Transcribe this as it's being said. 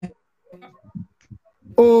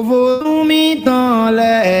Ovumi tan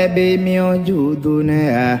le be mi oju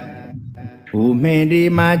dunea. O me di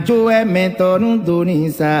majo e me tonu doni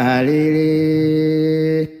salere.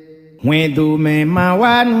 When do me ma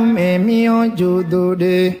wanu me mi oju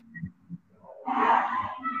de.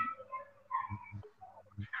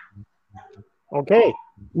 Okay.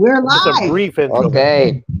 We're Just a live. brief intro.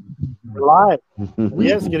 Okay. We're live.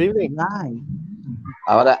 Yes, good evening. Live.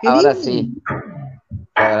 Ahora Good sí. evening.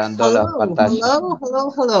 Cuadrando la Hello, pantalla.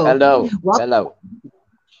 hello. Hello.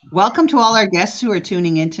 Welcome to all our guests who are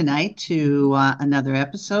tuning in tonight to another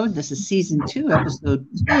episode. This is season 2, episode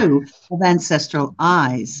 2 of Ancestral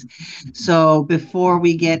Eyes. So before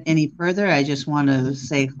we get any further, I just want to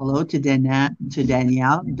say hello to Danielle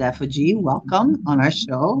Defuji. Welcome on our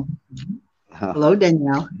show. Hello,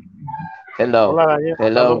 Danielle. Hello. Hola, Daniel.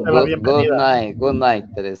 Hello. Dándote la bienvenida. Good night,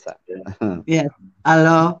 Teresa. Yes.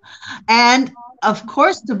 Hello. And of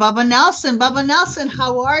course, to Baba Nelson. Baba Nelson,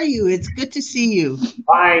 how are you? It's good to see you.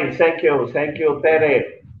 Fine, thank you,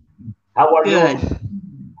 Tere. How are Good. you?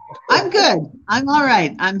 I'm good. I'm all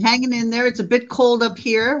right. I'm hanging in there. It's a bit cold up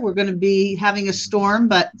here. We're going to be having a storm,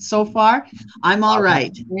 but so far, I'm all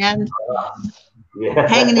right. And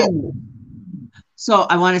hanging in there. So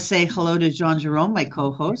I want to say hello to Jean Jerome, my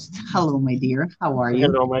co-host. Hello, my dear. How are you?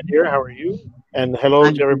 Hello, my dear. How are you? And hello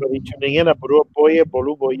to everybody tuning in a Bolu Boye,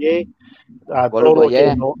 a todos los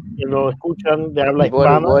que nos escuchan de habla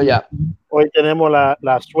hispana. Hoy tenemos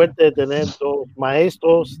la suerte de tener dos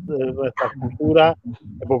maestros de nuestra cultura,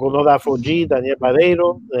 el Bocono da Fuji, Daniel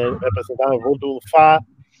Madeiro, representante de Vodun Fa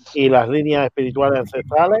y las líneas espirituales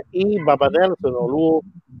ancestrales, y Baba Nelson, Olu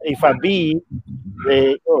y Fabi,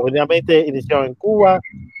 originalmente iniciado en Cuba,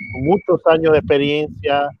 con muchos años de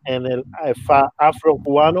experiencia en el Fa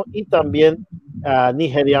afro-cubano y también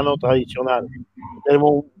nigeriano tradicional.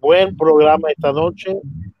 Tenemos un buen programa esta noche,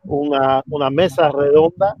 una mesa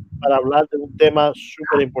redonda para hablar de un tema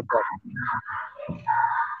súper importante.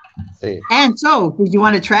 Sí. And so, did you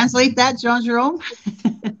want to translate that, Jean Jerome?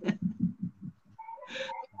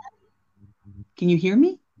 Can you hear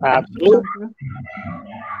me? Absolutely.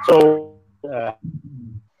 So,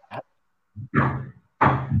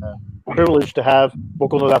 privileged to have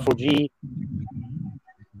Bocono da Fuji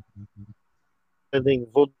presenting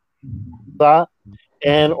Voda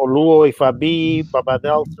and Oluo Ifabi, Baba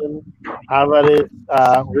Nelson Alvarez,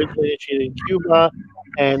 originally in Cuba,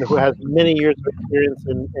 and who has many years of experience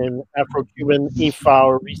in Afro-Cuban Ifa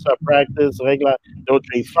or Risa practice, Regla Doche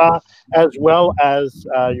Ifa, as well as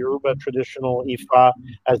Yoruba traditional Ifa,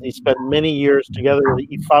 as he spent many years together with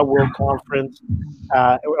the Ifa World Conference,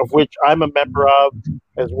 of which I'm a member of,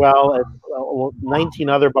 as well as 19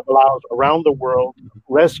 other Babalaos around the world,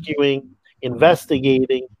 rescuing,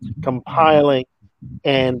 investigating, compiling,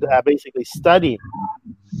 and basically studying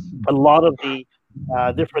a lot of the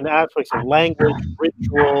different aspects of language,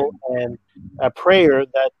 ritual, and prayer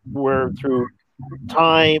that were through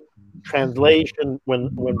time, translation, when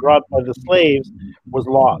brought by the slaves, was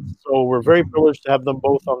lost. So we're very privileged to have them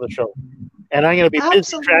both on the show. And I'm going to be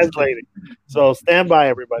busy translating. So stand by,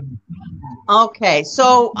 everybody. Okay,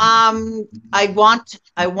 so I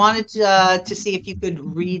wanted to see if you could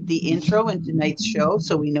read the intro in tonight's show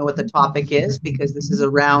so we know what the topic is, because this is a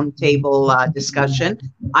round table discussion.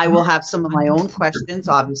 I will have some of my own questions,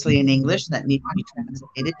 obviously in English, that need to be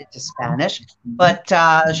translated into Spanish. But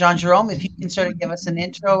Jean Jerome, if you can sort of give us an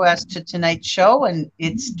intro as to tonight's show and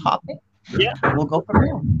its topic, we'll go from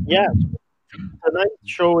there. Yeah. Tonight's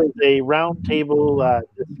show is a roundtable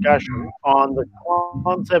discussion on the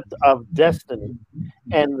concept of destiny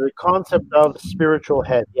and the concept of spiritual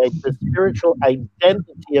head, the spiritual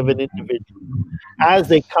identity of an individual as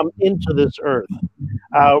they come into this earth.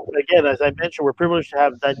 Again, as I mentioned, we're privileged to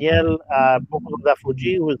have Daniel Bocono da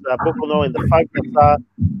Fuji, who is Bocono in the Fagasa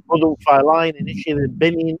Vodun Fa line, initiated in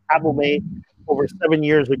Benin, Abomey, over 7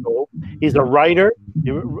 years ago. He's a writer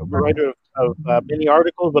of many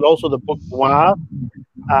articles, but also the book Noir,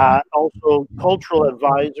 also cultural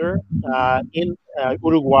advisor in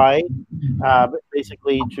Uruguay,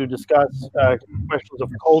 basically to discuss questions of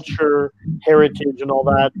culture, heritage, and all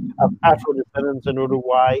that, of Afro-descendants in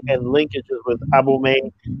Uruguay and linkages with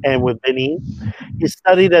Abomey and with Benin. He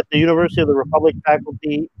studied at the University of the Republic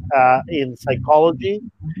faculty in psychology,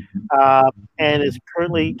 and is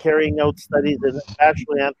currently carrying out studies in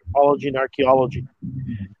bachelor in anthropology and archaeology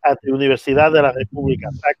at the Universidad de la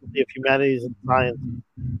República, Faculty of Humanities and Science.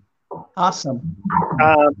 Awesome.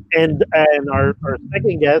 And our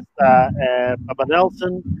second guest, Baba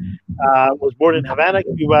Nelson, was born in Havana,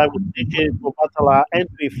 Cuba, was teaching Batala and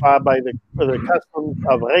Ifa by the customs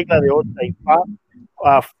of Regla de Ocha Ifa,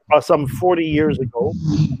 some 40 years ago.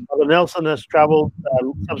 Father Nelson has traveled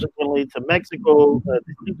subsequently to Mexico.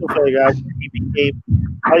 Distinto Federal, he became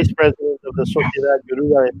vice president of the Sociedad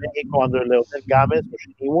Yoruba de Mexico under Leonel Gámez,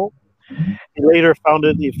 Oshiniwo. He later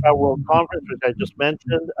founded the Ifa World Conference, which I just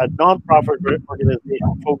mentioned, a nonprofit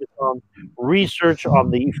organization focused on research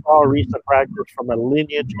on the Ifa Orisa practice from a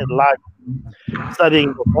lineage in Lago,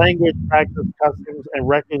 studying the language, practice, customs, and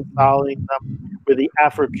reconciling them with the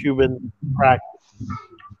Afro-Cuban practice.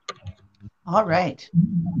 All right.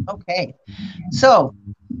 Okay. So,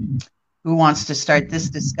 who wants to start this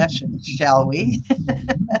discussion? Shall we?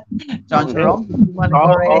 John Jerome, you want to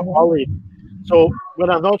go right ahead? I'll lead. So,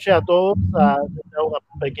 buenas noches a todos. Una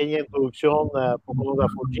pequeña introducción. Pocono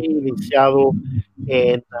Dafuji, iniciado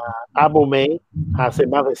en Abomey hace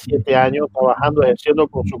más de 7 años, trabajando, ejerciendo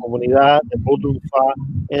con su comunidad de Bodunfa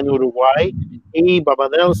en Uruguay. Y Baba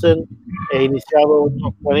Nelson, iniciado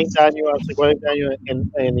unos 40 años, hace 40 años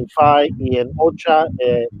en IFAI y en Ocha,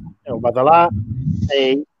 en Batalá,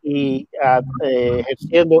 y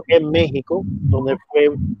ejerciendo en México, donde fue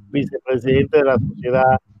vicepresidente de la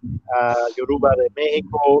Sociedad Yoruba de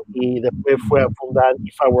México y después fue a fundar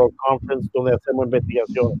IFA World Conference, donde hacemos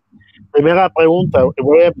investigaciones. Primera pregunta,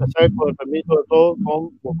 voy a empezar con el permiso de todos con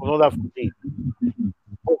Pocono Dafuji.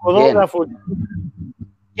 Pocono Dafuji,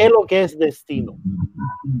 ¿qué es lo que es destino?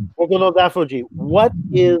 Pocono Dafuji, what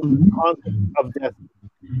is the concept of destiny?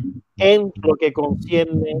 En lo que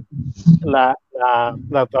concierne la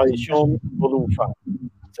tradición Bodunfa.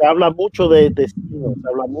 Se habla mucho de destino, se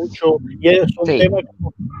habla mucho, y es un tema que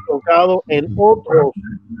hemos tocado en otros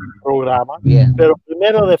programas. Bien. Pero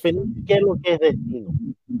primero definir qué es lo que es destino.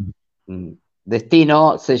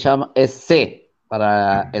 Destino se llama, es C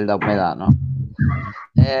para el da humedad, ¿no?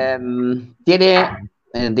 Tiene,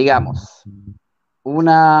 digamos,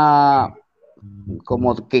 una,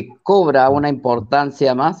 como que cobra una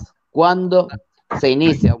importancia más cuando se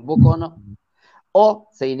inicia un bucono o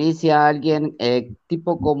se inicia alguien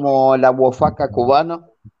tipo como la huofaca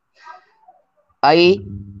cubano. Ahí,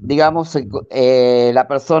 digamos, la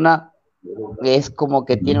persona es como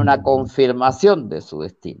que tiene una confirmación de su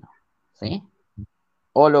destino, ¿sí?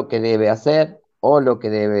 O lo que debe hacer, o lo que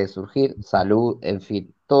debe surgir, salud, en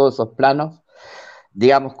fin, todos esos planos.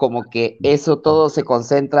 Digamos como que eso todo se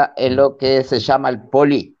concentra en lo que se llama el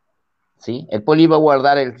poli, ¿sí? El poli va a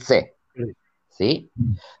guardar el C, ¿sí?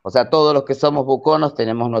 O sea, todos los que somos buconos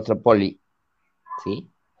tenemos nuestro poli, ¿sí?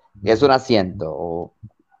 Es un asiento, o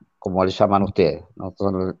como le llaman ustedes,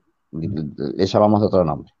 nosotros le llamamos de otro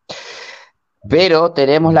nombre. Pero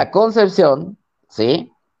tenemos la concepción,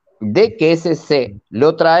 ¿sí?, de que ese C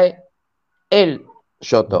lo trae el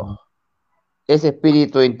Yoto, ese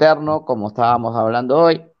espíritu interno, como estábamos hablando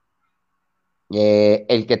hoy,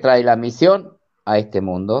 el que trae la misión a este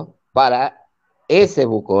mundo para ese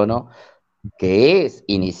bucono que es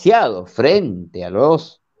iniciado frente a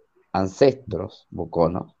los ancestros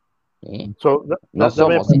buconos, ¿sí? No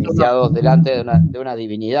somos iniciados delante de una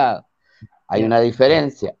divinidad, hay una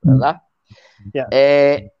diferencia, ¿verdad?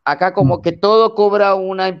 Acá como que todo cobra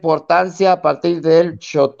una importancia a partir del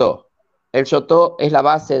Yoto. El Yoto es la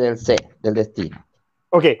base del C, del destino.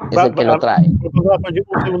 Ok, es el que lo trae.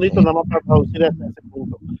 Un segundito nada más para traducir ese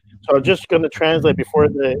punto. So I'm just going to translate before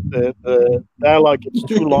the dialogue gets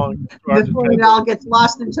too long. Before it all gets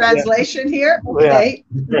lost in translation here? Okay.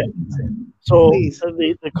 Yeah. So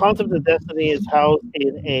the concept of destiny is housed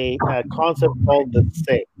in a concept called the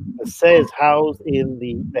Se. The Se is housed in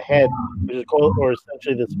the head, which is called, or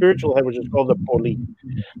essentially the spiritual head, which is called the Poli.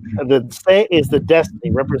 The Se is the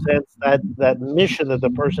destiny, represents that mission that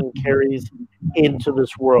the person carries into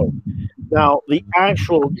this world. Now, the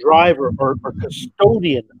actual driver or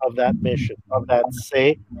custodian of that mission, of that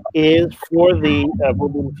Se, is for the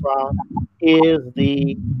Bodunfa, is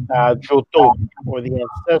the Joto, or the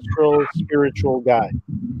ancestral spiritual guide.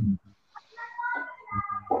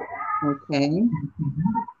 Okay.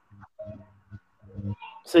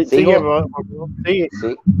 Sí.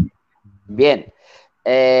 Bien.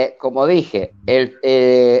 Como dije,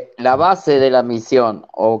 la base de la misión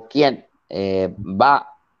o quien va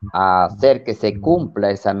a hacer que se cumpla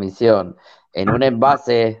esa misión en un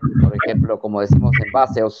envase, por ejemplo, como decimos,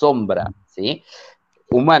 envase o sombra, ¿sí?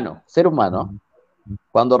 Humano, ser humano,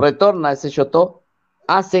 cuando retorna ese Yoto,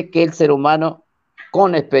 hace que el ser humano,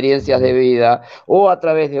 con experiencias de vida o a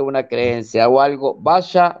través de una creencia o algo,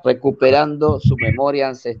 vaya recuperando su memoria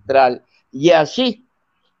ancestral y allí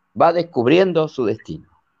va descubriendo su destino.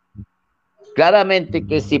 Claramente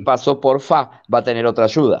que si pasó por Fa, va a tener otra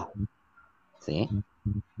ayuda, ¿sí?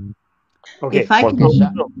 Okay. Porque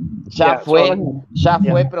ya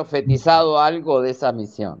fue profetizado algo de esa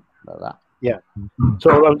misión, ¿verdad? Yeah.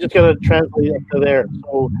 So I'm just going to translate up to there.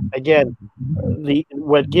 So again,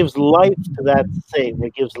 what gives life to that say,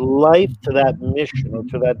 what gives life to that mission or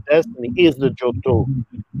to that destiny is the Joto,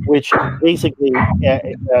 which basically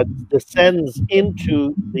descends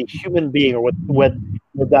into the human being, or what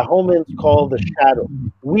the Homans call the shadow.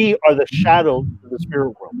 We are the shadow to the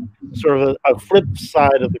spirit world, sort of a flip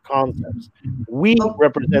side of the concepts. We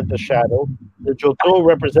represent the shadow. The Joto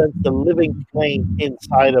represents the living flame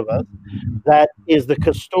inside of us. That is the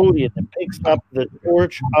custodian that picks up the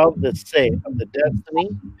torch of the say, of the destiny,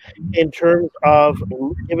 in terms of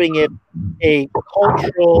giving it a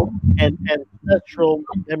cultural and ancestral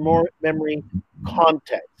memory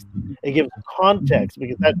context. It gives context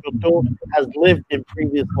because that Joto has lived in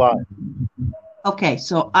previous lives. Okay,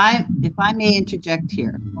 so if I may interject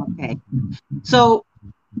here, okay. So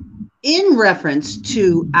in reference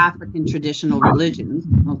to African traditional religions,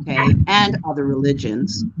 okay, and other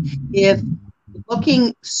religions, if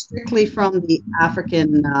looking strictly from the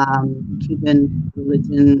African Cuban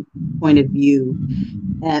religion point of view,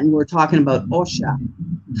 and we're talking about Osha,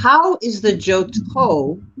 how is the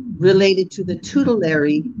Joto related to the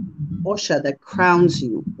tutelary Osha that crowns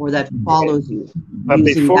you or that follows you? But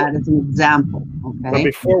using that as an example, okay? But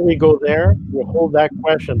before we go there, we'll hold that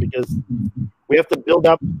question because we have to build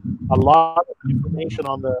up a lot of information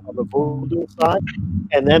on the voodoo side,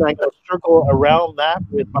 and then I'm going to circle around that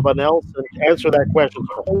with Baba Nelson to answer that question.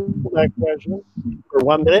 So hold that question for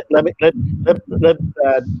 1 minute. Let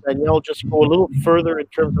Danielle just go a little further in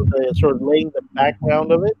terms of the sort of laying the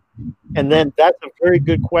background of it, and then that's a very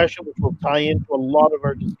good question which will tie into a lot of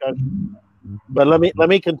our discussion. But let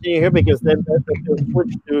me continue here because then we'll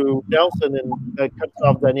switch to Nelson and that cuts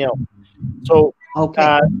off Danielle. So,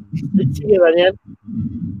 okay. Sigue, Daniel.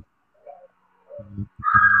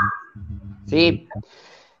 Sí,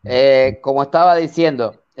 como estaba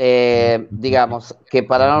diciendo, digamos que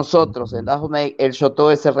para nosotros en Dahomey el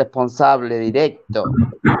Joto es el responsable directo,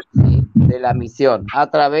 ¿sí?, de la misión. A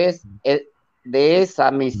través de esa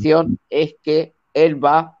misión es que él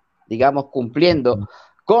va, digamos, cumpliendo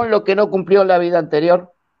con lo que no cumplió en la vida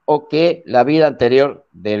anterior o que la vida anterior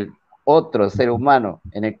del otro ser humano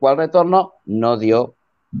en el cual retornó no dio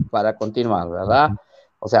para continuar, ¿verdad?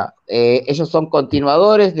 O sea, ellos son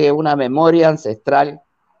continuadores de una memoria ancestral,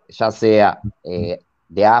 ya sea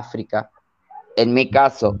de África, en mi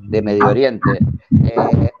caso de Medio Oriente,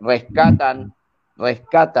 rescatan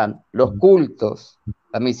los cultos.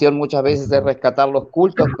 La misión muchas veces es rescatar los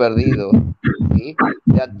cultos perdidos, ¿sí?,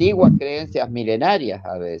 de antiguas creencias milenarias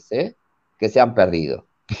a veces que se han perdido.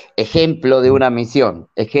 Ejemplo de una misión,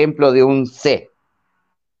 ejemplo de un sé,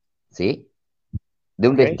 ¿sí?, de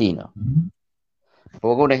un destino.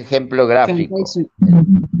 Pongo un ejemplo gráfico,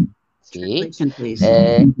 ¿sí?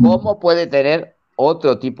 ¿Cómo puede tener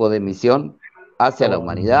otro tipo de misión hacia la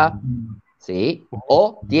humanidad, ¿sí?,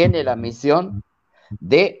 o tiene la misión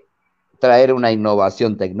de traer una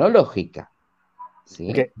innovación tecnológica?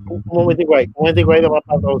 ¿Sí? Okay, un momentico ahí va a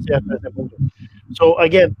traducir hasta ese punto. So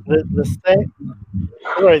again, the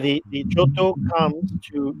Joto comes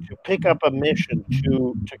to pick up a mission,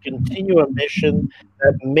 to continue a mission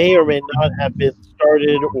that may or may not have been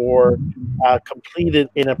started or completed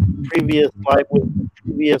in a previous life with a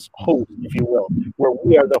previous host, if you will, where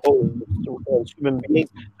we are the host as human beings,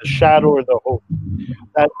 the shadow or the host.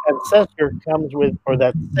 That ancestor comes with, or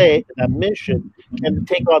that mission can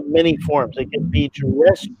take on many forms. It can be to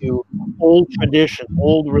rescue old tradition,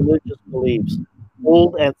 old religious beliefs,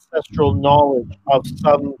 old ancestral knowledge of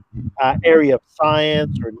some area of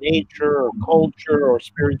science or nature or culture or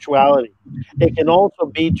spirituality. It can also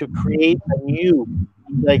be to create a new,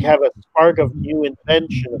 like have a spark of new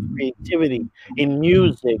invention, of creativity in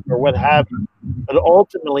music or what have you. But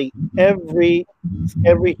ultimately, every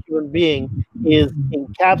human being is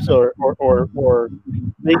encapsulated or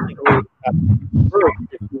basically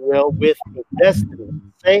birthed, if you will, with a destiny,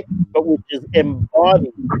 but which is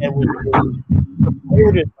embodied and which is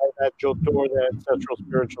supported by that Joto or the ancestral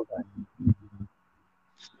spiritual guide.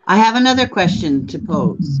 I have another question to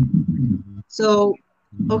pose. So,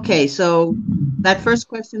 okay, so that first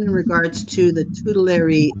question in regards to the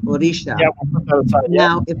tutelary Orisha. Yeah, we'll put that aside.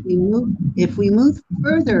 Now, if we move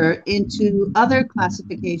further into other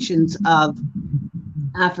classifications of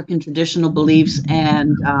African traditional beliefs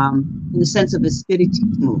and in the sense of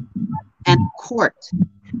espiritismo and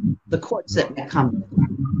the courts that come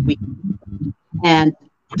with, and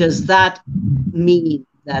does that mean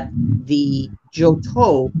that the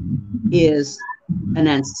Joto is an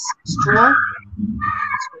ancestral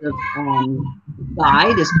sort of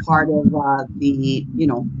guide as part of the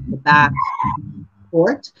back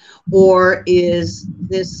court, or is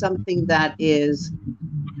this something that is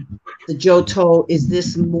the Johto? Is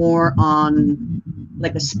this more on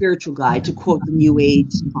like a spiritual guide, to quote the New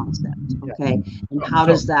Age concept? Okay, and how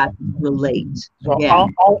does that relate? So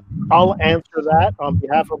Again, I'll answer that on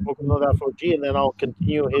behalf of Bokuno Fuji, and then I'll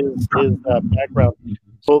continue his background.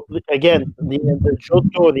 So again, the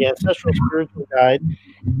Johto, the ancestral spiritual guide,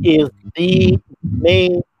 is the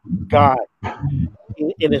main guide.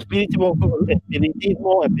 In Espiritismo Cruzado,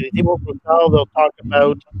 they'll talk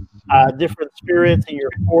about different spirits in your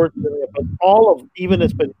court, but all of even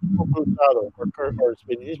Espiritismo Cruzado or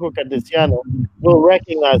Espiritismo Cartesiano will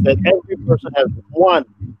recognize that every person has one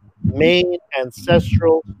main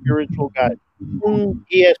ancestral spiritual guide, un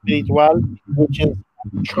guía espiritual, which is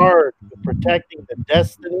charged with protecting the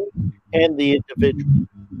destiny and the individual,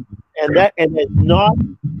 and it's not.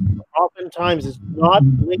 Oftentimes, it's not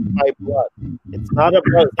linked by blood. It's not a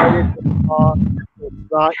blood. It's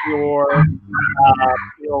not your,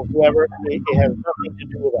 whoever. It has nothing to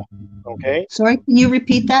do with that. Okay. sorry, can you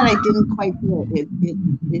repeat that? I didn't quite hear it.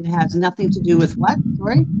 It has nothing to do with what?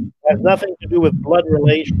 Sorry. It has nothing to do with blood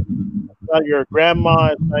relations. It's not your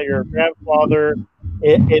grandma. It's not your grandfather.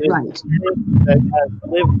 It is Right. a spirit that has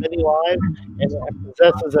lived many lives and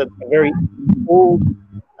possesses a very old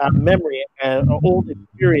memory and an old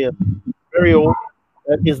experience, very old,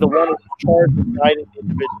 that is the one who's charged with guiding the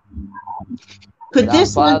individual. Could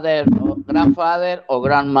this one? Grandfather or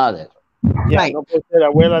grandmother. Yeah, Right. no puede ser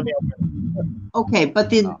abuela ni abuela. Okay, but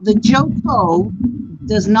the Johto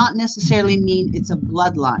does not necessarily mean it's a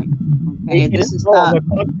bloodline. Okay, this is on the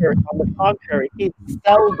contrary, it's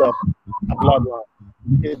seldom a bloodline.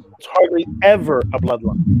 It's hardly ever a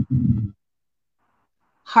bloodline.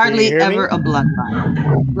 hardly Can you hear me? ever a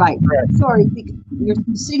bloodline. Right. Correct. Sorry, your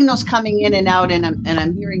signal's coming in and out, and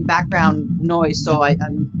I'm hearing background noise, so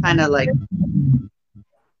I'm kind of like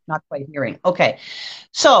not quite hearing. Okay,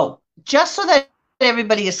 so just so that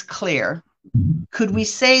everybody is clear, could we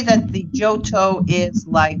say that the Johto is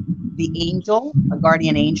like the angel, a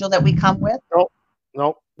guardian angel that we come with?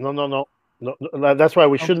 No. That's why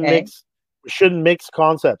we shouldn't Okay. mix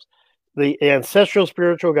concepts. The ancestral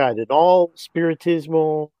spiritual guide and all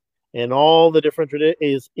spiritismo and all the different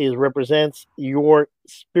traditions is represents your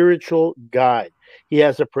spiritual guide. He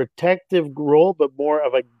has a protective role, but more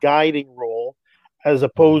of a guiding role, as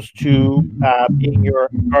opposed to being your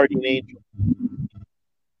guardian angel.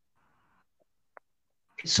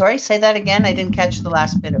 Sorry, say that again. I didn't catch the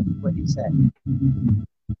last bit of what you said.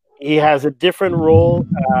 He has a different role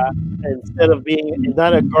instead of being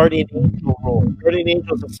not a guardian angel role. Guardian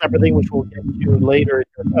angel is a separate thing, which we'll get to later in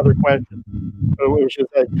your other question, which is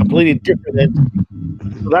a completely different entity.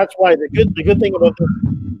 So that's why the good thing about this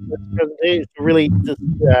presentation is to really just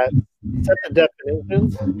set the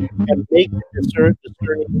definitions and make the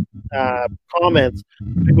discerning comments so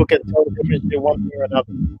people can tell the difference between one thing or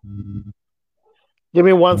another. Give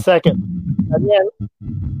me 1 second. Daniel.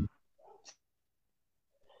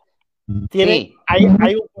 Sí. Hay un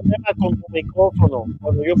problema con tu micrófono.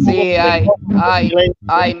 Cuando yo pongo Sí, tu hay, micrófono, silencio.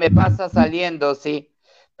 ay, me pasa saliendo, sí.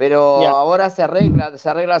 Pero Ya. ahora se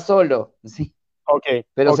arregla solo. Sí. Ok,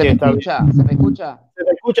 Pero ok, se me está bien. escucha, se me escucha. Se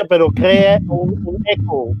te escucha, pero crea un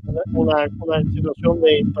eco, una situación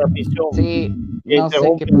de transmisión Sí, que no sé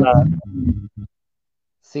interrumpe qué pasa. Yeah.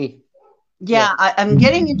 Sí. Yeah, I'm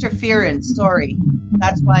getting interference. Sorry,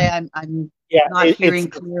 that's why I'm Yeah, not hearing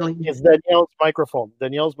clearly. it's Danielle's microphone.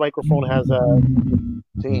 Danielle's microphone has a,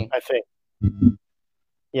 Sí, I think.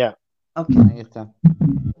 Yeah. Okay, ahí está.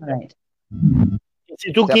 all right.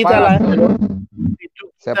 Si tú Se quitas apaga la, solo. si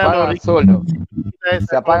tú Se quitas la apaga auricular, solo. si tú quitas esa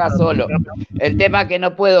Se apaga cosa, solo. El tema es que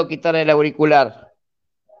no puedo quitar el auricular.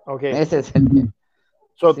 Ok. Ese es el tema.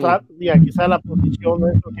 So, Sí. quizás la posición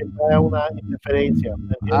de eso que trae una interferencia. ¿me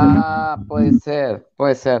entiendes? Ah, puede ser,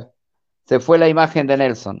 puede ser. Se fue la imagen de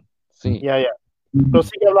Nelson. Sí. Ya. Pero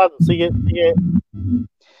sigue hablando, sigue.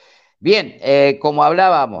 Bien, como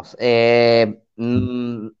hablábamos,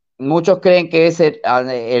 muchos creen que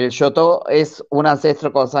el Yotó es un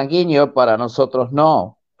ancestro consanguíneo, para nosotros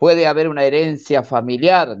no. Puede haber una herencia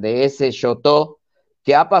familiar de ese Yotó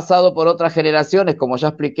que ha pasado por otras generaciones, como ya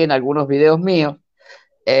expliqué en algunos videos míos,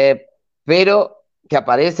 pero que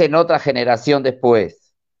aparece en otra generación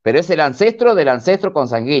después. Pero es el ancestro del ancestro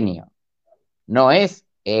consanguíneo, no es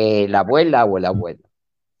la abuela o el abuelo.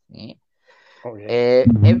 ¿Sí? Okay.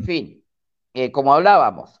 En fin, como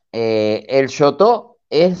hablábamos, el Yotó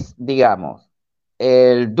es, digamos,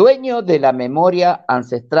 el dueño de la memoria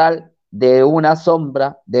ancestral de una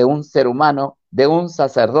sombra, de un ser humano, de un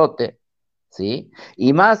sacerdote, ¿sí?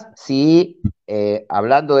 Y más si,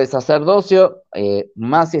 hablando de sacerdocio,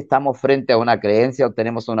 más si estamos frente a una creencia o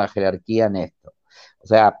tenemos una jerarquía en esto. O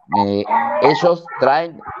sea, ellos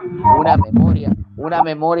traen una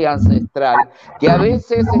memoria ancestral que a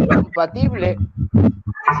veces es compatible,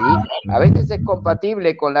 ¿sí? A veces es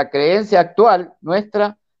compatible con la creencia actual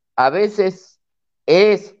nuestra, a veces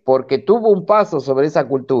es porque tuvo un paso sobre esa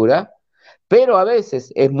cultura, pero a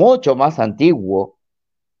veces es mucho más antiguo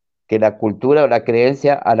que la cultura o la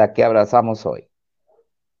creencia a la que abrazamos hoy,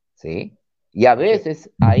 ¿sí? Y a veces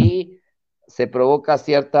ahí se provoca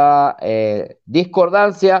cierta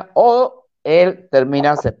discordancia o él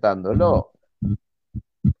termina aceptándolo.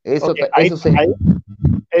 Eso, Okay, eso se...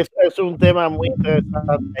 es un tema muy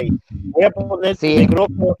interesante ahí. Voy a poner tu Sí.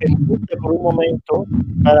 micrófono en mute por un momento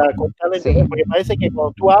para contarle, Sí. porque parece que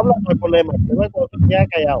cuando tú hablas no hay problema, pero cuando tú te quedas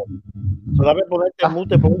callado. So dame ponerte en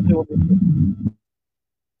mute por un segundo.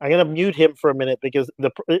 I'm going to mute him for a minute because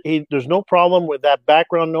there's no problem with that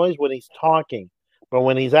background noise when he's talking. But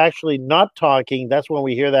when he's actually not talking, that's when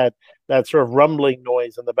we hear that sort of rumbling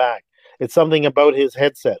noise in the back. It's something about his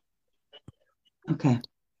headset. Okay.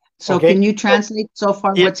 So Okay. Can you translate so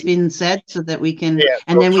far Yeah. what's been said so that we can, Yeah.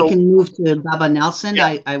 and then we So- can move to Baba Nelson?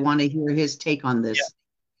 Yeah. I want to hear his take on this.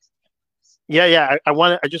 Yeah.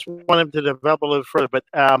 I just want him to develop a little further. But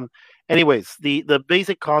anyways, the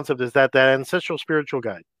basic concept is that ancestral spiritual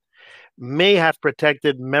guide may have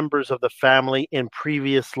protected members of the family in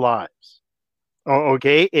previous lives.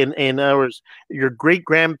 Okay, in other words, your great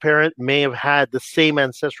grandparent may have had the same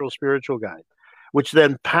ancestral spiritual guide, which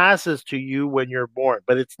then passes to you when you're born.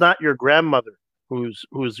 But it's not your grandmother who's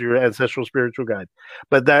your ancestral spiritual guide,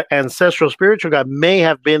 but that ancestral spiritual guide may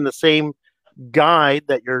have been the same guide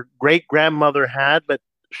that your great grandmother had, but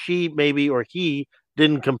she maybe or he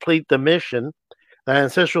didn't complete the mission. The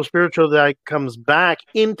ancestral spiritual guide comes back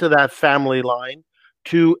into that family line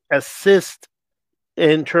to assist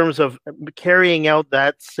in terms of carrying out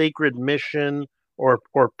that sacred mission or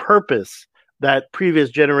purpose that previous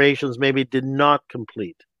generations maybe did not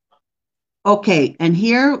complete. Okay, and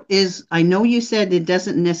here is, I know you said it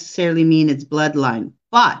doesn't necessarily mean it's bloodline,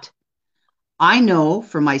 but I know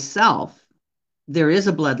for myself, there is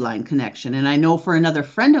a bloodline connection. And I know for another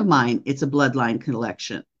friend of mine, it's a bloodline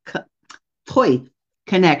connection,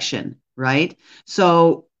 right?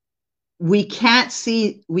 So we can't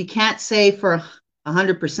say for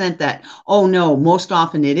 100% that, oh no, most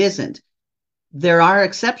often it isn't. There are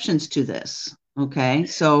exceptions to this. Okay.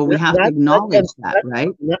 So we have to acknowledge that, right?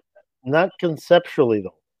 Not conceptually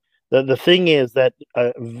though. The thing is that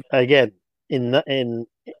again, in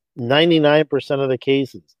 99% of the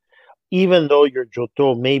cases, even though your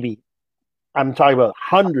Joto maybe, I'm talking about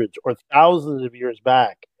hundreds or thousands of years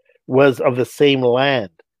back, was of the same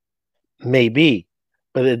land, maybe,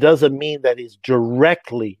 but it doesn't mean that he's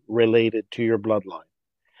directly related to your bloodline.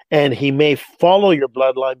 And he may follow your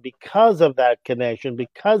bloodline because of that connection,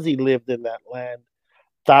 because he lived in that land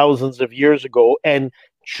thousands of years ago and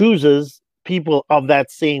chooses people of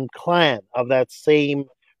that same clan, of that same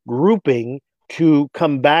grouping to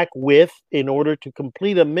come back with in order to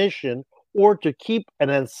complete a mission or to keep an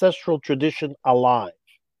ancestral tradition alive.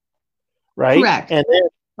 Right? Correct.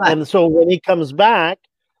 And so when he comes back,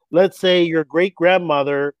 let's say your great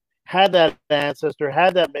grandmother had that ancestor,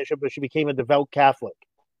 had that mission, but she became a devout Catholic,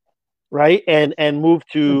 right? And moved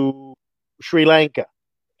to Sri Lanka,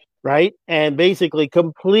 right? And basically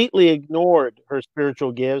completely ignored her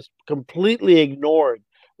spiritual gifts, completely ignored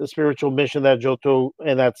the spiritual mission that Joto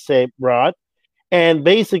and that Se brought. And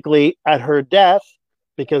basically at her death,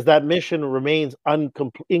 because that mission remains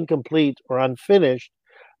incomplete or unfinished,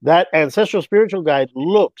 that ancestral spiritual guide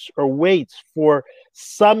looks or waits for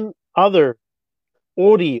some other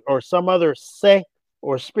Odi or some other Se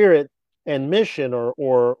or spirit and mission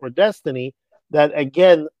or destiny that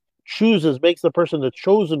again makes the person the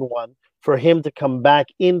chosen one for him to come back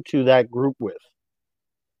into that group with,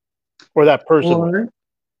 or that person with.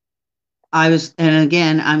 And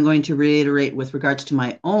again, I'm going to reiterate with regards to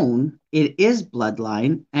my own, it is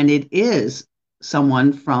bloodline and it is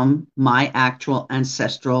someone from my actual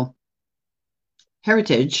ancestral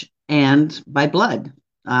heritage and by blood.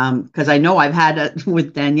 Because I know I've had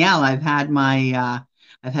with Danielle, I've had my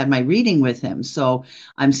reading with him. So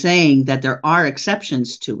I'm saying that there are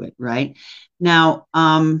exceptions to it, right? Now,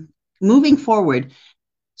 moving forward,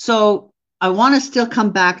 so I want to still come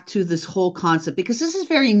back to this whole concept because this is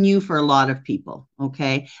very new for a lot of people,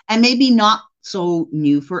 okay? And maybe not so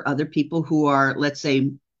new for other people who are, let's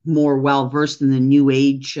say, more well-versed in the New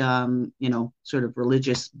Age, sort of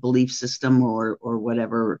religious belief system or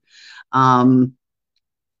whatever.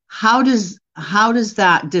 How does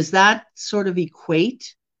that sort of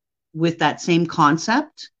equate with that same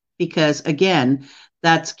concept? Because again,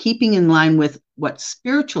 that's keeping in line with what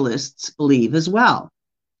spiritualists believe as well.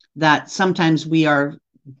 that sometimes we are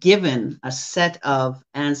given a set of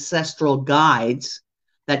ancestral guides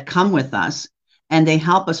that come with us, and they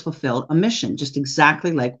help us fulfill a mission, just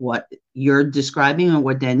exactly like what you're describing and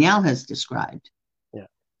what Danielle has described. Yeah.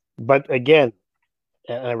 But again,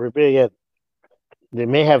 and I repeat again, there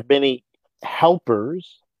may have many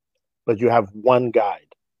helpers, but you have one guide.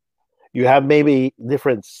 You have maybe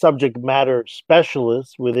different subject matter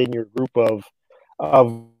specialists within your group of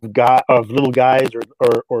little guys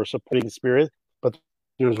or supporting spirits, but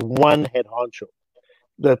there's one head honcho.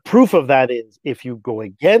 The proof of that is if you go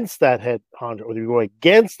against that head honcho, or you go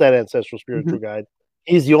against that ancestral spiritual guide,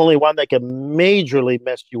 he's the only one that can majorly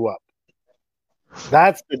mess you up.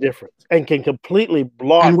 That's the difference, and can completely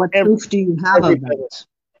block. And what proof do you have of that?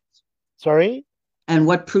 Sorry? And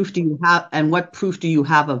what proof do you have? And what proof do you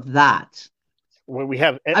have of that? Well, we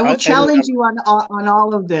have. I will challenge you on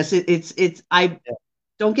all of this.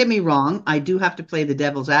 Don't get me wrong. I do have to play the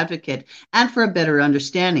devil's advocate, and for a better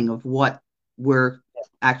understanding of what we're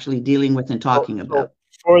actually dealing with and talking about.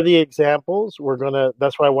 For the examples,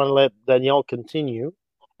 that's why I want to let Danielle continue,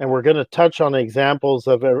 and we're going to touch on examples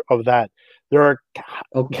of that. There are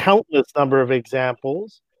countless number of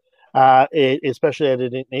examples, especially at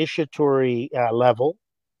an initiatory level,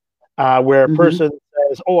 where a person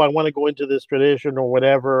says, "Oh, I want to go into this tradition or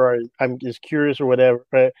whatever, or I'm just curious or whatever,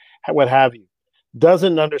 what have you,"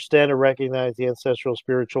 doesn't understand or recognize the ancestral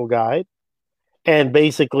spiritual guide, and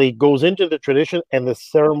basically goes into the tradition and the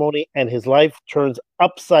ceremony, and his life turns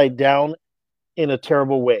upside down in a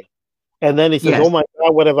terrible way. And then he says, "Oh my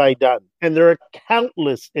God, what have I done?" And there are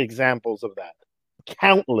countless examples of that.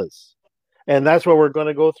 Countless. And that's what we're going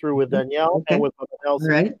to go through with Danielle and with someone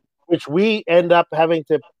else, which we end up having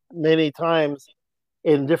to many times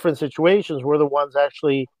in different situations. We're the ones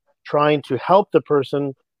actually trying to help the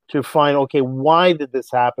person to find, okay, why did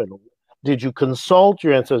this happen? Did you consult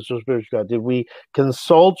your ancestral spiritual God? Did we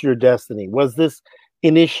consult your destiny? Was this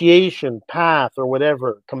initiation path or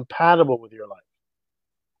whatever compatible with your life?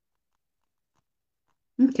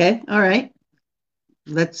 Okay, all right.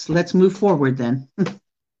 Let's move forward then.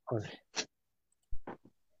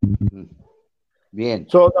 Bien.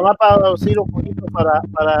 So, nada más para decir un poquito para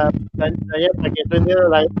que tú entiendas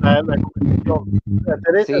la conversación.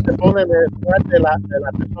 Teresa se pone en el lugar de la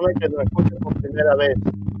persona que nos escucha por primera vez.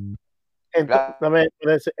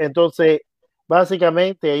 Entonces,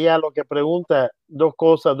 básicamente ella lo que pregunta dos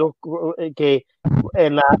cosas, que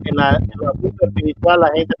en la vida espiritual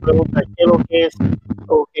la gente pregunta qué es lo que es,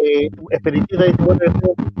 o que espiritista dice, bueno,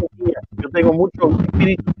 yo tengo muchos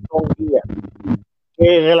espíritus que son guías.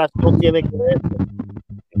 ¿Qué relación tiene que ver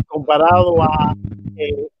comparado a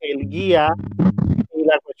el guía y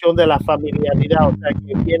la cuestión de la familiaridad? O sea,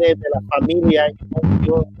 que viene de la familia,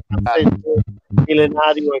 ancestro,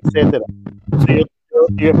 milenario, etcétera. Entonces,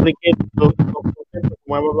 yo expliqué los conceptos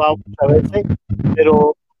como hemos hablado muchas veces,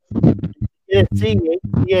 pero sigue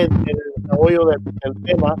en el desarrollo del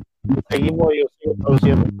tema, seguimos y yo sigo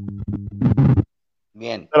traduciendo.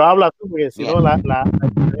 Bien. Pero habla tú, porque si no,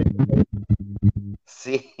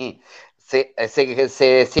 Sí,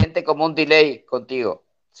 se siente como un delay contigo.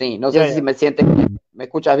 Sí, no sé si me sientes, ¿me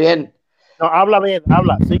escuchas bien? No, habla bien,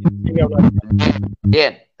 sigue hablando.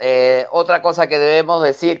 Bien, otra cosa que debemos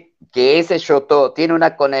decir, que ese Yoto tiene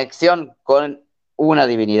una conexión con una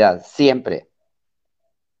divinidad, siempre.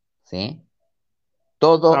 ¿Sí?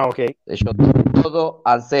 Todo Yoto, todo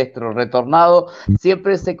ancestro retornado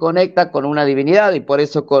siempre se conecta con una divinidad y por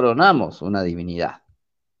eso coronamos una divinidad.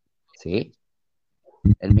 ¿Sí?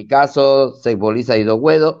 En mi caso, simboliza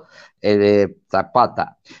Idoguedo,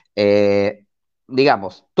 Zapata.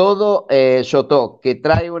 Digamos, todo Yoto que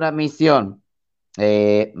trae una misión,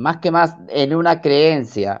 más en una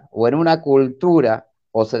creencia o en una cultura,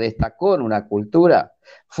 o se destacó en una cultura,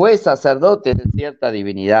 fue sacerdote de cierta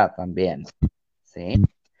divinidad también. ¿Sí?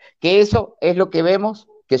 Que eso es lo que vemos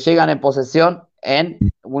que llegan en posesión en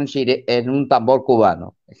un tambor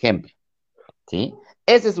cubano, ejemplo. ¿Sí?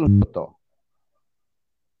 Ese es un Yoto.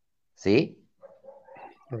 ¿Sí?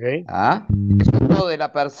 Okay. Es uno de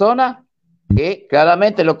la persona que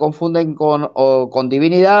claramente lo confunden con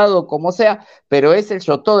divinidad o como sea, pero es el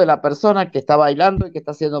Yoto de la persona que está bailando y que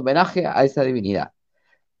está haciendo homenaje a esa divinidad.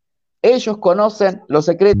 Ellos conocen los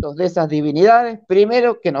secretos de esas divinidades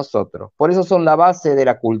primero que nosotros, por eso son la base de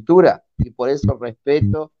la cultura y por eso el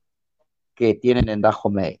respeto que tienen en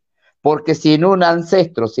Dahomey. Porque sin un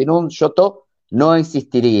ancestro, sin un Yoto, no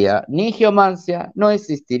existiría ni geomancia, no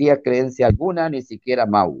existiría creencia alguna, ni siquiera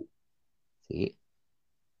Mau. ¿Sí?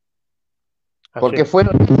 Porque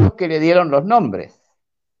fueron ellos que le dieron los nombres.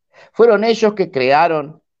 Fueron ellos que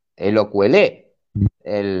crearon el Ocuelé,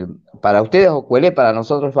 para ustedes Ocuelé, para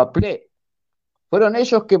nosotros Faplé. Fueron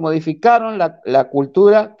ellos que modificaron la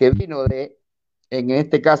cultura que vino en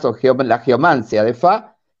este caso, la geomancia de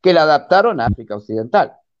Fa, que la adaptaron a África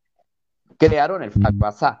Occidental. Crearon el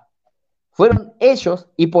Fagbasá. Fueron ellos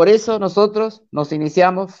y por eso nosotros nos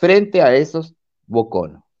iniciamos frente a esos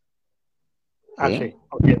boconos. ¿Sí?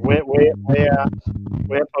 Okay. Voy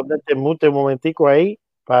a ponerte mute un momentico ahí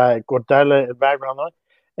para cortarle el background,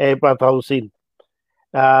 ¿no? Para traducir.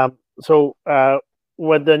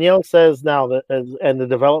 What Daniel says now, and the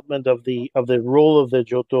development of the role of the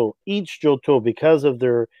Joto, each Joto, because of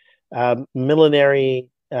their millenary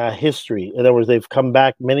history. In other words, they've come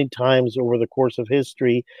back many times over the course of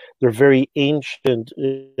history. They're very ancient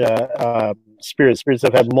spirits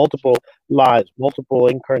that have multiple lives, multiple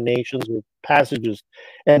incarnations with passages,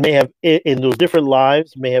 and may have, in those different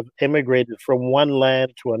lives, may have emigrated from one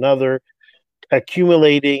land to another,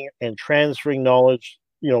 accumulating and transferring knowledge,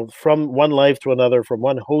 from one life to another, from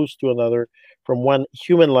one host to another, from one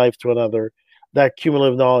human life to another, that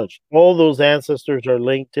cumulative knowledge. All those ancestors are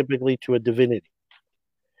linked typically to a divinity.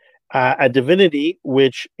 A divinity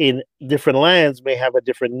which in different lands may have a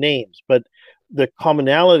different names, but the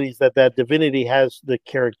commonalities that divinity has, the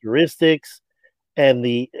characteristics and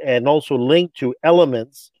also linked to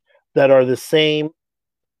elements that are the same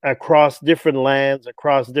across different lands,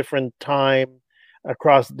 across different time,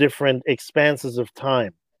 across different expanses of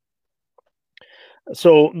time.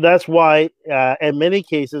 So that's why in many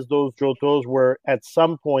cases those Jotos were at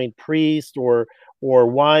some point priests or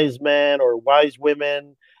wise men or wise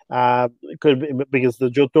women. Could be, because the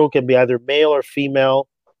Joto can be either male or female,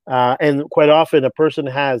 and quite often a person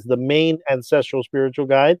has the main ancestral spiritual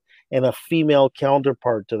guide and a female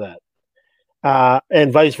counterpart to that,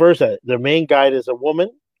 and vice versa. Their main guide is a woman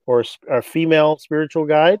or a female spiritual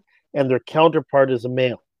guide, and their counterpart is a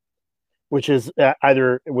male, which is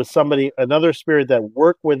either with another spirit that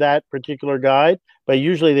work with that particular guide, but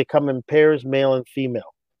usually they come in pairs, male and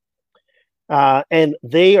female. And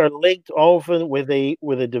they are linked often with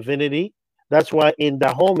a divinity. That's why in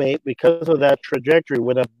Dahomey, because of that trajectory,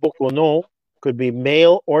 when a Bokono could be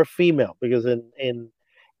male or female, because in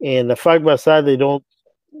the Fagbasa, they don't,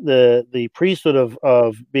 the priesthood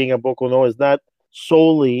of being a Bokono is not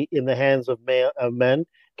solely in the hands of men,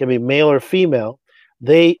 can be male or female.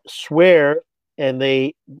 They swear and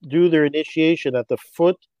they do their initiation at the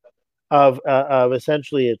foot of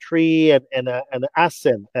essentially a tree and an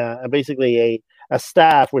asen, basically a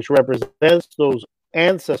staff which represents those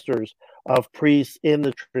ancestors of priests in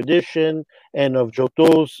the tradition and of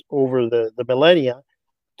Jotos over the millennia,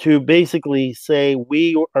 to basically say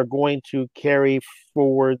we are going to carry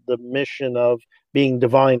forward the mission of being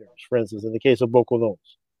diviners, for instance, in the case of Bokonos.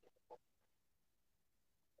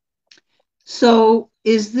 So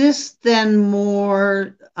is this then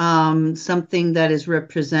more something that is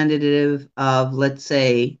representative of, let's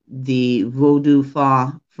say, the Vodou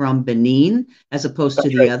Fa from Benin, as opposed to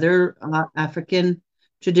the other African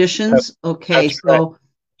traditions? That's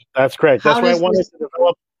correct. That's why I wanted to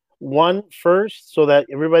develop one first, so that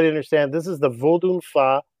everybody understands this is the Vodou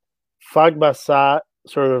Fa, Fagbasa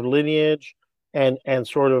sort of lineage and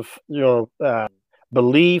sort of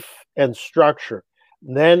belief and structure.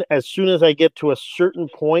 Then, as soon as I get to a certain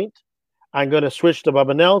point, I'm going to switch to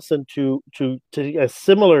Baba Nelson to a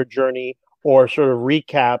similar journey or sort of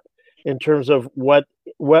recap in terms of what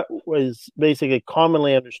was basically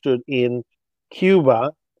commonly understood in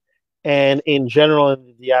Cuba and in general in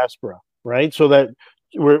the diaspora, right? So that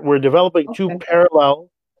we're developing two parallel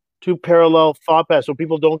thought paths, so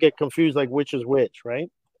people don't get confused like which is which, right?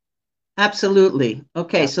 Absolutely.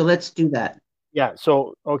 Okay, so let's do that. Yeah,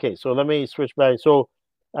 so let me switch back. So,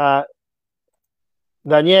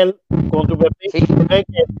 Daniel, con tu permiso,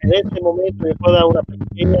 en este momento yo puedo dar una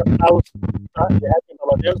pequeña pausa, dejar que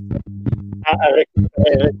Baba Nelson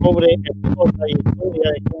recobre la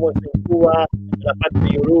trayectoria de cómo es en Cuba, la parte de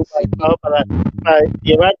Yoruba y todo, para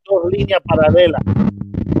llevar dos líneas paralelas.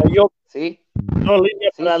 Dos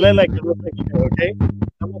líneas paralelas que no se quieren, ¿ok?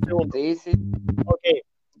 Dame un segundo. Sí. Ok,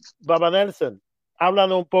 Baba Nelson,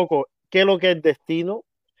 háblanos un poco. ¿Qué es lo que es destino?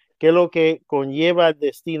 ¿Qué es lo que conlleva el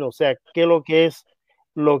destino? O sea, ¿qué es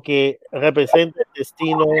lo que representa el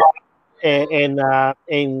destino en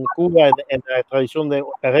Cuba, en la tradición de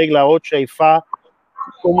regla 8 y Fa?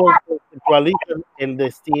 ¿Cómo conceptualizan el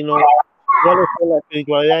destino? ¿Cuáles son las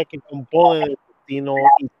espiritualidades que componen el destino?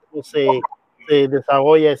 ¿Y cómo se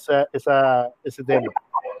desarrolla ese tema?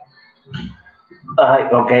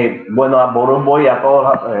 Ok, bueno, a Borumbo y a todos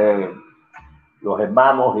los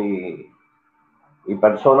hermanos y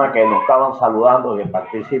personas que nos estaban saludando y que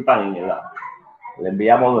participan en Le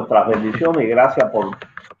enviamos nuestras bendiciones y gracias por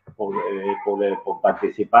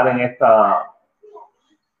participar en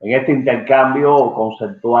este intercambio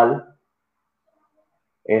conceptual.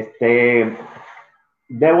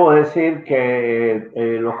 Debo decir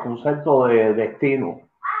que los conceptos de destino,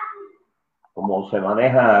 como se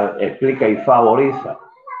maneja, explica y favoriza,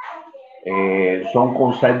 son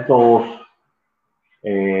conceptos,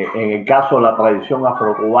 en el caso de la tradición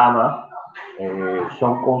afrocubana,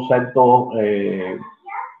 son conceptos,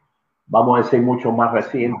 vamos a decir, mucho más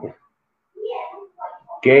recientes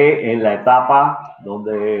que en la etapa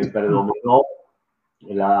donde predominó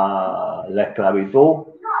la esclavitud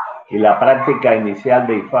y la práctica inicial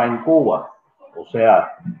de IFA en Cuba. O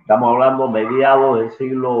sea, estamos hablando mediados del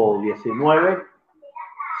siglo XIX,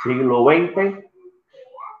 siglo XX,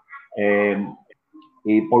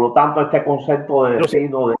 y por lo tanto este concepto de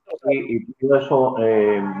destino y todo eso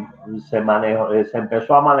se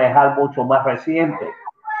empezó a manejar mucho más reciente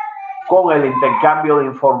con el intercambio de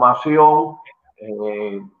información,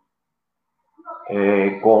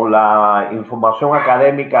 con la información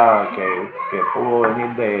académica que pudo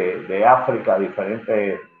venir de África,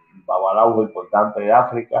 diferentes babalaos importantes de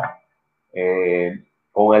África,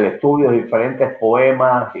 con el estudio de diferentes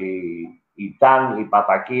poemas y tan y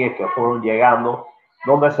pataquíes que fueron llegando,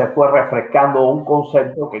 donde se fue refrescando un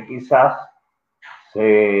concepto que quizás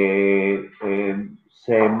se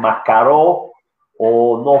enmascaró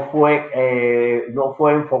o no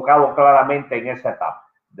fue enfocado claramente en esa etapa.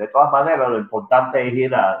 De todas maneras, lo importante es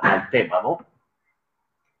ir al tema, ¿no?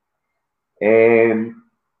 El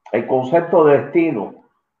concepto de destino,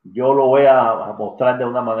 yo lo voy a mostrar de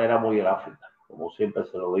una manera muy gráfica, como siempre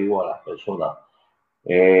se lo digo a las personas.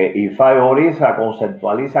 Ifá Oriza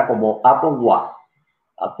conceptualiza como Atunwa,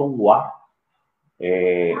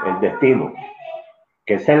 el destino,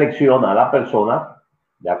 que selecciona a la persona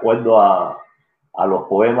de acuerdo a los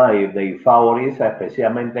poemas de Ifá Oriza,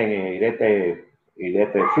 especialmente en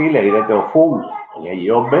Irete File, Irete Ofun, en el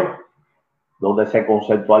Yobe, donde se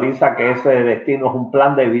conceptualiza que ese destino es un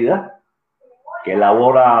plan de vida que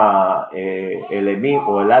elabora el Emi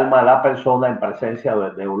o el alma de la persona en presencia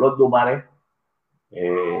de Ulot Dumare,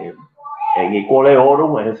 en Icole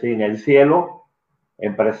Orum, es decir, en el cielo,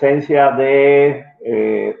 en presencia de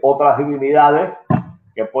otras divinidades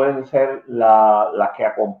que pueden ser las que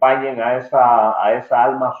acompañen a esa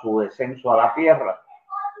alma su descenso a la tierra,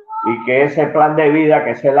 y que ese plan de vida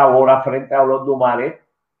que se elabora frente a los Dumare,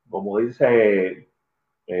 como dice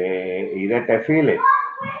Irete File,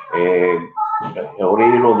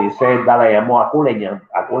 Eurilo dice, da la llamó a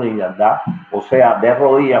Kuleñandá, o sea, de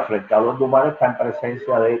rodillas frente a los Dumare, está en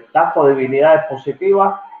presencia de tanto divinidades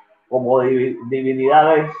positivas como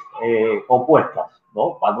divinidades opuestas,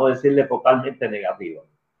 ¿no? Para no decirle totalmente negativas.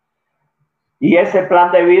 Y ese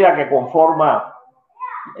plan de vida que conforma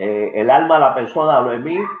el alma de la persona, lo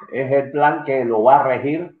Emi, es el plan que lo va a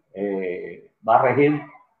regir,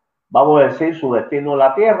 vamos a decir, su destino en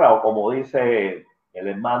la tierra, o como dice el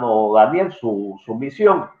hermano Daniel, su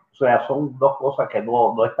misión. O sea, son dos cosas que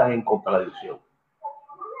no están en contradicción.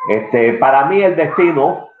 Para mí el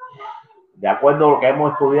destino, de acuerdo a lo que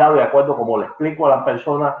hemos estudiado, de acuerdo como le explico a las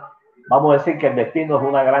personas, vamos a decir que el destino es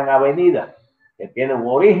una gran avenida que tiene un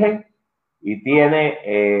origen y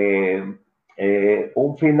tiene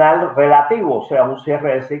un final relativo, o sea, un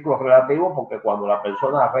cierre de ciclo relativo, porque cuando la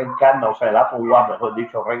persona reencarna, o sea, el Atunwa, mejor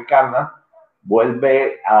dicho, reencarna,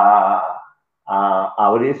 vuelve a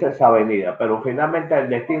abrirse esa avenida. Pero finalmente el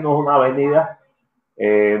destino es una avenida,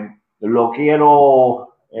 lo quiero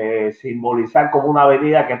simbolizar como una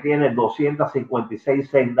avenida que tiene 256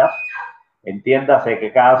 sendas. Entiéndase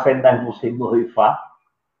que cada senda es un signo de Ifá.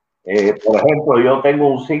 Por ejemplo, yo tengo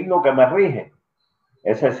un signo que me rige,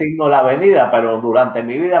 ese signo es la avenida, pero durante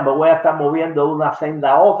mi vida me voy a estar moviendo de una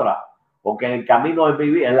senda a otra, porque en el camino de mi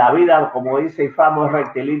vida, en la vida, como dice Ifá, no es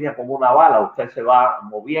rectilínea como una bala, usted se va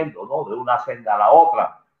moviendo, ¿no? De una senda a la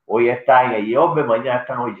otra. Hoy está en Eyombe, mañana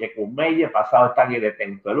está en Oyecumeye, pasado está en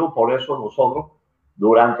Iretentuelú. Por eso nosotros,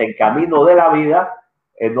 durante el camino de la vida,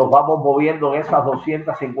 nos vamos moviendo en esas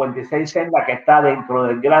 256 sendas que está dentro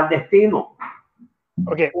del gran destino.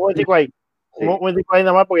 Ok, un momentico ahí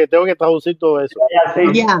nada más porque tengo que traducir todo eso.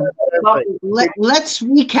 Yeah. Well, let's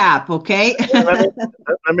recap, okay?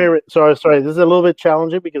 Sorry. This is a little bit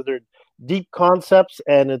challenging because they're deep concepts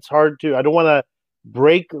and it's hard to. I don't want to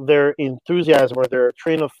break their enthusiasm or their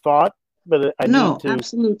train of thought, but I need to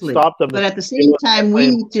absolutely stop them. But at the same time, we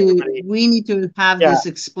need to have this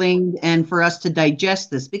explained and for us to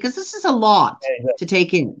digest this, because this is a lot to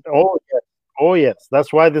take in. Oh yes,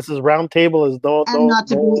 that's why this is round table. Is And not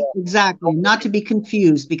to be exactly not to be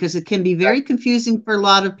confused, because it can be very confusing for a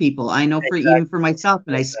lot of people. I know for even for myself,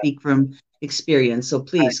 and I speak from experience. So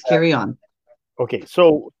please carry on. Okay,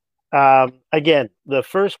 so again, the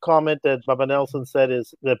first comment that Baba Nelson said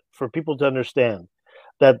is that for people to understand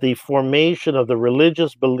that the formation of the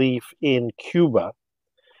religious belief in Cuba,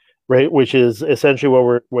 right, which is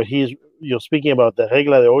essentially what he's speaking about, the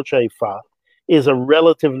Regla de Ocha y Fa, is a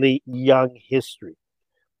relatively young history.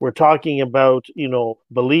 We're talking about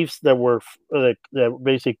beliefs that were that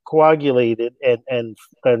basically coagulated and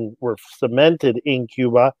were cemented in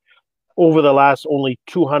Cuba over the last only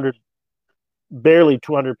barely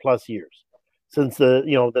 200 plus years, since the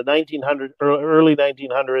 1900 early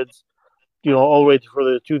 1900s, all the way for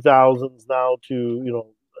the 2000s now to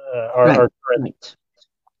our current.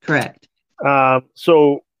 Correct.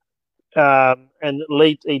 And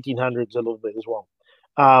late 1800s a little bit as well.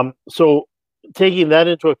 So taking that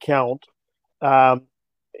into account, Ifa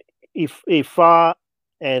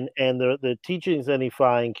and the teachings in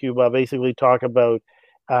Ifa in Cuba basically talk about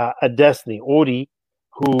a destiny, Ori,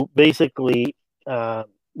 who basically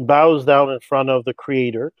bows down in front of the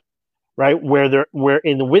Creator, right? Where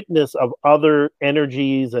in the witness of other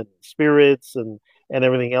energies and spirits and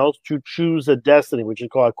everything else to choose a destiny, which is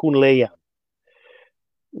called Akun Leyan.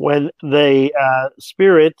 When the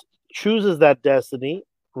spirit chooses that destiny,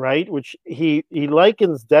 right, which he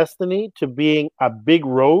likens destiny to being a big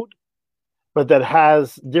road, but that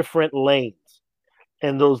has different lanes,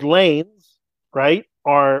 and those lanes, right,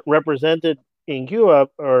 are represented in Cuba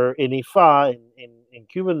or in Ifa, in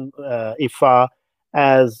Cuban Ifa,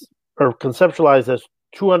 as or conceptualized as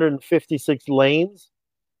 256 lanes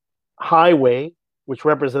highway, which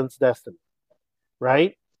represents destiny,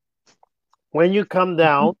 right? When you come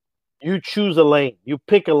down, you choose a lane. You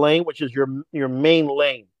pick a lane, which is your main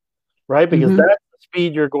lane, right? Because that's the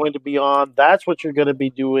speed you're going to be on. That's what you're going to be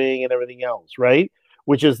doing and everything else, right?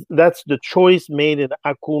 That's the choice made in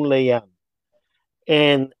Akun Leyan.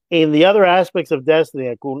 And in the other aspects of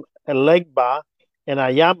destiny, Akun Elegba and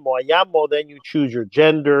Ayamo, then you choose your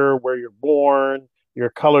gender, where you're born, your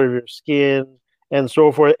color of your skin, and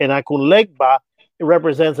so forth. And Akun Legba, it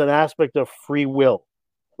represents an aspect of free will,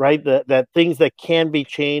 right? That things that can be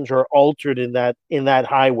changed or altered in that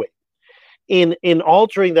highway. In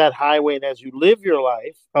altering that highway, and as you live your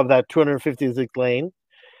life of that 256 lane,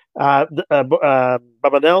 Baba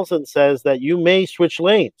Nelson says that you may switch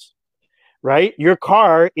lanes, right? Your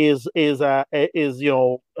car is a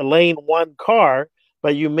lane 1 car,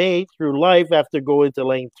 but you may through life have to go into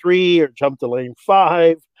lane 3 or jump to lane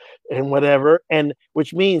 5 and whatever, and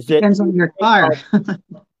which means that depends on your car.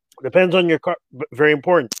 Depends on your car. Very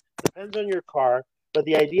important. Depends on your car, but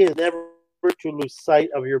the idea is never to lose sight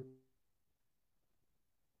of your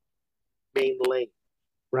main lane,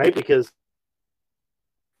 right? Because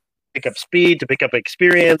pick up speed, to pick up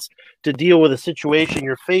experience, to deal with a situation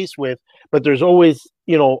you're faced with, but there's always,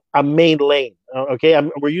 a main lane. Okay,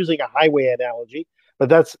 we're using a highway analogy, but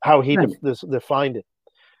that's how he defined it.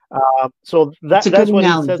 So that's what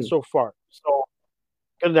he said so far. So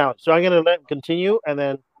good analogy. So I'm going to let him continue, and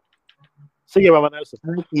then sigue, Baba Nelson. I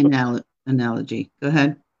like the analogy. Go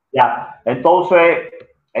ahead. Ya, entonces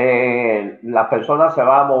la persona se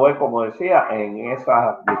va a mover, como decía, en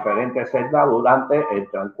esas diferentes sendas durante el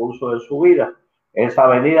transcurso de su vida. Esa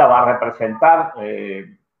avenida va a representar,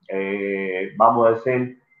 vamos a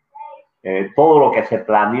decir, todo lo que se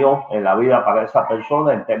planeó en la vida para esa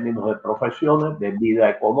persona en términos de profesiones, de vida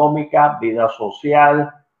económica, vida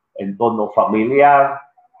social, entorno familiar,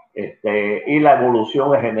 y la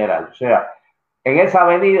evolución en general. O sea, en esa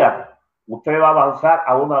avenida usted va a avanzar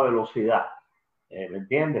a una velocidad. ¿Me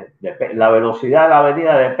entiende? La velocidad de la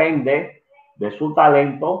avenida depende de su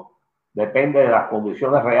talento, depende de las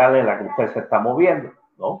condiciones reales en las que usted se está moviendo,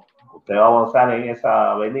 ¿no? Usted va a avanzar en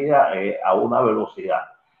esa avenida a una velocidad.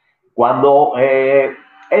 Cuando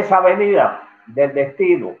esa avenida del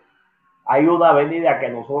destino, hay una avenida que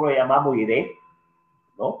nosotros llamamos Iré,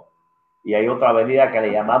 ¿no? Y hay otra avenida que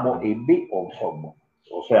le llamamos Invi Onsomo.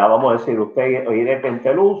 O sea, vamos a decir, usted Iré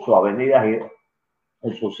Pentelú, su avenida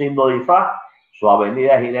en su signo de Ifá, su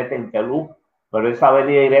avenida es Iré Pentelú, pero esa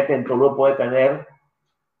avenida Iré Pentelú puede tener,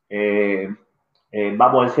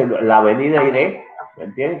 vamos a decir, la avenida Iré, ¿me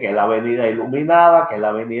entienden? Que es la avenida iluminada, que es la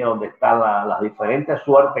avenida donde están las diferentes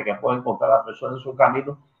suertes que puede encontrar la persona en su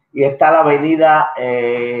camino, y está la avenida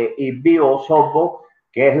Ibio Sobo,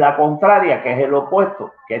 que es la contraria, que es el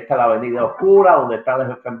opuesto, que esta es la avenida oscura, donde están las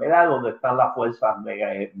enfermedades, donde están las fuerzas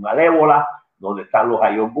malévolas, donde están los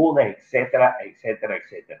ayogunes, etcétera, etcétera,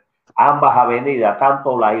 etcétera. ambas avenidas,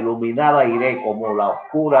 tanto la iluminada Iré como la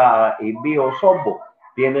oscura Invío Sombo,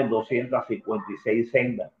 tienen 256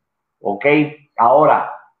 sendas. ¿Ok?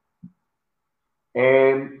 Ahora,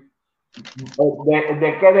 ¿de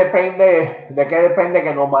qué depende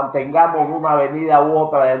que nos mantengamos en una avenida u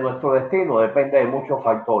otra de nuestro destino? Depende de muchos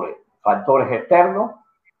factores. Factores externos,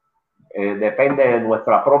 depende de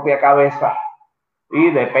nuestra propia cabeza y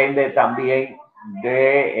depende también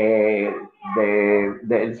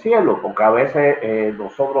del cielo, porque a veces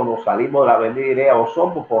nosotros nos salimos de la avenida Irea o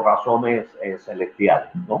Somos por razones celestiales,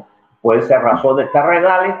 ¿no? Pueden ser razones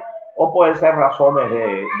terrenales o pueden ser razones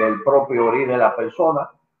del propio origen de la persona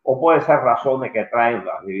o pueden ser razones que traen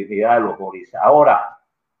la divinidad de los orisas. Ahora,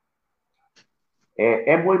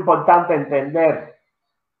 es muy importante entender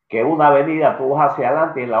que una avenida tú vas hacia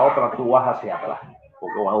adelante y en la otra tú vas hacia atrás,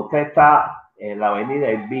 porque cuando usted está en la avenida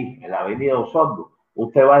Elví, en la avenida Osorno,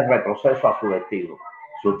 usted va en retroceso a su destino.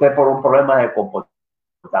 Si usted por un problema de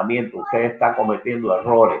comportamiento, usted está cometiendo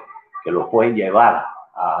errores que lo pueden llevar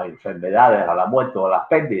a enfermedades, a la muerte o a las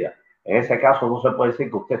pérdidas, en ese caso no se puede decir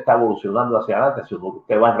que usted está evolucionando hacia adelante, sino que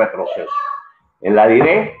usted va en retroceso. En la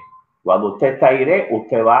Diré, cuando usted está Iré,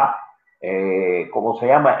 usted va, ¿cómo se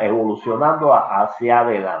llama? Evolucionando hacia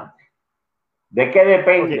adelante. ¿De qué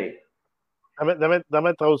depende? Okay.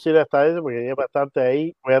 Dame traducir hasta eso porque hay bastante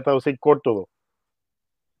ahí. Voy a traducir corto.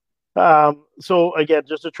 So again,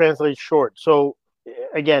 just to translate short. So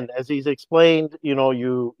again, as he's explained, you know,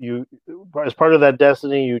 you as part of that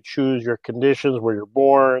destiny, you choose your conditions where you're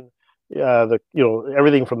born,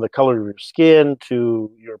 everything from the color of your skin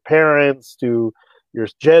to your parents to your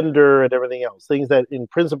gender and everything else. Things that in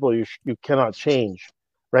principle you cannot change,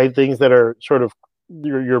 right? Things that are sort of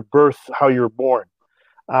your birth, how you're born.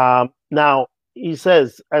 Now he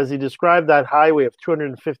says, as he described that highway of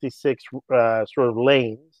 256 sort of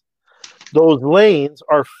lanes, those lanes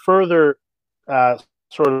are further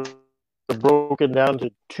sort of broken down to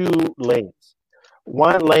 2 lanes.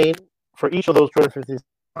 One lane for each of those 256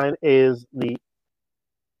 lines is the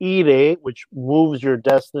Ire, which moves your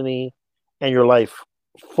destiny and your life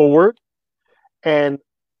forward, and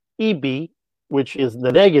Ibi, which is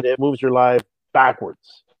the negative, moves your life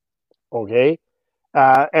backwards. Okay?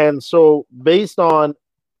 And so based on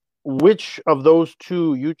which of those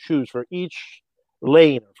 2 you choose for each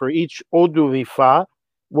lane, for each Oduvifa,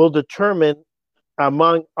 will determine,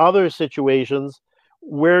 among other situations,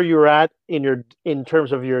 where you're at in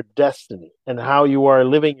terms of your destiny and how you are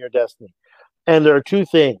living your destiny. And there are 2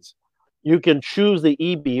 things. You can choose the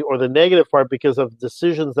EB or the negative part because of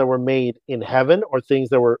decisions that were made in heaven or things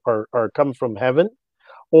that are come from heaven,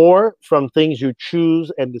 or from things you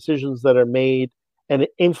choose and decisions that are made and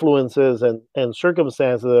influences and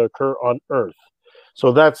circumstances that occur on earth.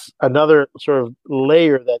 So that's another sort of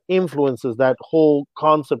layer that influences that whole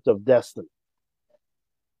concept of destiny.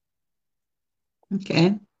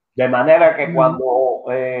 Okay. De manera que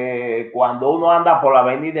cuando uno anda por la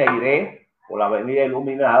avenida Iré, por la avenida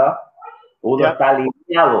iluminada, uno está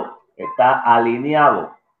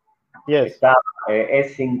alineado, Yes.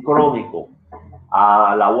 es sincrónico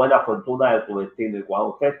a la buena fortuna de tu destino. Y cuando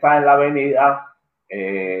usted está en la avenida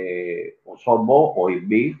Osorno o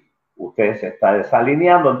Ibí, usted se está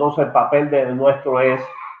desalineando. Entonces el papel de nuestro es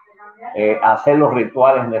hacer los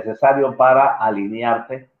rituales necesarios para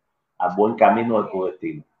alinearte al buen camino de tu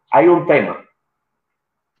destino. Hay un tema.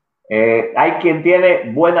 Hay quien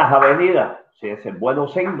tiene buenas avenidas, si es el bueno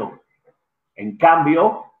signo. En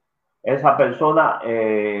cambio, esa persona,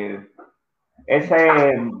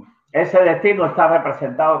 ese destino está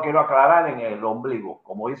representado, quiero aclarar, en el ombligo,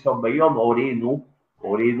 como dice Ombellón, Orinu,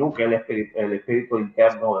 que es el espíritu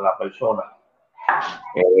interno de la persona.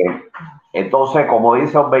 Entonces, como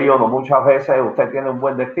dice Ombellón, muchas veces usted tiene un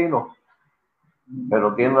buen destino,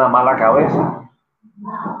 pero tiene una mala cabeza.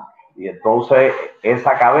 Y entonces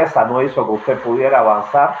esa cabeza no hizo que usted pudiera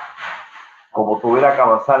avanzar como tuviera que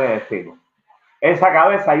avanzar en el destino. Esa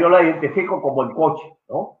cabeza yo la identifico como el coche,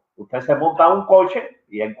 ¿no? Usted se monta un coche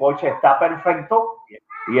y el coche está perfecto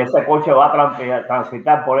y ese coche va a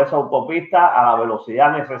transitar por esa autopista a la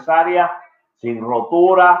velocidad necesaria, sin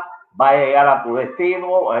rotura, va a llegar a tu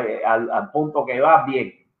destino, al punto que va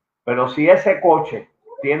bien. Pero si ese coche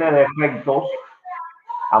tiene defectos,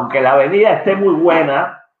 aunque la avenida esté muy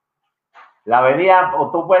buena, la avenida, o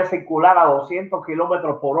tú puedes circular a 200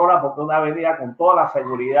 kilómetros por hora porque una avenida con toda la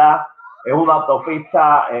seguridad, es una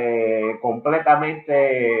autopista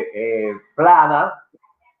completamente plana,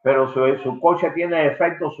 pero su coche tiene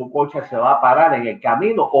defectos, su coche se va a parar en el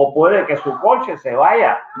camino, o puede que su coche se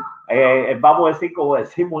vaya, vamos a decir, como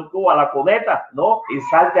decimos en Cuba, a la cuneta, ¿no? Y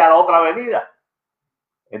salte a la otra avenida.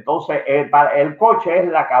 Entonces, el coche es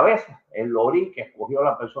la cabeza, el lorí que escogió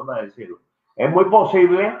la persona del cielo. Es muy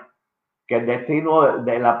posible que el destino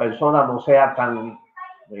de la persona no sea tan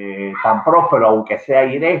próspero, aunque sea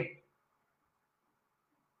iré.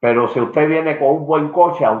 Pero si usted viene con un buen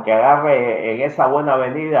coche, aunque agarre en esa buena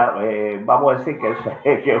avenida, vamos a decir que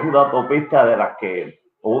es una autopista de las que,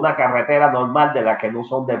 o una carretera normal de las que no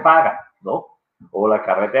son de paga, ¿no? O las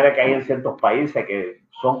carreteras que hay en ciertos países que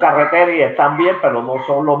son carreteras y están bien, pero no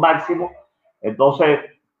son lo máximo. Entonces,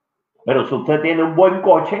 pero si usted tiene un buen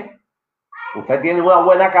coche, usted tiene una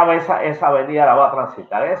buena cabeza, esa avenida la va a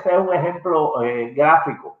transitar. Ese es un ejemplo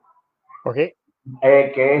gráfico Okay.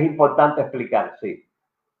 Que es importante explicar, sí.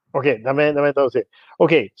 Okay, dame entonces.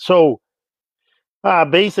 Okay, so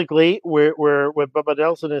basically, what Bubba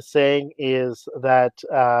Nelson is saying is that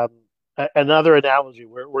another analogy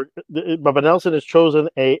where Bubba Nelson has chosen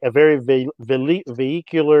a very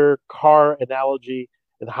vehicular car analogy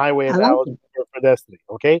and highway analogy for destiny.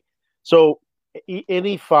 Okay, so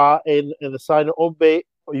any fa in the sign Obe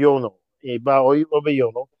Yono,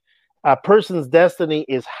 a person's destiny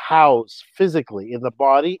is housed physically in the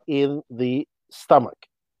body in the stomach,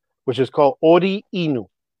 which is called Ori Inu,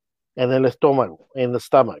 and then estómago, in the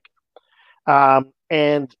stomach.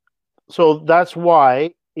 And so that's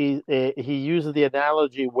why he uses the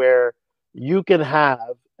analogy where you can have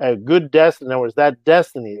a good destiny. In other words, that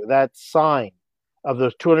destiny, that sign of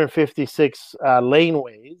those 256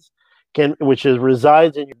 laneways, which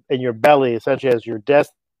resides in your belly, essentially as your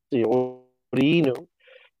destiny, Ori Inu,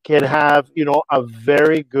 can have a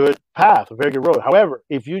very good path, a very good road. However,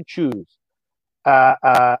 if you choose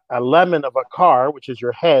a lemon of a car, which is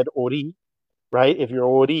your head, ori, right? If your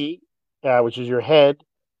ori, which is your head,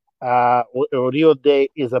 orio de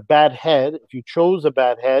is a bad head. If you chose a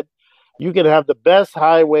bad head, you can have the best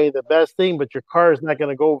highway, the best thing, but your car is not going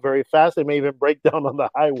to go very fast. It may even break down on the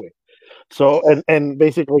highway. So, and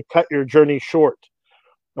basically cut your journey short.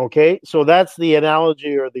 Okay, so that's the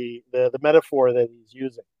analogy or the metaphor that he's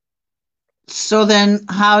using. So then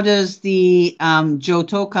how does the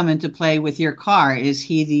Joto come into play with your car? Is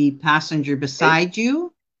he the passenger beside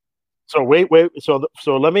you? So wait. So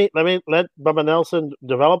let Bubba Nelson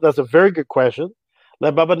develop. That's a very good question.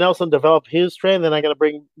 Let Bubba Nelson develop his trend, then I got to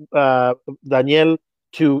bring Daniel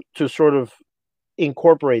to sort of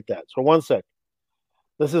incorporate that. So one sec.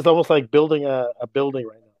 This is almost like building a building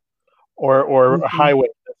right now, or a highway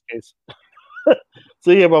in this case.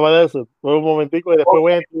 Sigue, Bubba Nelson, por un momentico y después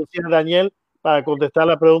voy a introducir a Daniel para contestar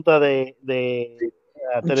la pregunta de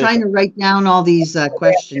I'm trying to write down all these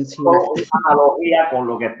questions here. Analogía con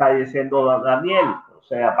lo que está diciendo Daniel, o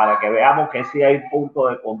sea, para que veamos que sí hay punto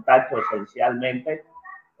de contacto esencialmente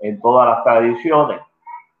en todas las tradiciones.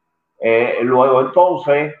 Luego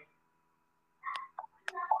entonces,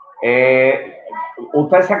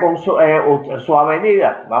 usted su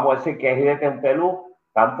avenida, vamos a decir que es Iré Tempelú,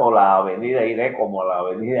 tanto la avenida Iré como la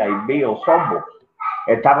avenida Imbío Sombo,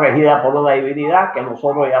 está regida por una divinidad que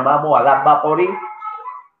nosotros llamamos Alá Vaporí,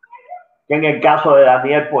 que en el caso de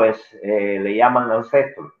Daniel, pues le llaman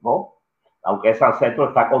ancestro, ¿no? Aunque ese ancestro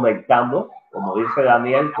está conectando, como dice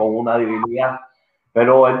Daniel, con una divinidad.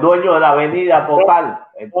 Pero el dueño de la avenida total.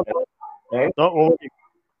 No,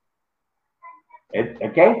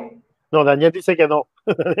 ¿El qué? No, Daniel dice que no.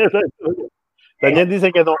 Daniel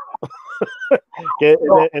dice que no. Que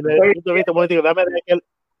en el punto de vista político, dame Daniel.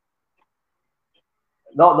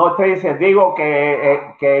 No estoy diciendo, digo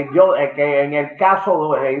que en el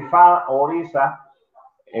caso de Ifá Orisa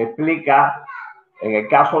explica, en el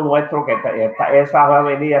caso nuestro, que esas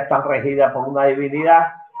avenidas están regidas por una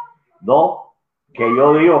divinidad, ¿no? Que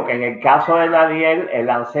yo digo que en el caso de Daniel, el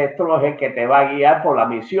ancestro es el que te va a guiar por la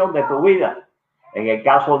misión de tu vida. En el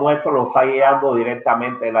caso nuestro lo está guiando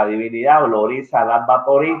directamente la divinidad, o la Orisa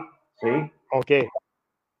Lambatori, ¿sí? Ok.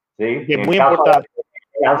 Sí, que es muy importante.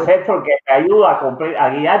 El ancestro que te ayuda a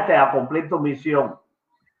guiarte a cumplir tu misión.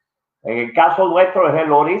 En el caso nuestro es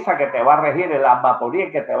el Orisa que te va a regir, el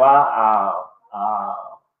Ambatorí que te va a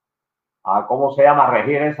 ¿cómo se llama?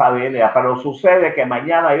 Regir esa divinidad. Pero sucede que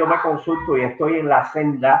mañana yo me consulto y estoy en la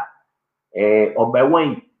senda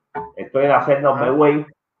Ombehuén. Estoy en la senda Ombehuén.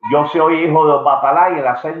 Yo soy hijo de Obatalá y en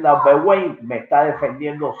la senda Ombehuén me está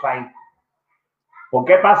defendiendo Sainz. ¿Por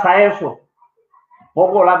qué pasa eso?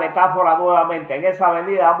 Pongo la metáfora nuevamente. En esa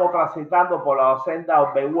avenida vamos transitando por la senda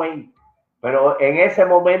Ombehuén, pero en ese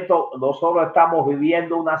momento nosotros estamos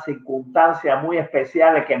viviendo unas circunstancias muy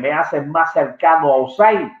especiales que me hacen más cercano a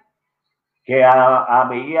Osain que a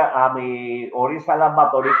mi Orisa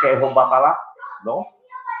Lambatori, que es Obatalá, ¿no?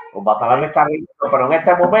 Obatalá me está riendo, pero en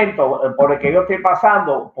este momento, por el que yo estoy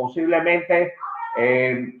pasando, posiblemente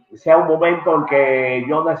sea un momento en que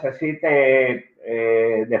yo necesite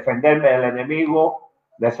defenderme del enemigo,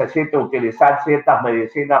 necesite utilizar ciertas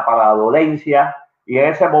medicinas para la dolencia, y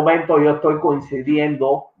en ese momento yo estoy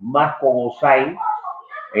coincidiendo más con Hossein.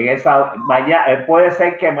 En esa mañana, puede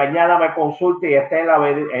ser que mañana me consulte y esté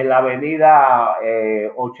en la avenida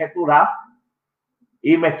Ocheturá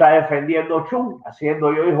y me está defendiendo Ochun,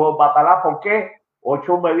 haciendo yo hijo de Batalá. ¿Por qué?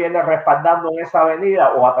 Ochun me viene respaldando en esa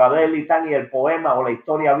avenida, o a través del Litán y el poema o la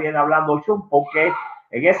historia viene hablando Ochun, porque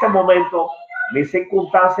en ese momento mi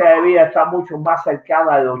circunstancia de vida está mucho más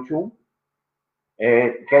cercana de Ochun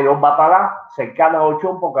que de un Batalá, cercana a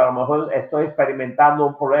Ochun, porque a lo mejor estoy experimentando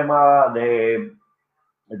un problema de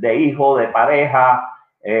hijo, de pareja,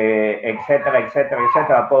 etcétera, etcétera,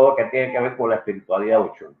 etcétera, todo lo que tiene que ver con la espiritualidad de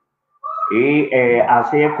Ochun. Y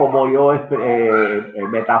así es como yo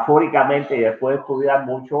metafóricamente, y después de estudiar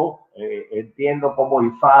mucho, entiendo cómo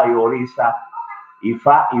Ifá y Orisa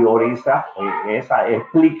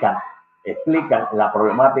explican la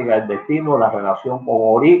problemática del destino, la relación con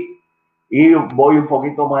Ori, y voy un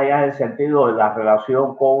poquito más allá en el sentido de la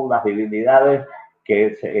relación con las divinidades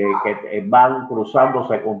que van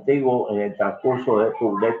cruzándose contigo en el transcurso de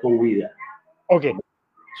tu vida. Ok.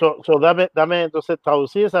 So dame entonces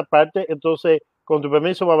traducir esa parte. Entonces, con tu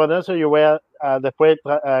permiso, Baba Nelson, yo voy a después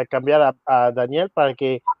cambiar a Daniel para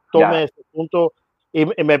que tome este punto. Y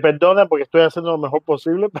me perdonan porque estoy haciendo lo mejor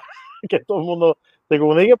posible para que todo el mundo se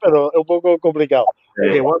comunique, pero es un poco complicado.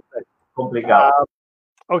 Complicado.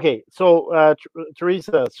 Okay, so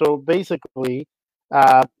Teresa, so basically,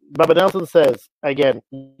 Baba Nelson says, again,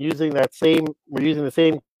 we're using the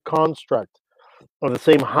same construct, or the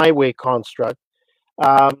same highway construct.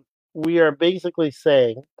 We are basically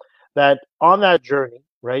saying that on that journey,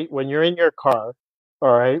 right, when you're in your car,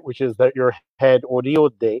 all right, which is that your head, Odio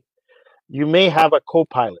de, you may have a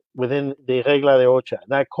co-pilot within the Regla de Ocha.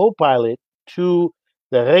 That co-pilot, to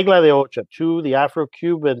the Regla de Ocha, to the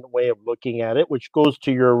Afro-Cuban way of looking at it, which goes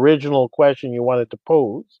to your original question you wanted to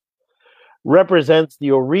pose, represents the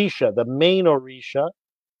Orisha, the main Orisha,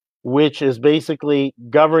 which is basically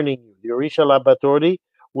governing you, the Orisha Labatori,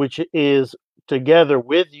 which is together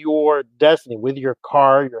with your destiny, with your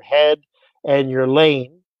car, your head, and your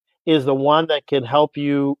lane, is the one that can help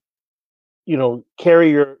you,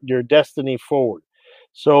 carry your destiny forward.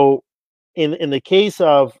 So in the case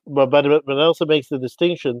of, but Nelson makes the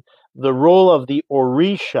distinction, the role of the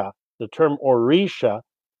Orisha, the term Orisha,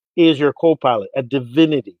 is your co-pilot, a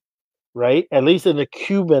divinity, right? At least in the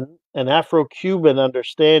Cuban and Afro-Cuban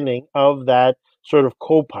understanding of that sort of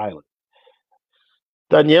co-pilot.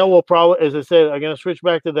 Danielle will probably, as I said, I'm going to switch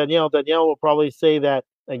back to Danielle. Danielle will probably say that,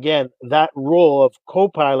 again, that role of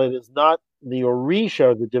co-pilot is not the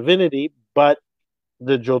Orisha, the divinity, but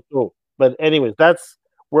the Joto. But anyways, that's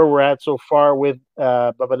where we're at so far with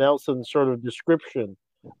Baba Nelson's sort of description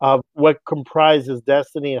of what comprises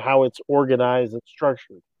destiny and how it's organized and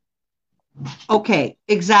structured. Okay,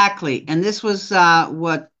 exactly. And this was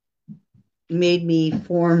what made me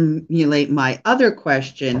formulate my other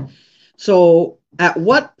question. So at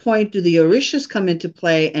what point do the Orishas come into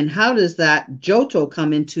play, and how does that Joto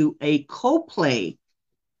come into a co-play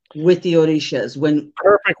with the Orishas? When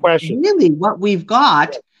perfect question. Really what we've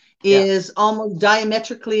got is almost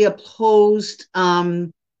diametrically opposed,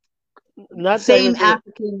 same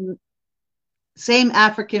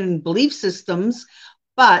African belief systems,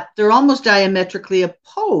 but they're almost diametrically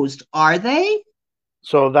opposed, are they?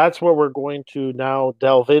 So that's what we're going to now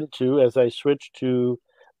delve into as I switch to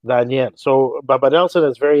Daniel. So Baba Nelson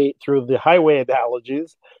is through the highway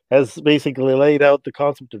analogies, has basically laid out the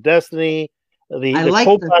concept of destiny. The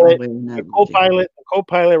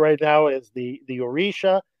co-pilot right now is the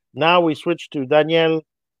Orisha. Now we switch to Daniel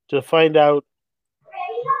to find out.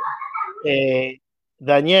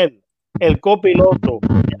 Daniel, el copiloto,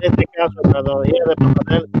 en este caso, en la analogía de Baba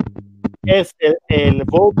Nelson, ¿es el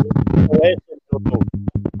voto o es el Joto?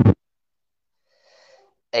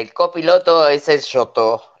 El copiloto es el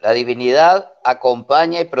Joto. La divinidad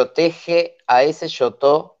acompaña y protege a ese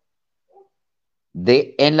Joto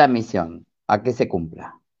en la misión, a que se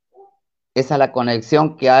cumpla. Esa es la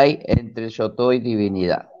conexión que hay entre Joto y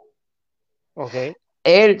divinidad. Okay.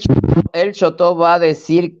 El Joto va a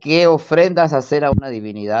decir qué ofrendas hacer a una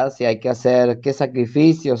divinidad, si hay que hacer, qué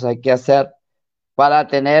sacrificios hay que hacer para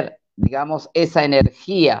tener, digamos, esa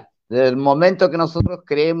energía. Desde el momento que nosotros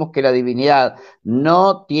creemos que la divinidad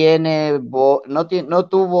no tuvo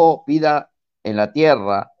vida en la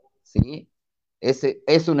tierra, ¿sí?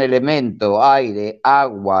 Es un elemento, aire,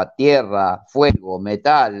 agua, tierra, fuego,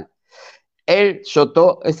 metal. El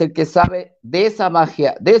Joto es el que sabe de esa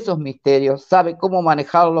magia, de esos misterios, sabe cómo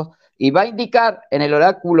manejarlos y va a indicar en el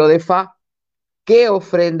oráculo de Fa qué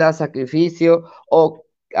ofrenda, sacrificio o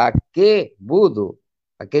a qué vudú,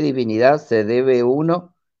 a qué divinidad se debe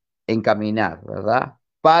uno encaminar, ¿verdad?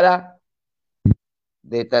 Para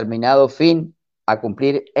determinado fin a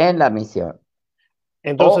cumplir en la misión.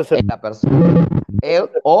 Entonces, o en la persona,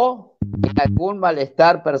 o en algún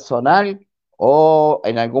malestar personal o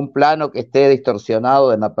en algún plano que esté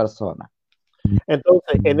distorsionado en la persona.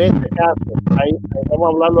 entonces, en este caso, ahí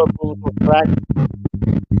estamos hablando de puntos prácticos.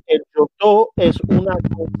 El Yotó es una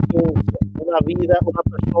conciencia, una vida, una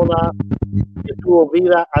persona que tuvo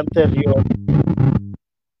vida anterior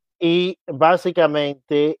y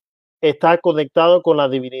básicamente está conectado con la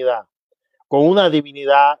divinidad, con una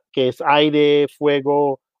divinidad que es aire,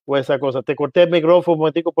 fuego o esa cosa. Te corté el micrófono un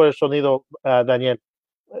momentico por el sonido, Daniel.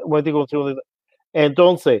 Un momentico, un segundo.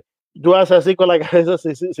 Entonces, tú haces así con la cabeza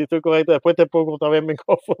si estoy correcto. Después te pongo otra vez el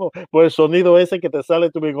micrófono por el sonido ese que te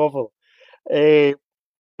sale tu micrófono.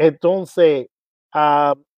 Entonces,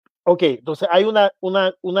 ok, entonces hay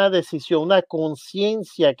una decisión, una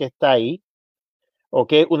conciencia que está ahí,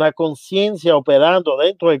 ok, una conciencia operando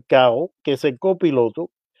dentro del carro, que es el copiloto,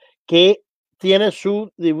 que tiene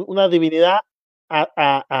una divinidad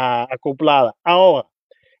acoplada. Ahora,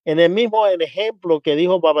 en el mismo ejemplo que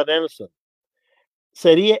dijo Baba Nelson,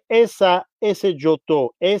 sería ese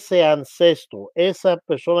Yotó, ese ancestro, esa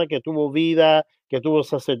persona que tuvo vida, que tuvo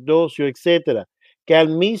sacerdocio, etcétera, que al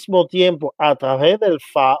mismo tiempo, a través del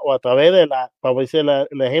Fa o a través de vamos a decir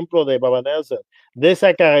el ejemplo de Baba Nelson, de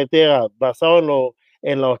esa carretera basado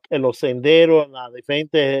en los senderos, en las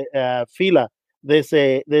diferentes filas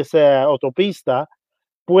de esa autopista,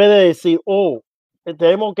 puede decir, oh,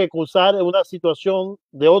 tenemos que cruzar una situación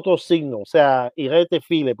de otro signo, o sea, irete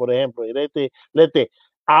file, por ejemplo, irete lete.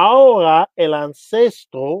 Ahora el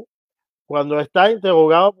ancestro, cuando está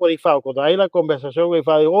interrogado por Ifá, cuando hay la conversación con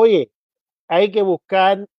Ifá, dice, oye, hay que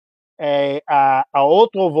buscar a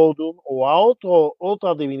otro vodú o a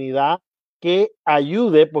otra divinidad que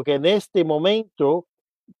ayude, porque en este momento,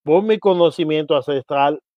 por mi conocimiento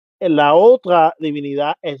ancestral, la otra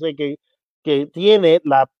divinidad es el que tiene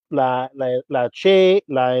la che,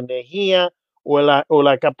 la energía o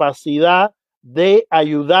la capacidad de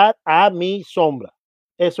ayudar a mi sombra.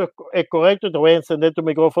 Eso es correcto. Te voy a encender tu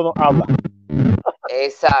micrófono. Habla.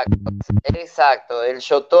 Exacto, exacto. El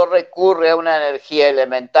Yotó recurre a una energía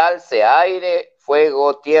elemental, sea aire,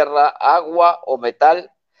 fuego, tierra, agua o metal,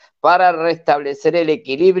 para restablecer el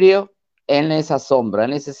equilibrio en esa sombra,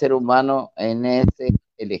 en ese ser humano, en ese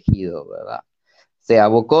elegido, ¿verdad? Sea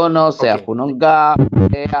Bocono, sea Funonga,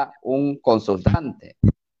 sea un consultante.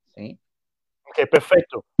 ¿Sí? Ok,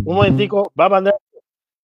 perfecto. Un momentico, va a mandar.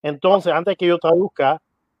 Entonces, antes que yo traduzca,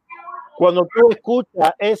 cuando tú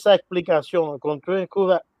escuchas esa explicación, cuando tú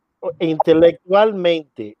escuchas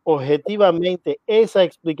intelectualmente, objetivamente, esa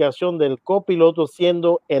explicación del copiloto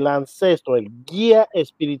siendo el ancestro, el guía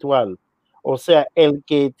espiritual, o sea, el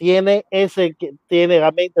que tiene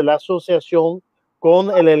realmente la asociación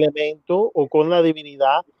con el elemento o con la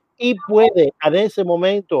divinidad y puede en ese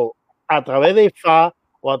momento, a través de Fa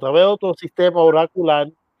o a través de otro sistema oracular,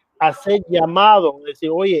 hacer llamado,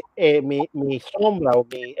 decir, oye, mi sombra o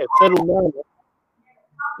el ser humano,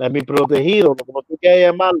 mi protegido, como tú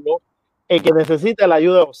quieras llamarlo, el que necesita la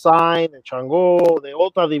ayuda de Osain, de Changó, de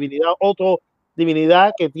otra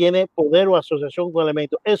divinidad que tiene poder o asociación con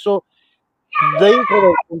elementos. Eso dentro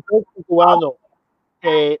del contexto cubano,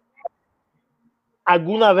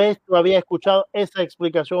 ¿alguna vez tú habías escuchado esa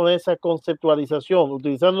explicación, esa conceptualización,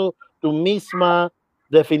 utilizando tu misma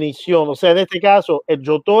definición? O sea, en este caso, el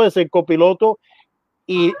Yotó es el copiloto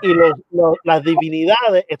y las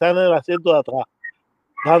divinidades están en el asiento de atrás,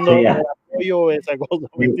 dando el apoyo, esa cosa,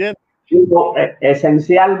 ¿me entiendes?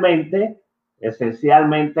 Esencialmente,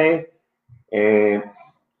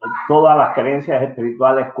 todas las creencias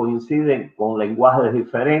espirituales coinciden con lenguajes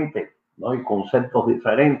diferentes, ¿no? Y conceptos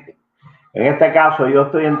diferentes. En este caso, yo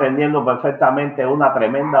estoy entendiendo perfectamente una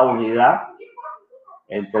tremenda unidad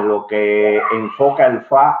entre lo que enfoca el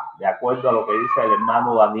Fa, de acuerdo a lo que dice el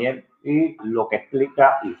hermano Daniel, y lo que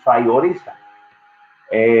explica Ifá y Orisa.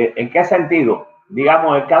 ¿En qué sentido?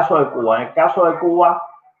 Digamos, el caso de Cuba. En el caso de Cuba,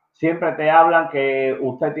 siempre te hablan que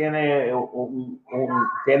usted tiene un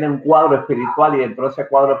cuadro espiritual y dentro de ese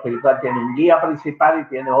cuadro espiritual tiene un guía principal y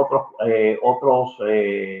tiene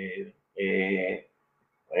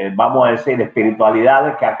vamos a decir,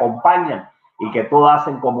 espiritualidades que acompañan y que todas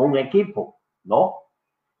hacen como un equipo, ¿no?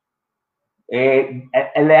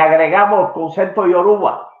 Le agregamos el concepto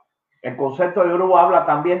Yoruba. El concepto de Yoruba habla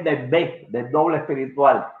también del B, del doble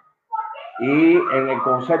espiritual. Y en el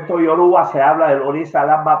concepto Yoruba se habla del Orisa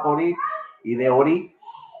Lambatori y de Ori.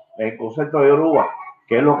 el concepto de Yoruba,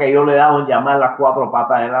 que es lo que yo le he dado en llamar las 4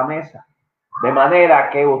 patas de la mesa. De manera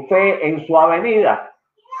que usted en su avenida,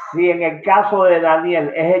 si en el caso de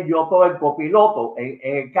Daniel es el yoto del copiloto, en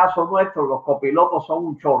el caso nuestro los copilotos son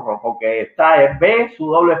un chorro, porque está el B,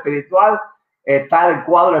 su doble espiritual, está el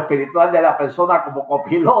cuadro espiritual de la persona como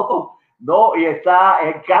copiloto, ¿no? Y está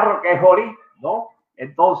el carro que es Ori, ¿no?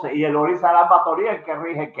 Entonces, y el Ori Salambatoría, el que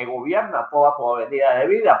rige, el que gobierna toda tu avenida de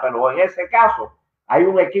vida, pero en ese caso hay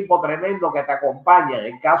un equipo tremendo que te acompaña.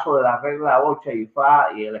 En el caso de la regla 8 y FA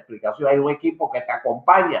y en la explicación, hay un equipo que te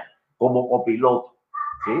acompaña como copiloto,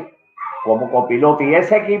 ¿sí? Como copiloto. Y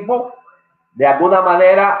ese equipo, de alguna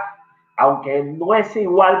manera, aunque no es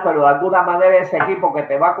igual, pero de alguna manera ese equipo que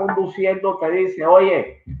te va conduciendo te dice,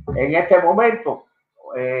 oye, en este momento,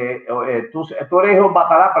 tú eres un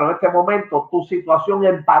batalá, pero en este momento tu situación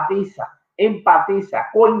empatiza,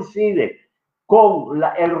 coincide con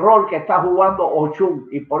el rol que está jugando Ochun,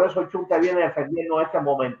 y por eso Ochun te viene defendiendo en este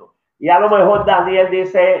momento. Y a lo mejor Daniel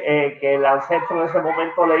dice que el ancestro en ese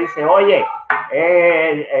momento le dice, oye,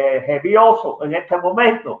 Jebioso en este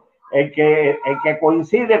momento, el que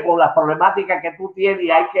coincide con las problemáticas que tú tienes,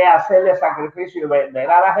 y hay que hacerle sacrificio y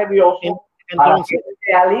venerar a Jebioso para que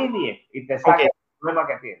te alinee y te saque el problema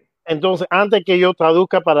que tiene. Entonces, antes que yo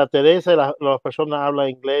traduzca para Teresa, las personas hablan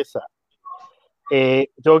inglesa.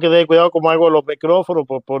 Tengo que tener cuidado como hago los micrófonos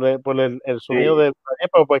por el sonido de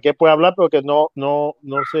porque puede hablar, pero que no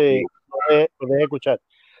se puede escuchar.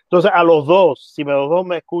 Entonces, a los dos, si los dos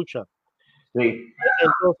me escuchan, sí.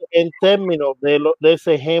 Entonces, en términos de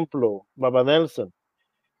ese ejemplo, Baba Nelson,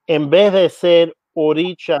 en vez de ser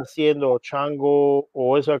Oricha haciendo chango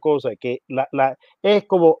o esa cosa, que es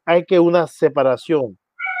como hay que una separación.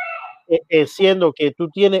 Siendo que tú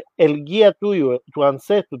tienes el guía tuyo, tu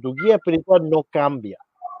ancestro, tu guía espiritual no cambia.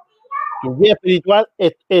 Tu guía espiritual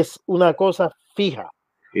es una cosa fija.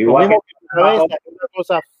 Igual que tu cabeza es una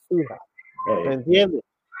cosa fija. ¿Me entiendes?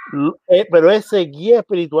 Pero ese guía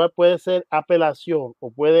espiritual puede ser apelación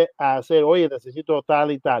o puede hacer, oye, necesito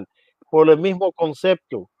tal y tal. Por el mismo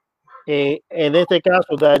concepto. En este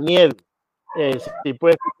caso, Daniel, si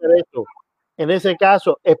puedes escuchar esto, en ese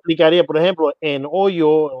caso explicaría, por ejemplo, en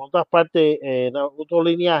Hoyo, en otras partes, en otro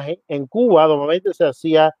lineaje, en Cuba normalmente se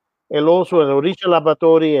hacía el oso, el Orisha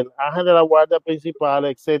Laboratory, el ángel de la guarda principal,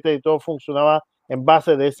 etcétera, y todo funcionaba en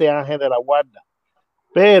base de ese ángel de la guarda.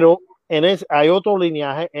 Pero hay otro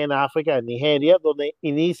lineaje en África, en Nigeria, donde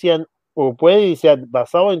inician o puede iniciar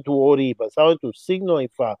basado en tu Ori, basado en tu signo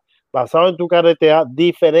Ifa, basado en tu carretera,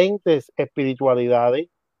 diferentes espiritualidades,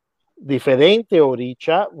 diferente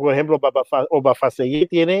oricha. Por ejemplo, Obafasegui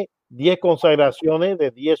tiene 10 consagraciones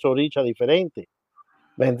de 10 orichas diferentes.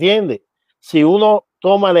 ¿Me entiendes? Si uno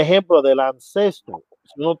toma el ejemplo del ancestro,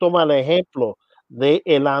 si uno toma el ejemplo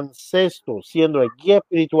del ancestro siendo el guía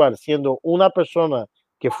espiritual, siendo una persona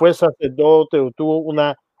que fue sacerdote o tuvo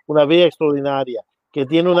una vida extraordinaria, que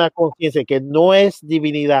tiene una conciencia que no es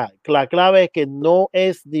divinidad, la clave es que no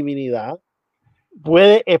es divinidad,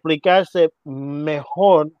 puede explicarse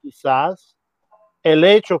mejor quizás el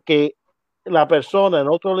hecho que la persona en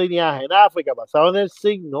otro lineaje en África, basado en el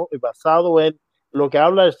signo y basado en lo que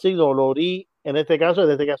habla el signo, el Ori, en este caso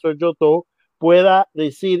el Yoto, pueda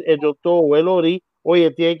decir el Yoto o el Ori,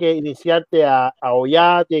 oye, tiene que iniciarte a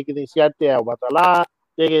Oya, tiene que iniciarte a Obatalá,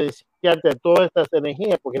 tiene que iniciarte a todas estas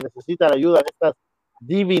energías, porque necesita la ayuda de estas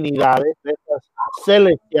divinidades, de estas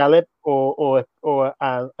celestiales o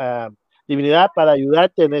divinidad para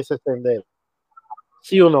ayudarte en ese sendero.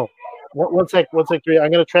 ¿Sí o no? One sec. I'm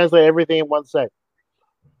going to translate everything in 1 sec.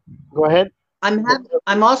 Go ahead.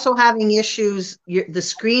 I'm also having issues. The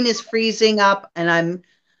screen is freezing up, and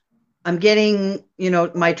I'm getting,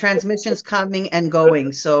 my transmission's coming and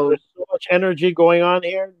going. So there's so much energy going on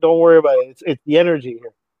here. Don't worry about it. It's the energy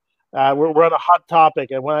here. We're on a hot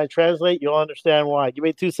topic, and when I translate, you'll understand why. Give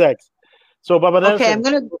me 2 secs. So, Baba Nelson, okay,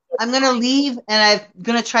 I'm gonna leave, and I'm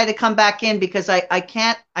gonna try to come back in because I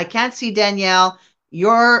can't see Danielle.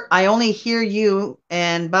 I only hear you,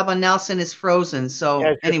 and Baba Nelson is frozen. So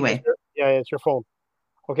anyway. It's your phone.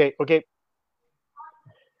 Okay.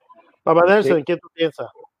 Baba Nelson, ¿qué tú piensas?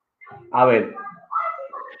 A ver,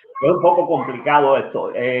 es un poco complicado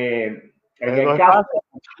esto. En el caso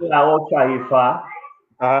de la 8 IFA,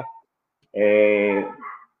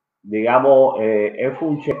 digamos,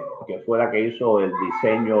 Funche, que fue la que hizo el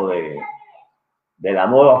diseño de la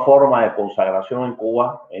nueva forma de consagración en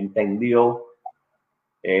Cuba, entendió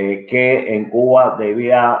que en Cuba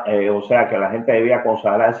debía, que la gente debía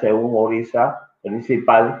consagrarse un orisa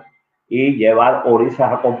principal y llevar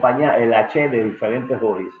orisas acompañadas, el H de diferentes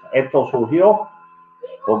orisas. Esto surgió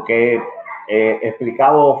porque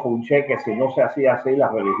explicado Funché que si no se hacía así, la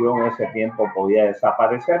religión en ese tiempo podía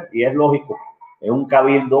desaparecer, y es lógico. En un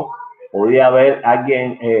cabildo podía haber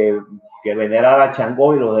alguien que venerara a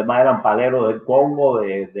Changó y los demás eran paleros del Congo,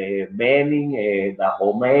 de Benin, de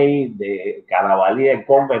Dahomey, de Carabalí del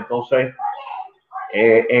Congo. Entonces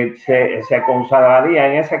se consagraría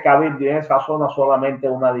en ese cabildo y en esa zona solamente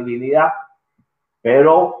una divinidad,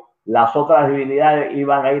 pero las otras divinidades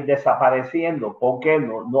iban a ir desapareciendo. ¿Por qué?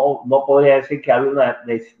 No podría decir que había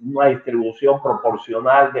una distribución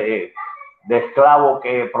proporcional de esclavos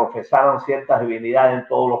que profesaran ciertas divinidades en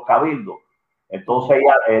todos los cabildos. Entonces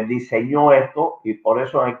ella diseñó esto, y por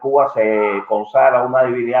eso en Cuba se consagra una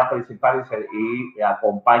divinidad principal y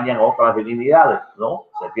acompañan otras divinidades, ¿no?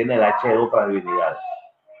 Se tiene la H de otras divinidades.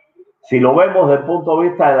 Si lo vemos desde el punto de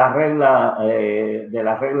vista de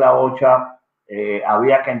la regla 8,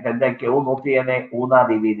 había que entender que uno tiene una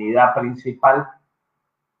divinidad principal,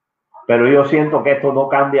 pero yo siento que esto no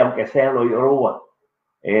cambia aunque sea en los Yoruba.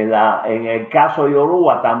 En el caso de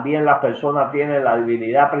Yoruba también las personas tienen la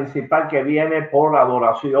divinidad principal que viene por la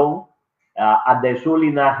adoración de su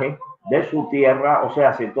linaje, de su tierra. O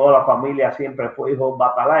sea, si toda la familia siempre fue hijo de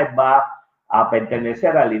Batalá, va a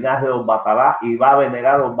pertenecer al linaje de Batalá y va a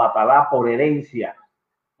venerar a Batalá por herencia,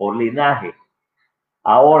 por linaje.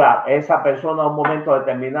 Ahora, esa persona a un momento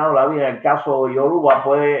determinado de la vida, en el caso de Yoruba,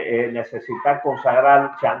 puede necesitar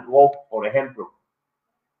consagrar Changó, por ejemplo,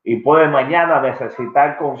 y puede mañana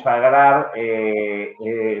necesitar consagrar,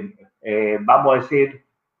 vamos a decir,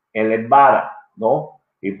 el Embara, ¿no?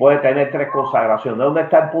 Y puede tener 3 consagraciones. ¿Dónde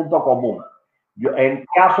está el punto común? En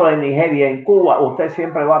caso de Nigeria, en Cuba, usted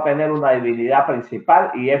siempre va a tener una divinidad principal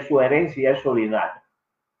y es su herencia y es su linaje.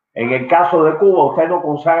 En el caso de Cuba, usted no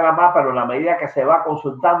consagra más, pero en la medida que se va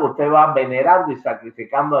consultando, usted va venerando y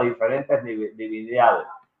sacrificando a diferentes divinidades.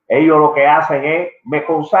 Ellos lo que hacen es, me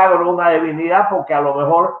consagro una divinidad porque a lo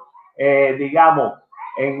mejor, digamos,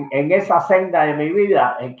 en esa senda de mi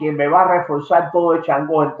vida, en quien me va a reforzar todo el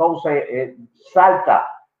Changó, entonces salta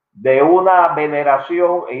de una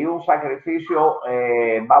veneración y un sacrificio,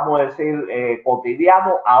 vamos a decir,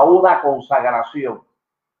 cotidiano a una consagración.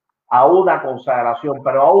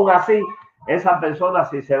 Pero aún así, esa persona,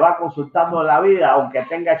 si se va consultando en la vida, aunque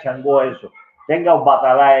tenga Changó eso, tenga un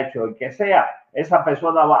Batalá hecho, el que sea, esa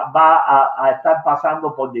persona va a estar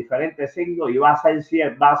pasando por diferentes signos y va a ser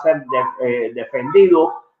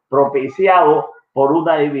defendido, propiciado por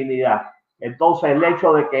una divinidad. Entonces, el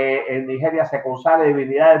hecho de que en Nigeria se consagre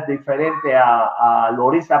divinidades diferentes a la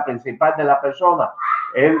orisa principal de la persona,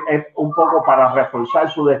 es un poco para reforzar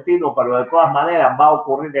su destino, pero de todas maneras va a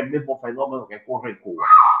ocurrir el mismo fenómeno que ocurre en Cuba.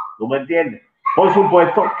 ¿Tú me entiendes? Por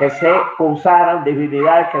supuesto que se consagran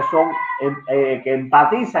divinidades que son que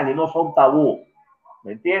empatizan y no son tabú.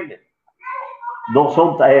 ¿Me entiendes? No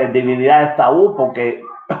son divinidades tabú, porque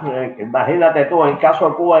imagínate tú, en el caso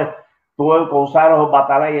de Cuba, tú consagras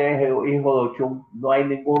Batalá y eres hijo de Ochun. No hay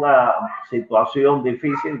ninguna situación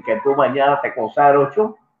difícil que tú mañana te consagres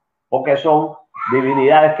Ochun, porque son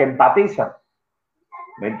divinidades que empatizan.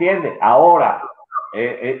 ¿Me entiendes? Ahora,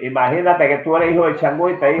 imagínate que tú eres hijo de Changó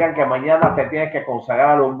y te digan que mañana te tienes que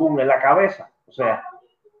consagrar al Ogún en la cabeza. O sea,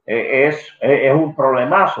 es un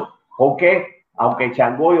problemazo. Porque aunque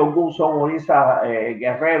Changó y Ogún son orisas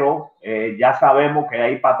guerreros, ya sabemos que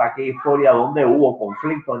hay pataquí historia donde hubo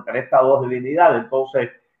conflicto entre estas dos divinidades. Entonces,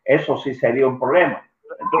 eso sí sería un problema.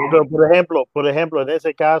 Pero por ejemplo, en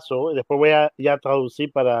ese caso, después voy a ya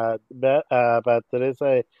traducir para Teresa,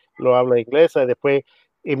 lo habla inglesa, y después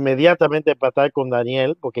inmediatamente empatar con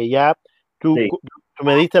Daniel, porque ya tú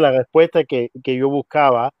me diste la respuesta que yo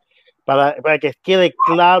buscaba para que quede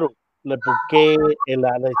claro el por qué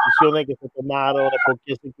las decisiones que se tomaron, el por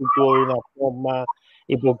qué se cultuó de una forma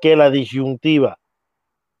y por qué la disyuntiva.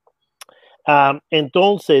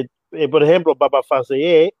 Entonces, por ejemplo, Papa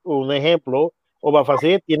Faseye, un ejemplo, Oba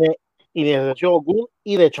Faseye tiene iniciación Ogún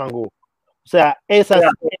y de Changó. O sea, esas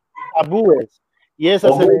tabúes y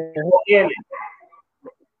esas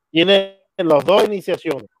tiene las dos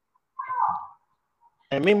iniciaciones.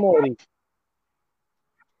 El mismo origen.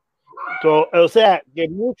 O sea, que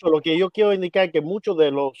lo que yo quiero indicar que muchos de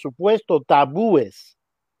los supuestos tabúes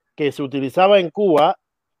que se utilizaban en Cuba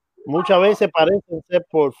muchas veces parecen ser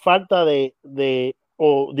por falta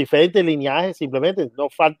o diferentes lineajes, simplemente no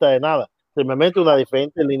falta de nada, simplemente una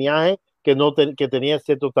diferente lineaje que tenía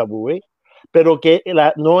ciertos tabúes, pero que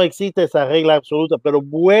no existe esa regla absoluta, pero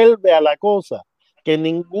vuelve a la cosa, que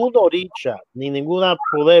ningún orisha ni ninguna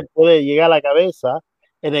poder puede llegar a la cabeza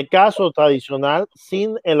en el caso tradicional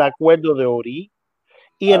sin el acuerdo de Ori,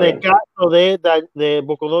 y en el caso de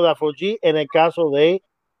Boconó de Afoji, en el caso de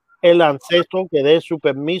el ancestro que dé su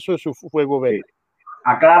permiso y su fuego verde.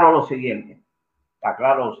 Aclaro lo siguiente.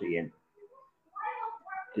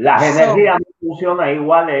 Las energías no funcionan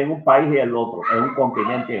igual en un país y en el otro, en un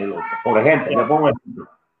continente y en el otro. Por ejemplo, le pongo un ejemplo.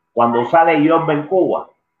 Cuando sale Iorbe en Cuba,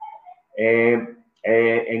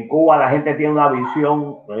 en Cuba la gente tiene una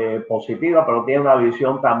visión positiva, pero tiene una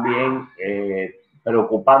visión también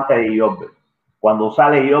preocupante de Iorbe. Cuando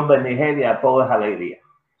sale Iorbe en Nigeria, todo es alegría,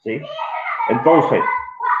 ¿sí? Entonces,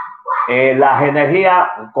 las energías,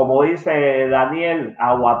 como dice Daniel,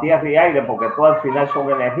 agua, tierra y aire, porque todo al final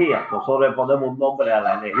son energías. Nosotros le ponemos un nombre a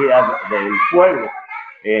la energía del fuego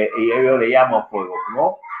y ellos le llaman fuego,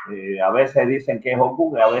 ¿no? A veces dicen que es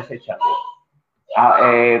Ogún y a veces Changó.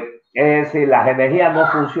 Es decir, las energías no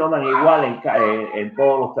funcionan igual en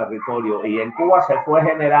todos los territorios. Y en Cuba se fue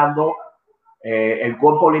generando, el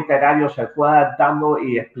cuerpo literario se fue adaptando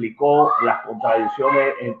y explicó las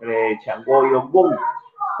contradicciones entre Changó y Ogún.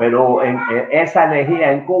 Pero esa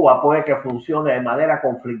energía en Cuba puede que funcione de manera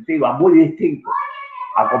conflictiva, muy distinto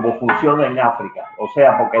a como funciona en África. O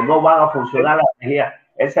sea, porque no van a funcionar las energías.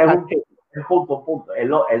 Ese es un punto.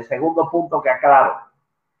 El segundo punto que aclaro.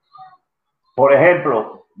 Por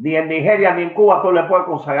ejemplo, ni en Nigeria ni en Cuba tú le puedes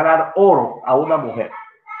consagrar oro a una mujer.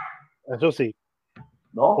 Eso sí.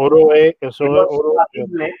 ¿No? Oro es, eso no es oro.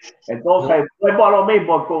 Entonces, vuelvo a lo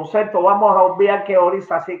mismo. El concepto, vamos a obviar que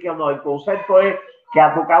orisa sí que no. El concepto es que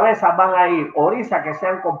a tu cabeza van a ir orisas que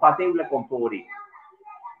sean compatibles con tu orisa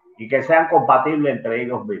y que sean compatibles entre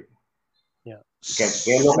ellos mismos. Yeah. Que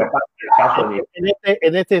es lo que pasa en el caso de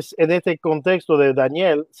en este contexto de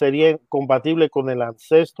Daniel, sería compatible con el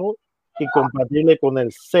ancestro y compatible con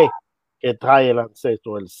el C que trae el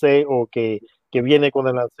ancestro, el C o que viene con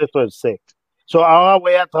el ancestro del C. So ahora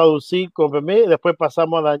voy a traducir con mí, después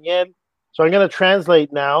pasamos a Daniel. So I'm going to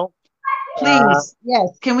translate now. Please,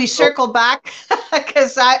 yes. Can we circle back?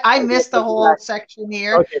 Because I missed the whole section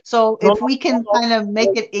here. Okay. So if we can kind of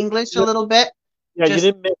make it English a little bit. Yeah, you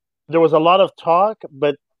didn't miss, there was a lot of talk,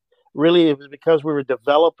 but really it was because we were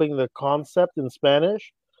developing the concept in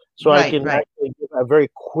Spanish. So I can actually give a very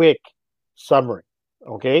quick summary.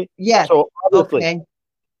 Okay? Yes. So obviously,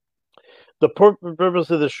 the purpose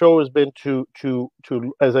of the show has been to,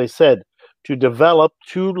 as I said, to develop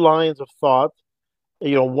two lines of thought.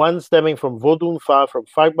 You know, one stemming from Vodun Fa, from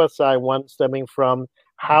Fagbasai, one stemming from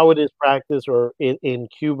how it is practiced or in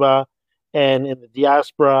Cuba and in the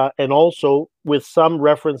diaspora, and also with some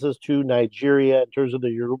references to Nigeria in terms of the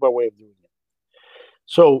Yoruba way of doing it.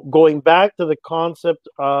 So going back to the concept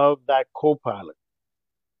of that co-pilot.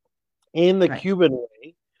 In the Cuban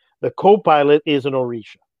way, the co-pilot is an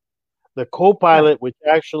Orisha. The co-pilot, which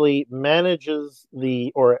actually manages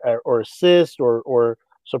or assists or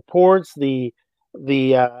supports the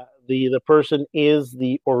person, is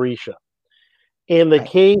the Orisha. In the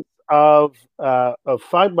case of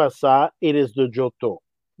Fagbasa, it is the Joto.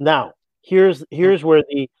 Now, here's where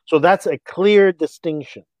so that's a clear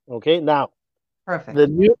distinction. Okay, now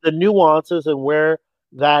the nuances and where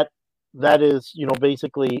that is, you know,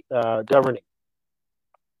 basically governing.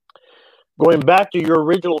 Going back to your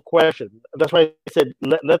original question, that's why I said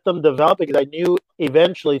let them develop, because I knew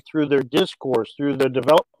eventually through their discourse, through the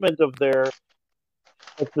development of their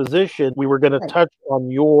exposition, we were going to touch on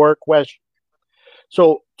your question.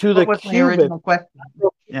 So to the Cuban,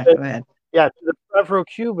 go ahead. Yeah, to the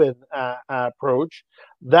Afro-Cuban approach,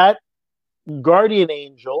 that guardian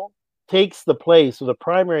angel takes the place, or the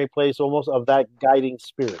primary place almost, of that guiding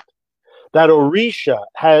spirit. That Orisha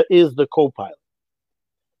is the co-pilot.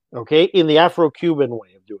 Okay, in the Afro-Cuban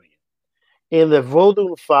way of doing it. In the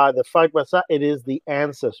Vodun Fa, the Fagbasa, it is the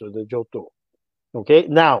ancestor, the Joto. Okay,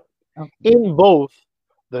 now, in both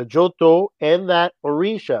the Joto and that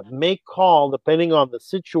Orisha may call, depending on the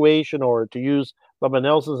situation, or to use Baba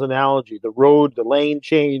Nelson's analogy, the road, the lane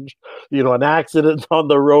change, you know, an accident on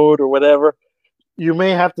the road or whatever, you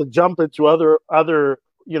may have to jump into other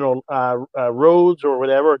you know, roads or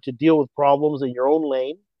whatever to deal with problems in your own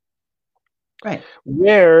lane. Right.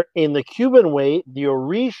 Where in the Cuban way, the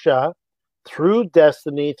Orisha, through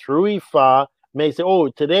destiny, through Ifa, may say, oh,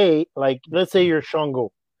 today, like, let's say you're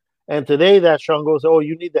Shango, and today that Shango says, oh,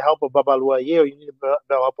 you need the help of Babaluaye, or you need the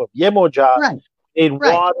help of Yemoja, you need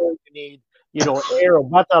water, you need, you know, air, or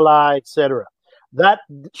Batala, etc. That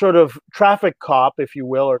sort of traffic cop, if you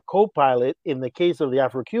will, or co-pilot, in the case of the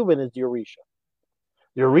Afro-Cuban, is the Orisha.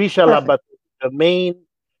 The Orisha, the main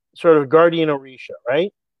sort of guardian Orisha,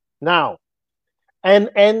 right? Now, and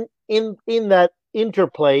in that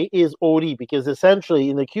interplay is Ori, because essentially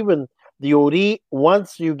in the Cuban, the Ori,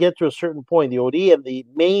 once you get to a certain point, the Ori and the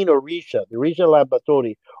main Orisha, the Orisha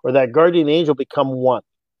Labatori, or that guardian angel, become one.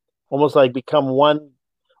 Almost like become one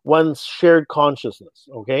one's shared consciousness,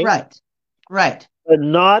 okay? Right. But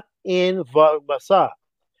not in Vagbasa.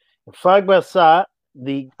 In Vagbasa,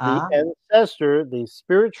 the ancestor, the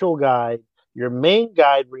spiritual guide, your main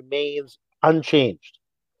guide remains unchanged.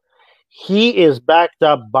 He is backed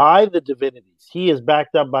up by the divinities. He is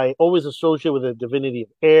backed up by, always associated with the divinity of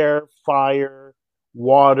air, fire,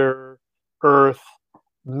 water, earth,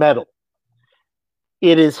 metal.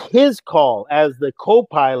 It is his call as the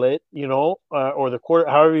co-pilot, or the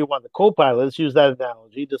however you want the co-pilot. Let's use that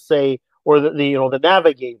analogy to say, or the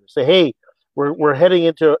navigator. Say, hey, we're heading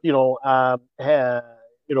into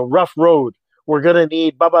rough road. We're gonna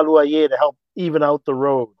need Babaluaye to help even out the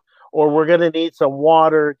road, or we're gonna need some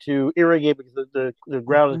water to irrigate because the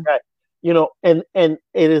ground is dry. And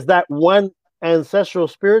it is that one ancestral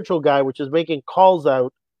spiritual guy which is making calls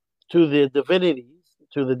out to the divinities,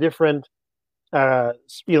 to the different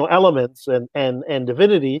elements and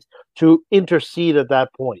divinities to intercede at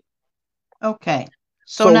that point. Okay.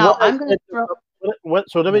 So now I'm going to throw.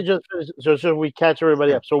 So let me just finish, so we catch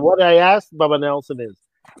everybody up. So what I asked Baba Nelson is,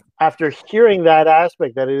 after hearing that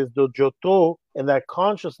aspect, that it is the Joto and that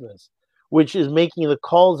consciousness which is making the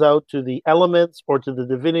calls out to the elements or to the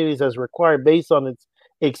divinities as required based on its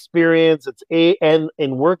experience, and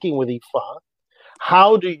in working with Ifa,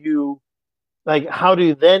 how do you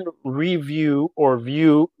then review or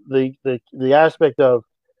view the aspect of,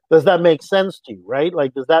 does that make sense to you, right?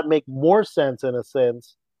 Like, does that make more sense in a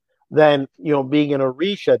sense than, being an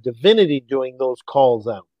Orisha divinity doing those calls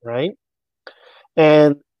out, right?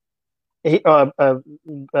 And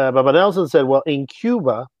Baba Nelson said, well, in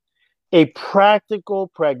Cuba, a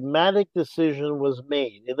pragmatic decision was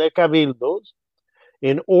made in the cabildos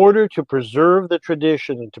in order to preserve the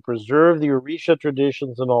tradition and to preserve the Orisha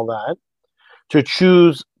traditions and all that, to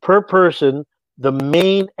choose per person the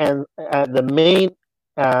main Orisha,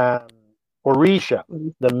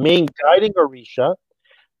 the main guiding Orisha,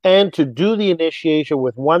 and to do the initiation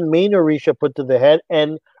with one main Orisha put to the head,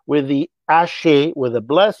 and with the ashe, with the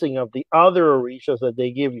blessing of the other Orishas that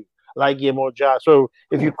they give you, like Yemoja. So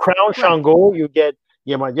if you crown Shango, you get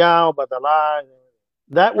Yemoja, Badala.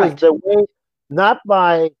 That was the way, not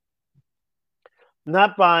by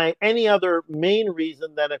any other main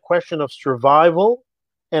reason than a question of survival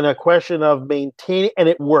and a question of maintaining, and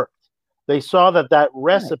it worked. They saw that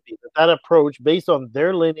recipe, that approach based on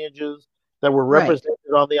their lineages that were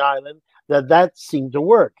represented on the island, that seemed to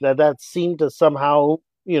work, that seemed to somehow,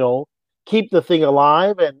 keep the thing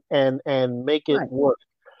alive and make it work.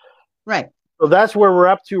 Right. So that's where we're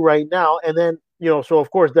up to right now. And then, so of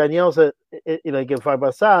course, Danielle said, like in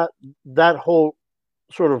Faibasa, that whole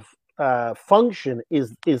sort of function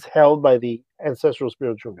is held by the ancestral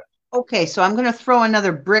spiritual guide. Okay, so I'm going to throw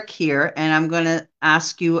another brick here, and I'm going to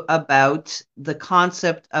ask you about the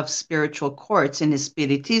concept of spiritual courts in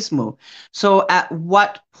Espiritismo. So at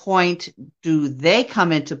what point do they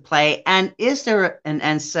come into play, and is there an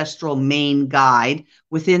ancestral main guide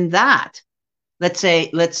within that? Let's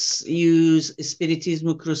use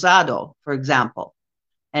Espiritismo Cruzado, for example.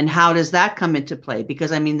 And how does that come into play?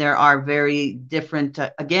 Because, there are very different,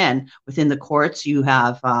 again, within the courts, you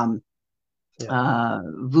have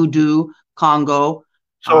Voodoo, Congo.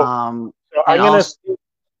 So I'm going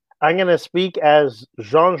to speak as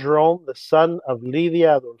Jean Jerome, the son of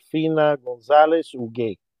Lidia Adolfina Gonzalez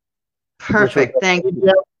Huguet. Perfect, thank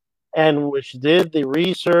you. And which did the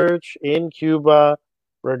research in Cuba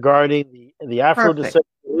regarding the Afro-descent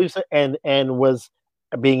and was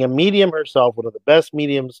being a medium herself, one of the best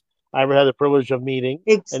mediums I ever had the privilege of meeting.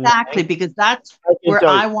 Exactly, because that's where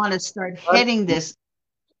I want to start heading this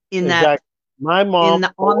in that. My mom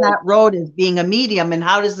on that road is being a medium, and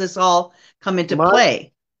how does this all come into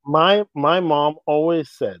play? My mom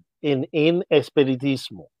always said in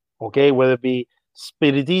Espiritismo, okay, whether it be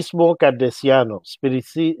Spiritismo Cardesiano,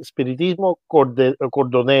 Spiritismo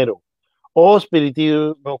Cordonero, or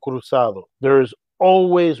Spiritismo Cruzado, there is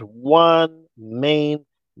always one main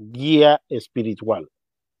guía espiritual.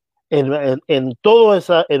 In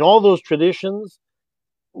all those traditions,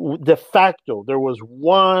 de facto, there was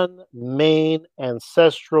one main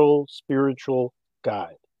ancestral spiritual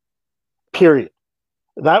guide. Period.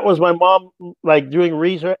 That was my mom, like doing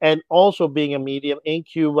research and also being a medium in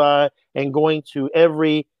Cuba and going to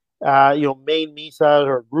every main misa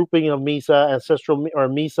or grouping of misa, ancestral or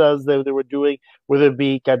misas that they were doing, whether it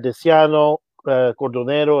be Cardesiano,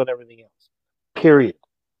 Cordonero, and everything else. Period.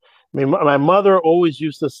 My mother always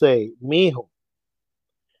used to say, "Mijo,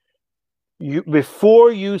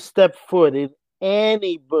 before you step foot in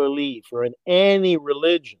any belief or in any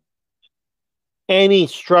religion, any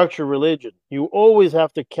structured religion, you always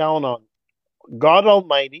have to count on God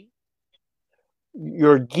Almighty,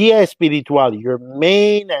 your guía espiritual, your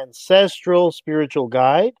main ancestral spiritual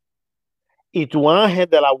guide, y tu ángel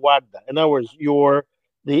de la guarda. In other words,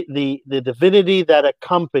 the divinity that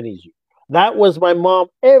accompanies you. That was my mom.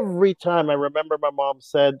 Every time I remember my mom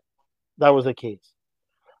said that was the case.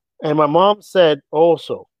 And my mom said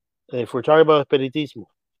also, if we're talking about Espiritismo,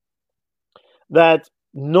 that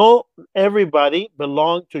not everybody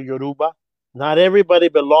belonged to Yoruba, not everybody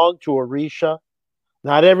belonged to Orisha,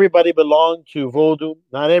 not everybody belonged to Vodou,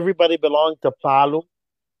 not everybody belonged to Palu,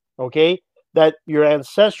 okay? That your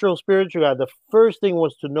ancestral spiritual guide, the first thing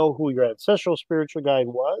was to know who your ancestral spiritual guide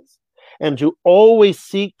was, and to always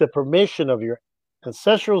seek the permission of your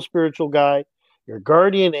ancestral spiritual guide, your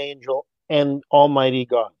guardian angel, and Almighty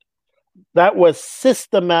God. That was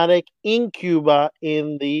systematic in Cuba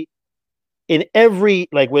in every,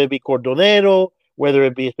 like whether it be Cordonero, whether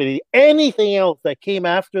it be anything else that came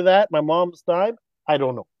after that, my mom's time, I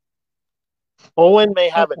don't know. Owen may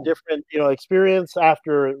have a different, experience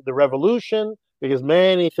after the revolution, because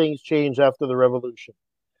many things changed after the revolution.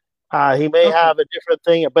 He may have a different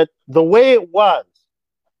thing, but the way it was,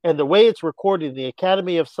 and the way it's recorded in the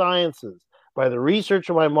Academy of Sciences by the research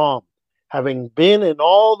of my mom, having been in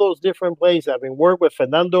all those different places, having worked with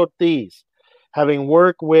Fernando Ortiz, having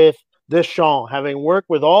worked with Deschamps, having worked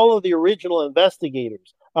with all of the original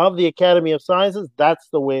investigators of the Academy of Sciences, that's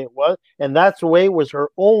the way it was, and that's the way it was her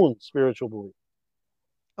own spiritual belief.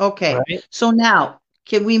 Okay, right? So now,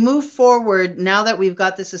 can we move forward, now that we've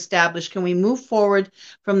got this established, can we move forward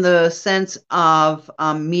from the sense of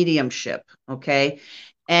mediumship, okay?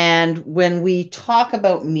 And when we talk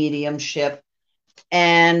about mediumship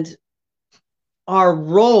and our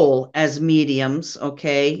role as mediums,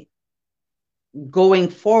 okay, going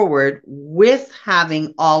forward with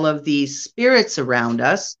having all of these spirits around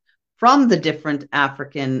us from the different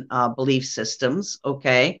African belief systems,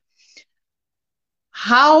 okay,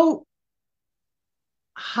 how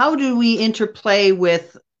do we interplay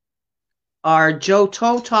with our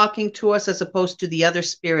Joto talking to us as opposed to the other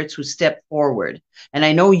spirits who step forward? And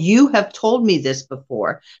I know you have told me this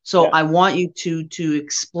before, so I want you to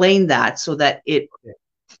explain that so that it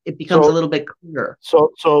becomes a little bit clearer. So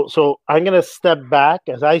I'm going to step back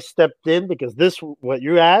as I stepped in, because this, what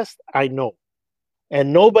you asked, I know.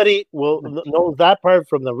 And nobody will know that part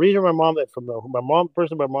from the reader my mom, from the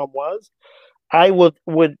person my mom was. I would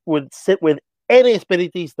sit with any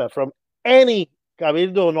espiritista from any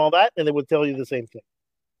cabildo and all that, and they would tell you the same thing.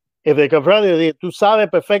 If they confront you, tú sabes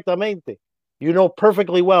perfectamente, you know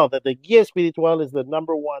perfectly well that the guía espiritual is the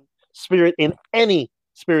number one spirit in any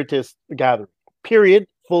spiritist gathering, period,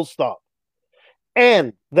 full stop.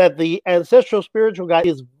 And that the ancestral spiritual guide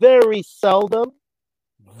is very seldom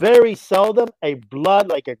a blood,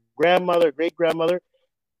 like a grandmother, great-grandmother.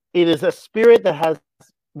 It is a spirit that has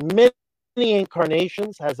many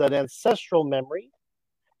incarnations, has an ancestral memory,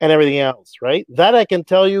 and everything else, right? That I can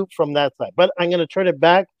tell you from that side. But I'm going to turn it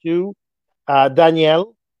back to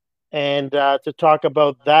Daniel and to talk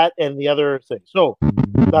about that and the other things. So,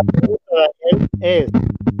 la pregunta de él es,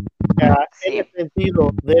 en el sentido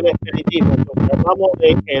del espiritismo, cuando hablamos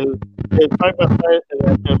del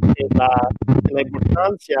la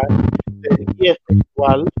importancia del guía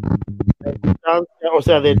espiritual, la importancia, o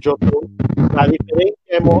sea, del Joto, la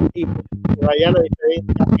diferencia, la diferencia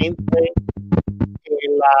entre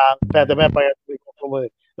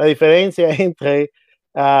la diferencia entre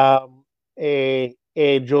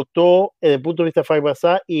el Joto desde el punto de vista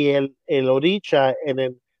Faibasá y el Orisha en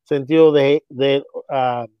el sentido de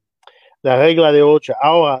la regla de Ocha.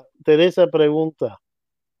 Ahora, Teresa pregunta,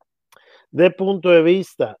 de punto de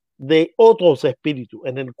vista de otros espíritus,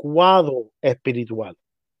 en el cuadro espiritual.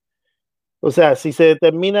 O sea, si se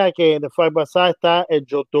determina que en el Faibasá está el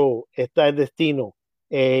Joto, está el destino,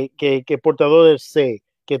 que es portador del C,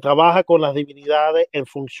 que trabaja con las divinidades en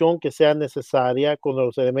función que sea necesaria, con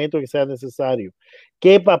los elementos que sean necesarios.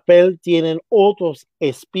 ¿Qué papel tienen otros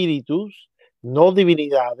espíritus, no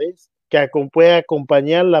divinidades, que pueden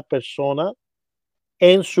acompañar a la persona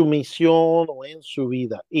en su misión o en su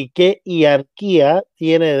vida? ¿Y qué jerarquía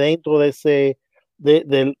tiene dentro de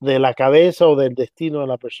de la cabeza o del destino de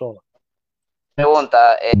la persona?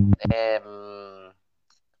 Pregunta,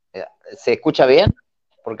 ¿se escucha bien?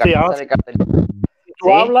 Porque sí, acá sale cartelito. Si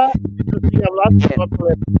tú hablas, yo sigo hablando, no hay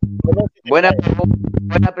problema. Buena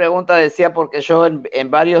pregunta, decía, porque yo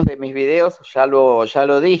en varios de mis videos ya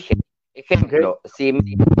lo dije. Ejemplo, si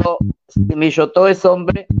mi Joto es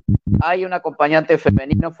hombre, hay un acompañante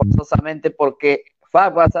femenino forzosamente, porque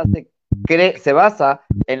Faibasá se basa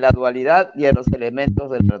en la dualidad y en los elementos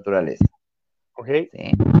de la naturaleza. Okay.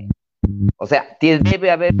 ¿Sí? O sea,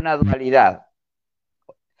 debe haber una dualidad.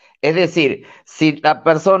 Es decir, si la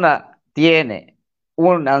persona tiene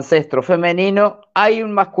un ancestro femenino, hay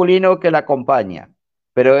un masculino que la acompaña,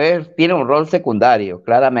 pero él tiene un rol secundario,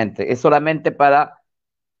 claramente. Es solamente para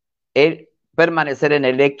él permanecer en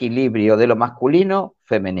el equilibrio de lo masculino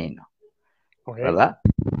femenino, Okay. ¿verdad?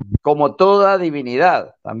 Como toda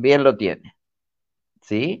divinidad también lo tiene,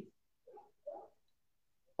 ¿sí?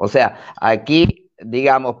 O sea, aquí,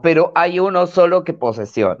 digamos, pero hay uno solo que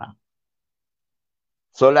posesiona,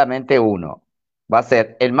 solamente uno. Va a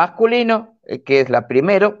ser el masculino, que es la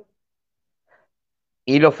primero,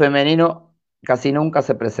 y lo femenino casi nunca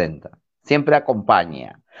se presenta, siempre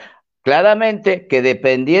acompaña. Claramente que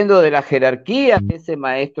dependiendo de la jerarquía de ese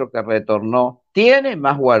maestro que retornó, tiene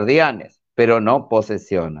más guardianes, pero no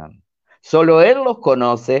posesionan. Solo él los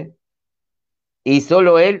conoce y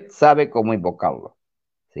solo él sabe cómo invocarlos,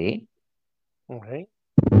 ¿sí? Okay.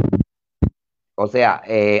 O sea,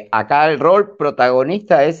 acá el rol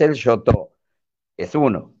protagonista es el Yotó. Es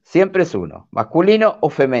uno, siempre es uno, masculino o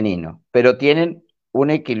femenino, pero tienen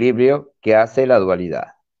un equilibrio que hace la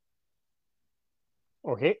dualidad.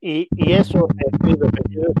 Okay. Y eso, espíritu,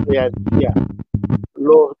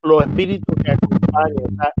 los espíritus que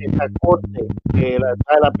acompañan esa corte que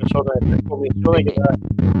trae la persona, esas comisiones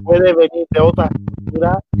que puede venir de otras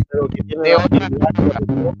culturas, pero que tiene De la otras habilidad que la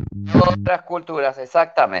persona. Otras culturas,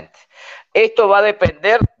 exactamente. Esto va a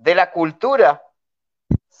depender de la cultura,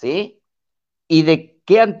 ¿sí? Y de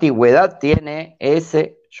qué antigüedad tiene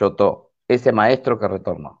ese Yotó, ese maestro que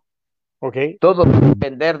retornó. Okay. Todo va a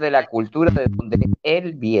depender de la cultura de donde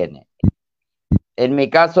él viene. En mi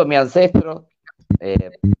caso, mi ancestro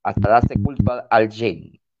hasta hace culto al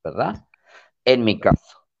Jin, ¿verdad? En mi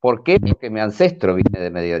caso. ¿Por qué? Porque mi ancestro viene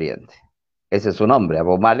de Medio Oriente. Ese es su nombre.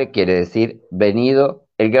 Abu Male quiere decir venido,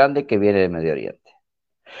 el grande que viene de Medio Oriente.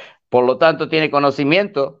 Por lo tanto, tiene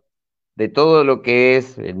conocimiento de todo lo que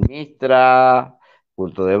es el Mistra,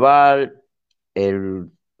 culto de Baal,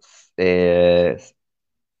 el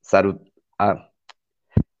Sarut,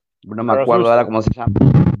 no me acuerdo ahora cómo se llama,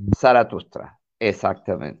 Zaratustra,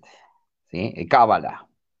 exactamente, ¿sí? Cábala,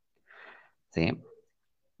 ¿sí?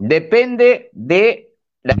 Depende de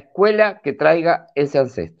la escuela que traiga ese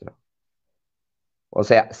ancestro. O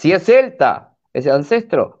sea, si es celta, ese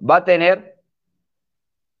ancestro va a tener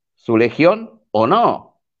su legión o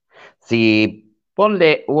no. Si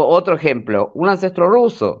ponle otro ejemplo, un ancestro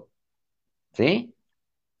ruso, ¿sí?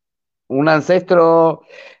 Un ancestro,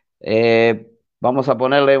 vamos a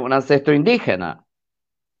ponerle un ancestro indígena,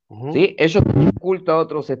 ¿sí? Ellos tenían culto a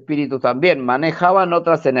otros espíritus también, manejaban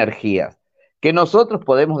otras energías que nosotros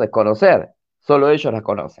podemos desconocer, solo ellos las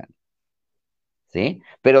conocen, ¿sí?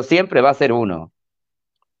 Pero siempre va a ser uno,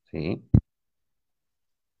 ¿sí?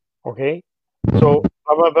 Okay. So,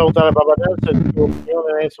 vamos a preguntarle a Papa Nelson su opinión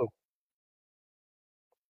en eso.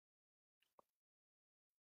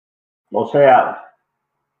 O sea,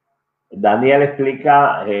 Daniel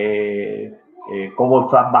explica cómo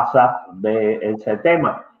basar de ese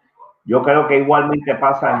tema. Yo creo que igualmente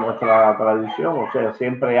pasa en nuestra tradición, o sea,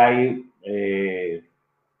 siempre hay,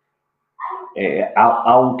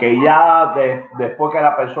 aunque ya después que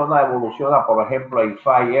la persona evoluciona, por ejemplo, a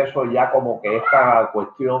IFA y eso, ya como que esta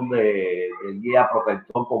cuestión del guía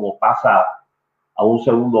protector como pasa a un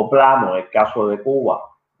segundo plano, en el caso de Cuba,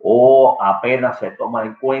 o apenas se toma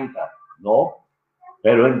en cuenta, ¿no?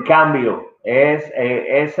 Pero en cambio,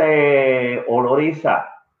 ese oloriza,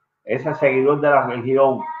 ese seguidor de la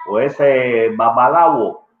religión o ese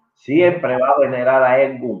babalawo, siempre va a venerar a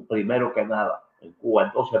Engún primero que nada en Cuba.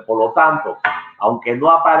 Entonces, por lo tanto, aunque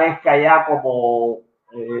no aparezca ya como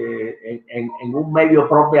en un medio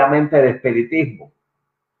propiamente de espiritismo,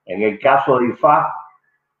 en el caso de Ifá,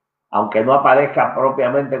 aunque no aparezca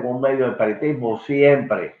propiamente como un medio de espiritismo,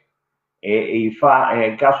 siempre Ifá, en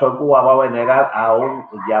el caso de Cuba, va a venerar a un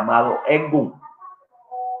llamado Engún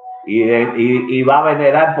y va a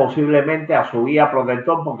venerar posiblemente a su guía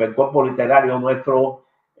protector, porque el cuerpo literario nuestro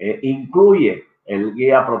incluye el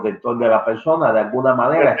guía protector de la persona, de alguna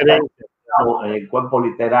manera está en el cuerpo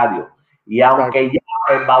literario. Y aunque ya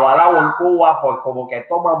el babalao en Cuba, pues como que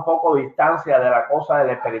toma un poco de distancia de la cosa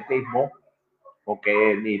del espiritismo,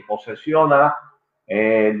 porque ni posesiona,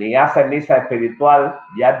 ni hace misa espiritual,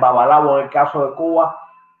 ya el babalao en el caso de Cuba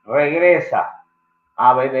regresa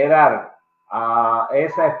a venerar a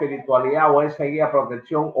esa espiritualidad o esa guía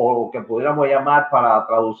protección, o lo que pudiéramos llamar, para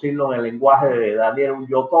traducirlo en el lenguaje de Daniel, un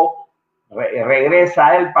Yotó, regresa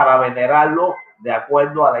a él para venerarlo de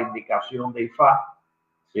acuerdo a la indicación de Ifá,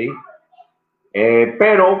 ¿sí?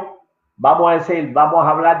 Pero vamos a decir, vamos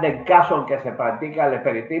a hablar del caso en que se practica el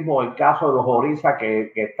espiritismo, el caso de los orisas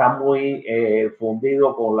que está muy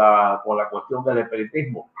fundido con la cuestión del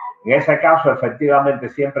espiritismo. En ese caso, efectivamente,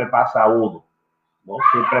 siempre pasa uno, ¿no?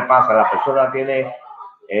 Siempre pasa, la persona tiene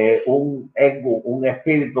un ego, un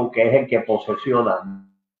espíritu que es el que posesiona,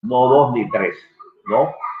 no dos ni tres,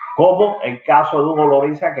 ¿no? Como el caso de un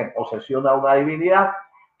oloriza que posesiona una divinidad,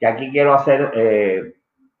 que aquí quiero hacer...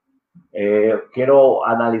 quiero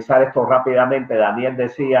analizar esto rápidamente. Daniel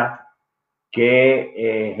decía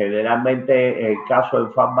que generalmente el caso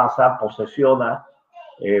de Fanbasa posesiona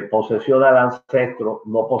al ancestro,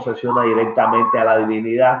 no posesiona directamente a la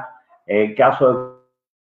divinidad. En el caso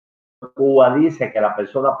de Cuba dice que la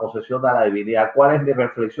persona posesiona a la divinidad. ¿Cuál es mi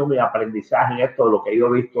reflexión, mi aprendizaje en esto de lo que yo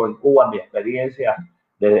he visto en Cuba, mi experiencia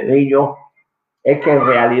desde niño? Es que en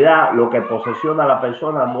realidad lo que posesiona a la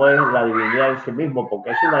persona no es la divinidad en sí mismo, porque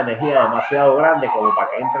es una energía demasiado grande como para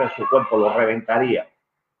que entre en su cuerpo, lo reventaría.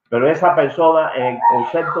 Pero esa persona, en el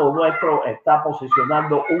concepto nuestro, está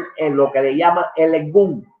posicionando en lo que le llaman el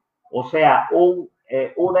engún, o sea,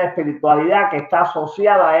 una espiritualidad que está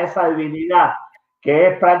asociada a esa divinidad, que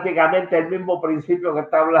es prácticamente el mismo principio que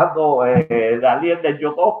está hablando Daniel del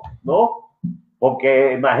Yotó, ¿no?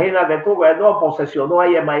 Porque imagínate tú que no posesionó a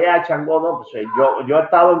Yemayá, Changó, no. Pues yo he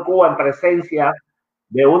estado en Cuba en presencia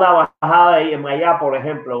de una bajada de Yemayá, por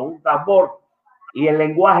ejemplo, un tambor, y el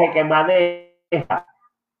lenguaje que maneja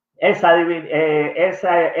esa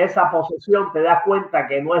posesión, te das cuenta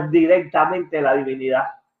que no es directamente la divinidad,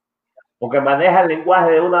 porque maneja el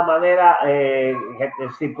lenguaje de una manera,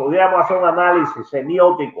 si pudiéramos hacer un análisis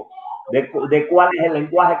semiótico de cuál es el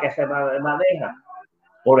lenguaje que se maneja.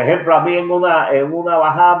 Por ejemplo, a mí en una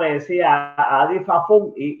bajada me decía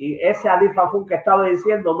Adifafun, y ese Adifafun que estaba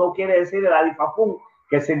diciendo no quiere decir el Adifafun,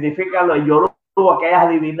 que significa lo yoruba, que es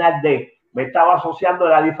adivinar de. Me estaba asociando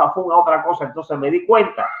el Adifafun a otra cosa, entonces me di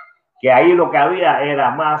cuenta que ahí lo que había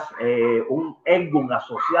era más un Engum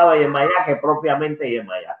asociado a Yemayá que propiamente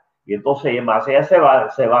Yemayá. Y entonces Yemayá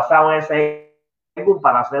se basaba en ese Engum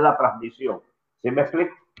para hacer la transmisión. ¿Sí me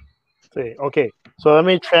explico? Sí, okay. So let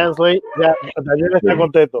me translate. Ya, Daniel está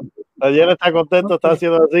contento. Daniel está contento, está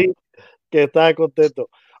haciendo así, que está contento.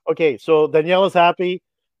 Okay, so Daniel is happy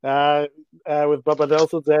with Papa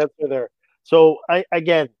Nelson's answer there. So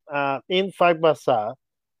again, in Fagbasa,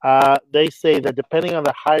 they say that depending on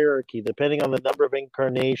the hierarchy, depending on the number of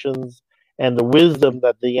incarnations and the wisdom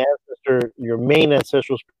that the ancestor, your main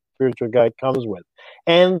ancestral spiritual guide comes with,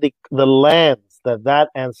 and the lands that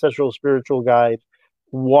ancestral spiritual guide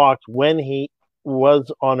walked when he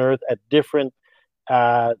was on earth at different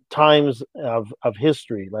times of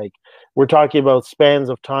history. Like we're talking about spans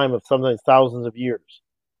of time of sometimes thousands of years,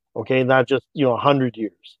 okay, not just 100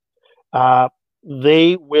 years.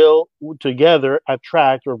 They will together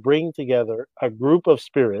attract or bring together a group of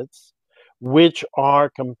spirits which are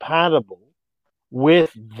compatible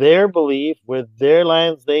with their belief, with their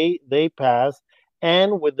lands they pass,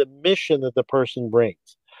 and with the mission that the person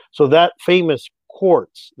brings. So that famous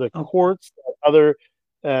courts, the courts that other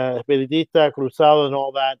Espiritista, Cruzado, and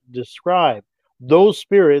all that describe, those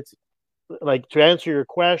spirits, like to answer your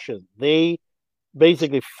question, they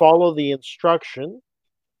basically follow the instruction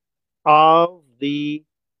of the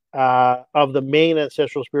main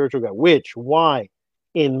ancestral spiritual guide. Why?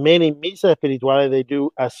 In many misa espirituales, they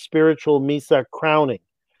do a spiritual misa crowning,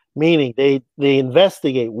 meaning they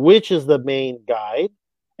investigate which is the main guide,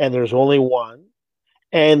 and there's only one.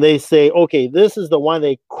 And they say, okay, this is the one.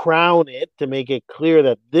 They crown it to make it clear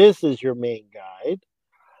that this is your main guide.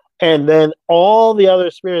 And then all the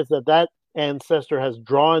other spirits that ancestor has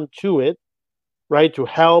drawn to it, right, to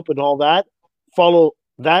help and all that, follow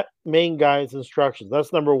that main guide's instructions.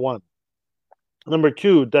 That's number one. Number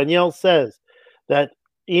two, Daniel says that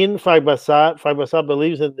in Fagbasa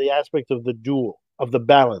believes in the aspect of the dual, of the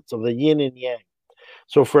balance, of the yin and yang.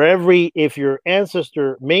 So if your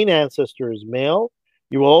main ancestor is male,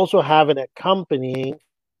 you will also have an accompanying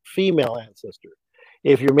female ancestor.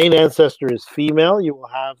 If your main ancestor is female, you will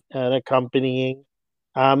have an accompanying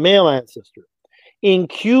male ancestor. In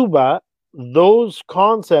Cuba, those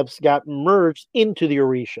concepts got merged into the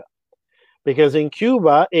Orisha. Because in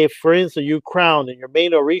Cuba, if, for instance, you crowned and your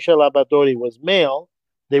main Orisha Labadori was male,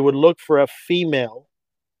 they would look for a female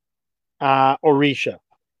Orisha.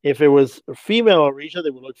 If it was a female Orisha, they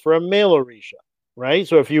would look for a male Orisha. Right?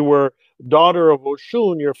 So if you were daughter of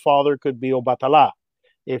Oshun, your father could be Obatala.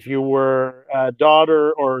 If you were a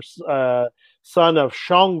daughter or son of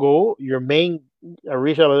Shango, your main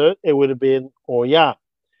Orisha, it would have been Oya.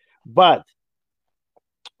 But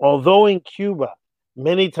although in Cuba,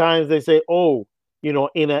 many times they say, oh, in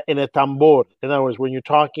a tambor. In other words, when you're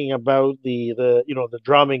talking about the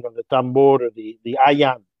drumming of the tambor or the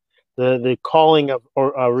ayan, the calling of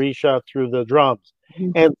Orisha through the drums,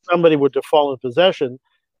 and somebody were to fall in possession,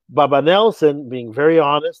 Baba Nelson, being very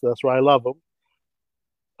honest, that's why I love him,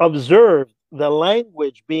 observed the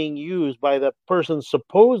language being used by the person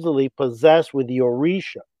supposedly possessed with the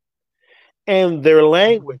Orisha. And their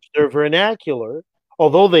language, their vernacular,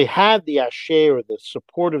 although they had the ashe or the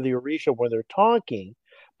support of the Orisha when they're talking,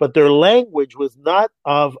 but their language was not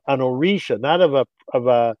of an Orisha, not of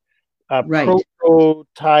a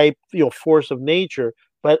prototype, force of nature,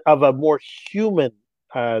 but of a more human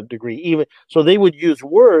degree. Even so, they would use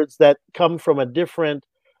words that come from a different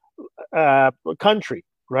country,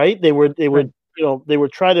 right? They would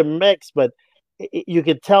try to mix, but you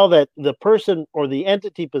could tell that the person or the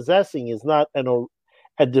entity possessing is not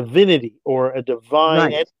a divinity or a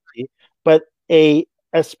divine entity, but a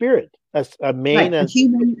spirit, a main, a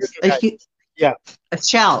human,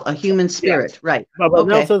 a human spirit, right? But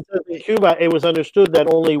Nelson says in Cuba, it was understood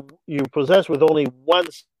that only you possess with only one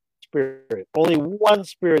spirit. Only one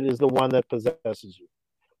spirit is the one that possesses you,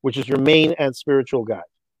 which is your main and spiritual guide,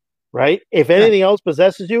 right? If anything else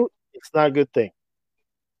possesses you, it's not a good thing.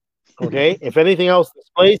 Okay, if anything else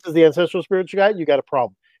displaces the ancestral spiritual guide, you got a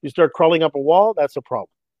problem. You start crawling up a wall, that's a problem.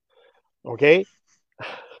 Okay,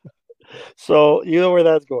 so you know where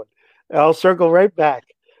that's going. I'll circle right back.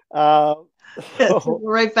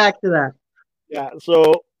 Right back to that. Yeah.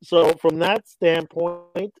 So from that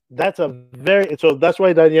standpoint, that's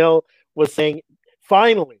why Danielle was saying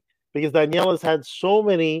finally, because Danielle has had so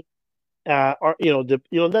many,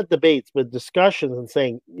 not debates, but discussions and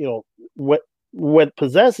saying, what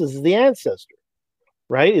possesses is the ancestor,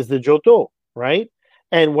 right? Is the Joto, right?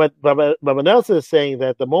 And what Baba Nelson is saying,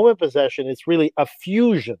 that the moment possession is really a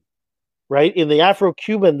fusion, right? In the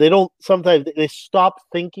Afro-Cuban, sometimes they stop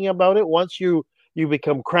thinking about it once you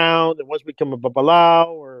become crowned and once you become a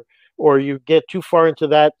babalao or you get too far into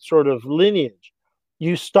that sort of lineage,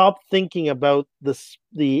 you stop thinking about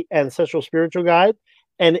the ancestral spiritual guide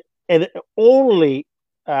and only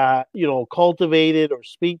cultivate it or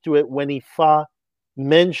speak to it when Ifa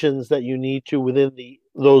mentions that you need to within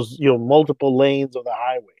those multiple lanes of the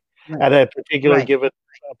highway at a particular given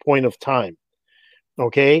point of time.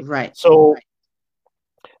 Okay, right. So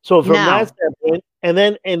from that standpoint, and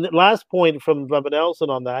the last point from Baba Nelson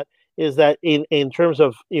on that is that in terms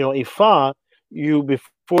of Ifa,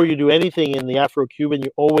 before you do anything in the Afro-Cuban,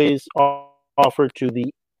 you always offer to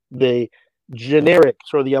the generic,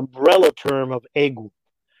 sort of the umbrella term of Egul,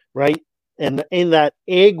 right? And in that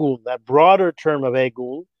Egul, that broader term of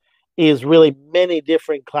Egul, is really many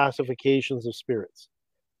different classifications of spirits,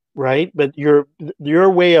 right? But your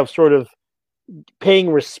way of sort of paying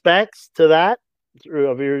respects to that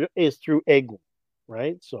is through Egul,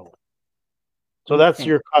 right? So that's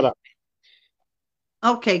your cut up.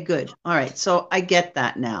 Okay, good. All right. So I get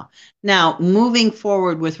that now. Now, moving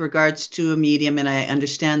forward with regards to a medium, and I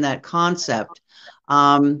understand that concept,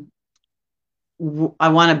 I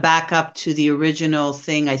want to back up to the original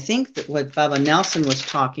thing. I think that what Baba Nelson was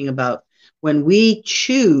talking about, when we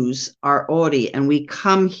choose our Ori and we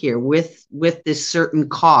come here with this certain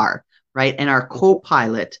car, right? And our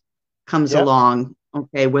co-pilot comes along,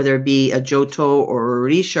 okay, whether it be a Joto or a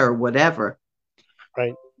Orisha or whatever.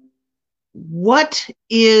 Right. What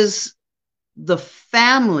is the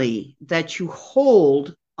family that you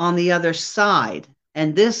hold on the other side?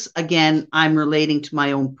 And this, again, I'm relating to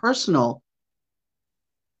my own personal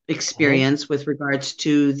experience with regards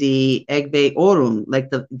to the Egbe Orun,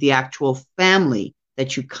 like the actual family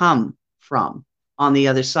that you come from on the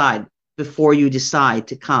other side before you decide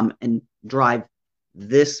to come and drive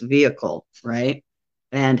this vehicle, right?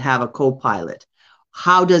 And have a co-pilot.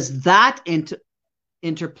 How does that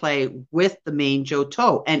interplay with the main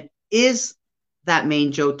Joto? And is that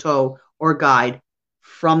main Joto or guide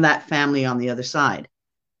from that family on the other side?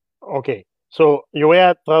 Okay, so yo voy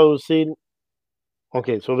a traducir.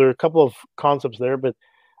 Okay, so there are a couple of concepts there, but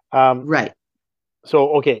right.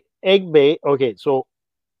 So, okay, Egbe, okay, so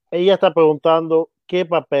ella está preguntando qué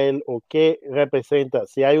papel o qué representa,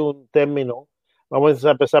 si hay un término, vamos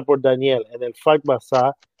a empezar por Daniel, en el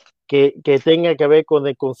Fagbasa, que tenga que ver con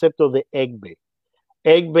el concepto de Egbe.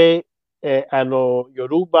 Egbe, a lo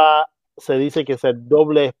Yoruba se dice que es el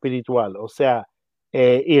doble espiritual, o sea,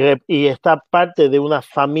 y está parte de una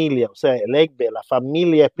familia, o sea, el Egbe, la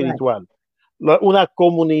familia espiritual, una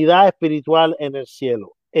comunidad espiritual en el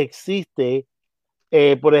cielo. Existe,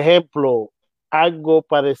 por ejemplo, algo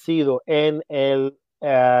parecido en el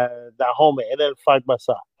Dahomey, en el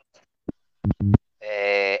Fagbasa.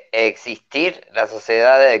 Existir la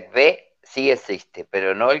sociedad de Egbe, sí existe,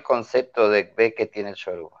 pero no el concepto de Egbe que tiene el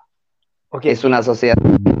Yoruba. Okay. Es una sociedad,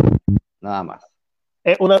 nada más.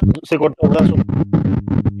 Se cortó una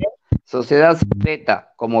Sociedad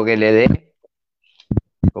secreta, como que le dé,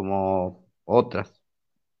 como otras.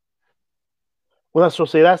 una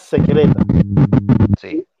sociedad secreta.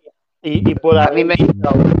 Sí. Y por A mí me ahí,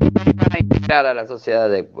 gusta integrar a la sociedad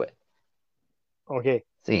de Egbe. ok.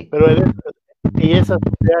 Sí. Pero y esa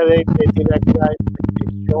sociedad de tiene alguna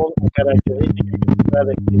descripción o característica que se pueda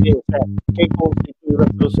describir, o sea, ¿qué constituye una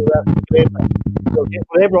sociedad secreta? Porque,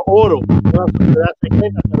 por ejemplo, oro, una sociedad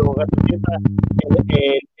secreta, pero representa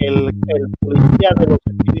el policía de los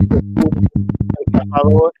espíritus puros, el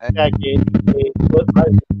cazador, o sea, que ejecuta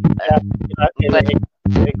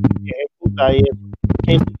y eso.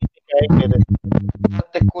 ¿Qué significa eso? No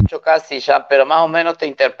te escucho casi ya, pero más o menos te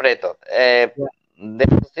interpreto. De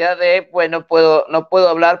la sociedad de Egbe no puedo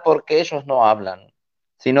hablar porque ellos no hablan,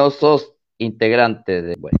 si no sos integrante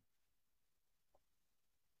de Egbe.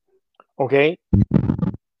 Ok.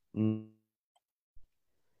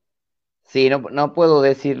 Sí, no puedo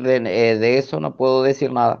decir de eso, no puedo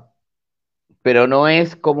decir nada. Pero no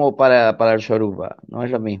es como para el Yoruba, no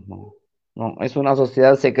es lo mismo. No, es una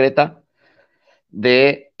sociedad secreta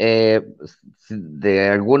de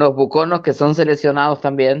algunos buconos que son seleccionados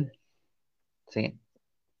también. Sí.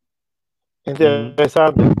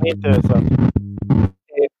 Interesante, interesante.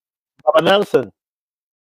 Baba Nelson,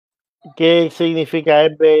 ¿qué significa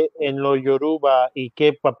Egbe en los Yoruba y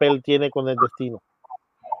qué papel tiene con el destino?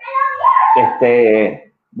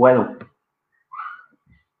 Bueno,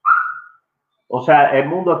 o sea, el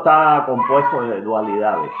mundo está compuesto de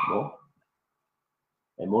dualidades, ¿no?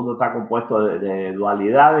 El mundo está compuesto de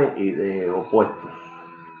dualidades y de opuestos.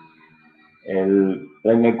 En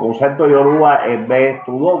el concepto Yoruba, el B es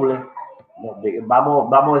tu doble.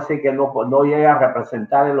 Vamos a decir que no llega a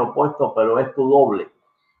representar el opuesto, pero es tu doble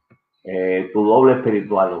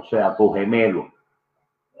espiritual, o sea, tu gemelo.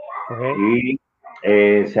 Okay.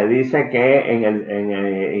 Y se dice que en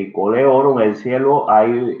el Cole Oro, en el cielo,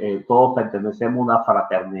 todos pertenecemos a una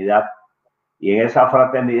fraternidad. Y en esa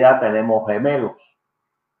fraternidad tenemos gemelos.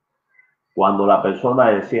 Cuando la persona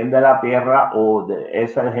desciende a la tierra,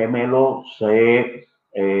 ese gemelo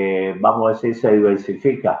vamos a decir, se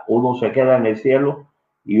diversifica. Uno se queda en el cielo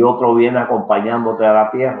y otro viene acompañándote a la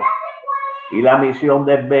tierra. Y la misión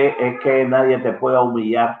del B es que nadie te pueda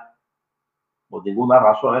humillar por ninguna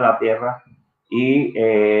razón en la tierra y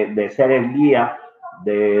de ser el guía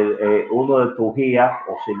de uno de tus guías,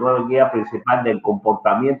 o si no el guía principal del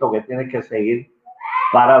comportamiento que tienes que seguir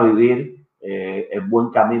para vivir el buen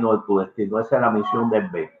camino de tu destino. Esa es la misión del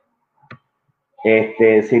B.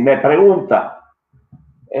 Si me pregunta,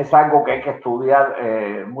 es algo que hay que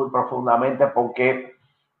estudiar muy profundamente, porque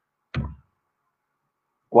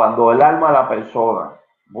cuando el alma de la persona,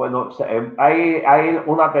 bueno, hay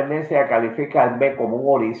una tendencia a calificar al B como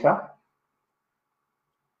un orisa.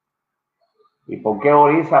 ¿Y por qué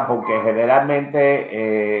orisa? Porque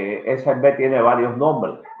generalmente ese B tiene varios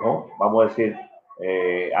nombres, ¿no? Vamos a decir,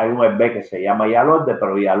 hay un Egbe que se llama Yalorde,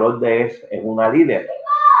 pero Yalorde es una líder.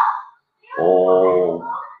 O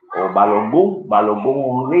Balongún es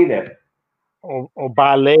un líder. O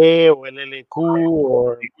ballet, o el LQ,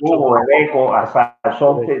 o el eco, o sea,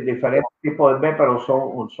 son diferentes tipos de B, pero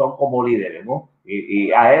son como líderes, ¿no?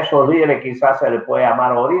 Y a esos líderes quizás se les puede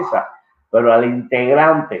llamar orisa, pero al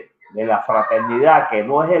integrante de la fraternidad, que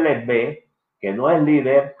no es el B, que no es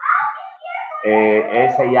líder,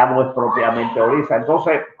 ese ya no es propiamente orisa.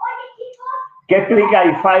 Entonces, ¿qué explica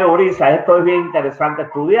Ifá Orisa? Esto es bien interesante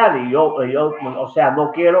estudiar y yo, o sea,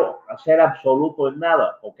 no quiero ser absoluto en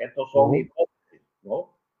nada, porque estos son hipótesis,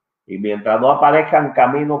 ¿no? Y mientras no aparezcan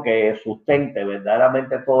caminos que sustente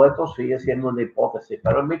verdaderamente todo esto, sigue siendo una hipótesis.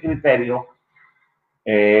 Pero en mi criterio,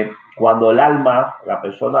 cuando el alma, la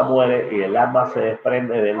persona muere y el alma se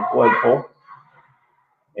desprende del cuerpo,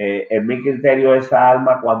 en mi criterio, esa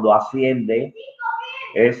alma cuando asciende,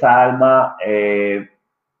 esa alma se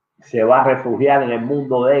va a refugiar en el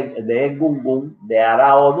mundo de Egungun, de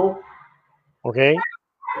Araonu. Ok.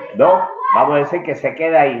 No, vamos a decir que se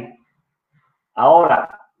queda ahí.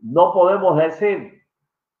 Ahora, no podemos decir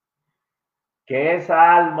que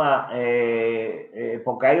esa alma,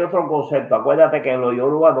 porque hay otro concepto. Acuérdate que en los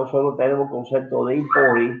Yoruba nosotros tenemos un concepto de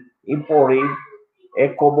Impori. Impori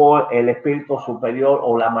es como el espíritu superior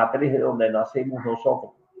o la matriz de donde nacimos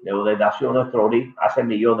nosotros, de donde nació nuestro origen hace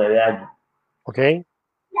millones de años. Ok.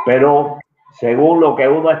 Pero según lo que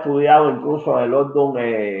uno ha estudiado, incluso en el London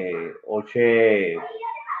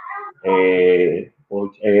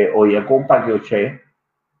Oyecumpa que Oche,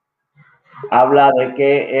 habla de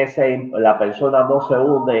que la persona no se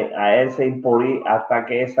une a ese impurí hasta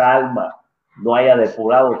que esa alma no haya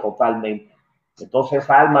depurado totalmente. Entonces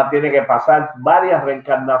esa alma tiene que pasar varias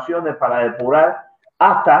reencarnaciones para depurar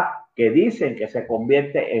hasta que dicen que se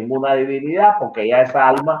convierte en una divinidad, porque ya esa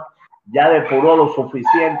alma ya depuró lo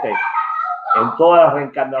suficiente en todas las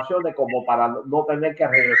reencarnaciones como para no tener que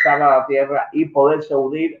regresar a la tierra y poderse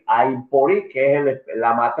unir a Imporí, que es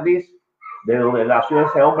la matriz de donde nació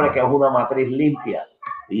ese hombre, que es una matriz limpia,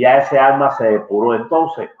 y ya ese alma se depuró.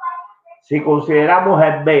 Entonces, si consideramos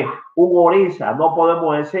el B un orisa, no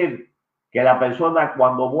podemos decir que la persona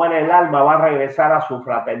cuando muere el alma va a regresar a su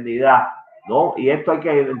fraternidad, ¿no? Y esto hay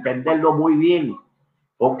que entenderlo muy bien,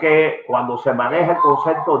 porque cuando se maneja el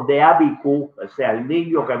concepto de Abiku, o sea, el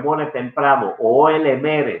niño que muere temprano, o el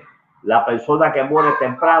emere, la persona que muere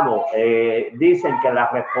temprano, dicen que la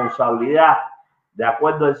responsabilidad, de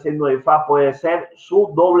acuerdo al signo de Ifá, puede ser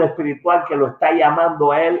su doble espiritual que lo está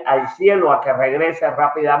llamando a él al cielo a que regrese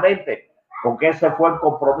rápidamente, porque ese fue el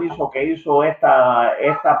compromiso que hizo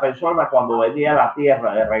esta persona cuando venía a la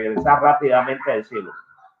tierra, de regresar rápidamente al cielo.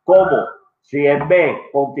 ¿Cómo? Si el B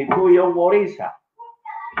constituye un orisa,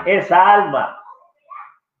 esa alma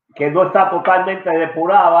que no está totalmente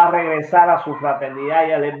depurada va a regresar a su fraternidad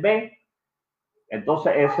y al B.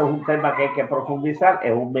 Entonces ese es un tema que hay que profundizar,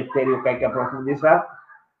 es un misterio que hay que profundizar,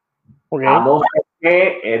 a no ser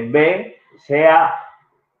que el B sea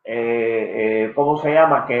 ¿cómo se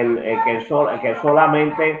llama? Que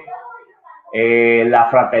solamente la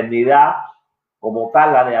fraternidad como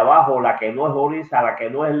tal, la de abajo, la que no es orisa, la que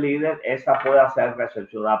no es líder, esa puede ser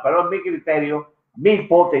recepcionada. Pero en mi criterio, mi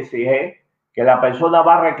hipótesis es que la persona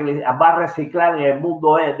va a reciclar en el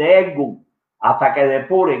mundo de Egun hasta que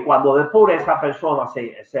depure, y cuando depure esa persona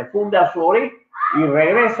se funde a su ori y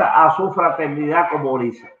regresa a su fraternidad como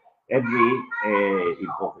orisa. Es mi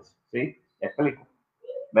hipótesis, ¿sí? ¿Explico?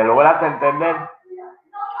 ¿Me lograste entender?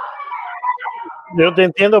 Yo te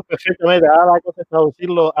entiendo perfectamente. Ahora la cosa es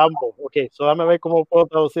traducirlo ambos. Ok, so dame ver cómo puedo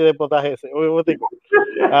traducir el potaje ese.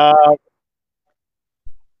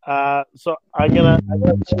 So I'm gonna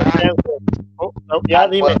translate. Oh, no, ya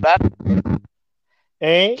dime.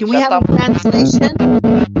 Can we have a translation?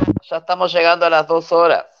 Ya estamos llegando a las 2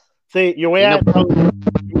 horas. Sí, yo voy a traducir.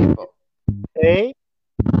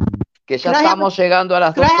 Que ya estamos llegando a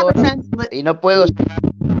las 2 horas y no puedo.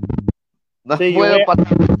 No sí, puedo pasar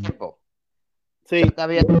el tiempo. Sí. Está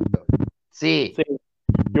bien. Sí. Sí.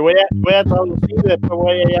 Yo voy a traducir y después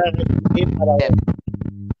voy a repetir para ver.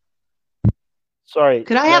 Sorry.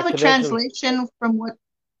 Could I have a translation from what?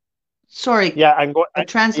 Sorry. Yeah, I'm going.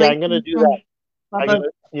 Yeah, I'm going to do that.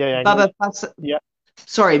 Baba,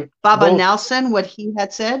 sorry, Baba both. Nelson, what he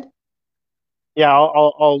had said. Yeah,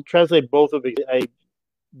 I'll translate both of these.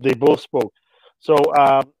 They both spoke. So,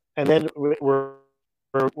 and then we're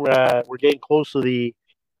getting close to the.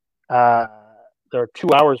 There are 2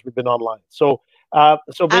 hours we've been online. So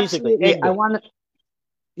basically, Egbe. I want to.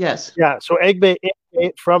 Yes. Yeah. So Egbe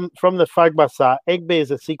from the Fagbasa, Egbe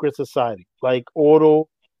is a secret society, like Oro,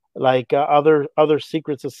 like other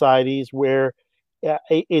secret societies where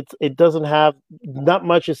it doesn't have, not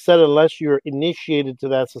much is said unless you're initiated to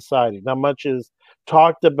that society. Not much is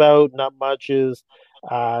talked about. Not much is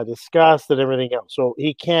discussed and everything else. So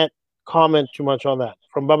he can't comment too much on that.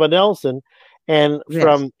 From Baba Nelson. And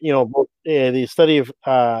from, the study of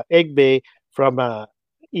Egbe, from Ifa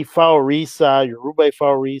Orisa, Yoruba Ifa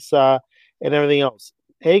Orisa, and everything else.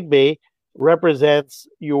 Egbe represents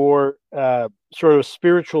your sort of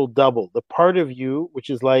spiritual double, the part of you which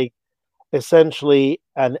is like essentially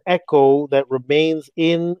an echo that remains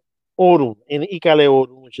in Orun, in Ikale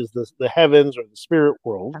Orun, which is the heavens or the spirit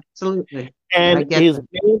world. Absolutely. And his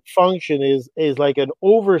main function is like an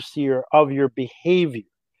overseer of your behavior.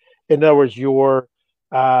 In other words, you're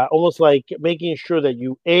almost like making sure that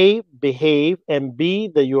you A, behave, and B,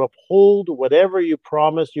 that you uphold whatever you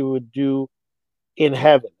promised you would do in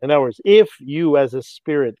heaven. In other words, if you as a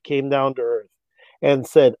spirit came down to earth and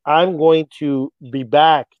said, I'm going to be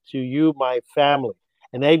back to you, my family,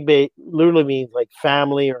 and Egbe literally means like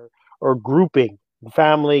family or grouping,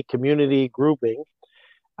 family, community, grouping,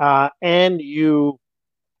 and you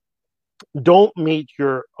don't meet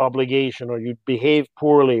your obligation, or you behave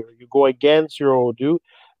poorly, or you go against your Odu,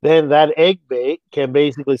 then that Egbe can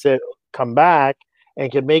basically say, come back,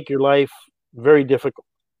 and can make your life very difficult,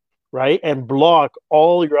 right? And block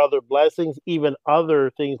all your other blessings, even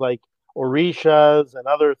other things like Orishas and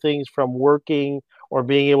other things from working or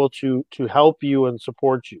being able to help you and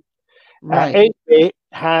support you. Right. Egbe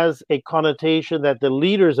has a connotation that the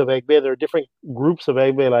leaders of Egbe, there are different groups of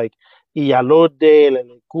Egbe like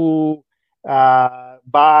Iyalode, Leleku,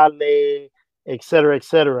 Bale,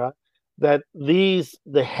 etc., that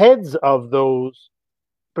the heads of those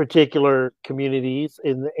particular communities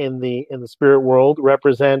in the spirit world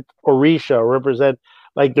represent Orisha, represent,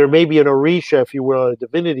 like, there may be an Orisha, if you will, a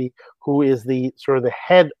divinity who is the sort of the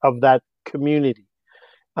head of that community.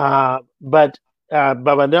 But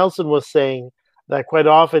Baba Nelson was saying that quite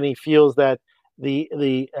often he feels that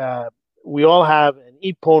we all have an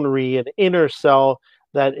iponri, an inner cell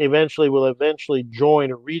that will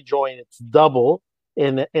join or rejoin its double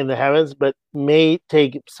in the heavens, but may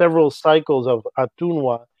take several cycles of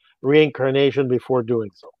Atunwa reincarnation before doing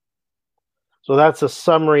so. So that's a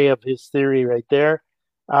summary of his theory right there.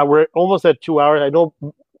 We're almost at 2 hours. I know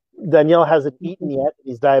Daniel hasn't eaten yet.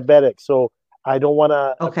 He's diabetic, so I don't want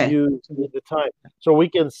to abuse the time. So we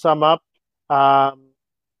can sum up on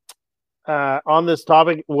this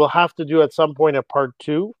topic. We'll have to do at some point a part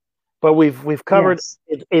 2, but we've covered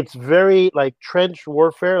it. It's very like trench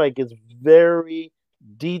warfare, like it's very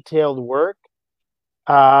detailed work.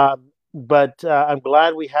 But I'm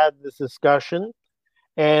glad we had this discussion,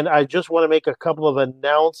 and I just want to make a couple of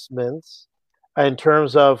announcements in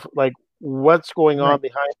terms of like what's going on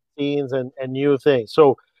behind the scenes and new things.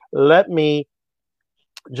 So let me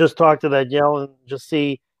just talk to Daniel and just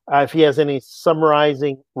see if he has any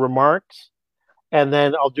summarizing remarks, and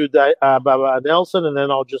then I'll do Baba Nelson, and then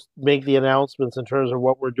I'll just make the announcements in terms of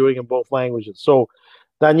what we're doing in both languages. So,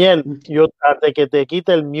 Daniel, yo antes que te quite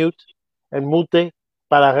el mute,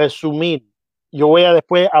 para resumir, yo voy a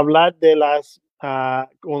después hablar de las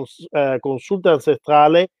consultas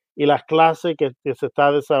ancestrales y las clases que se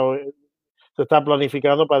está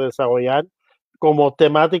planificando para desarrollar como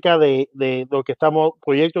temática de lo que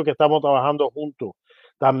proyectos que estamos trabajando juntos.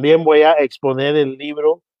 También voy a exponer el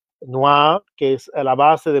libro Noir, que es la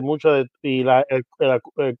base de muchas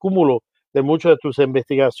el cúmulo de muchas de tus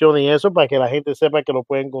investigaciones y eso, para que la gente sepa que lo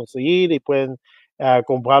pueden conseguir y pueden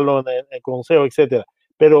comprarlo en el consejo, etcétera.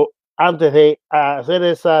 Pero antes de hacer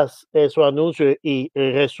esos anuncios y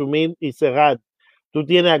resumir y cerrar, ¿tú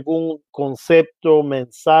tienes algún concepto,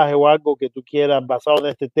 mensaje o algo que tú quieras basado en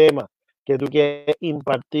este tema que tú quieres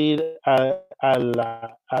impartir a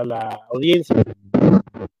la audiencia?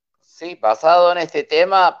 Sí, basado en este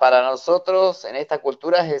tema, para nosotros en esta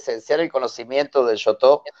cultura es esencial el conocimiento del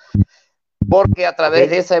Yotó, porque a través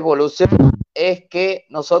de esa evolución es que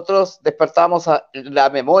nosotros despertamos a la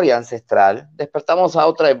memoria ancestral, despertamos a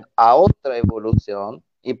otra evolución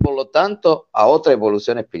y por lo tanto a otra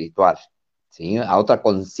evolución espiritual, ¿sí? A otra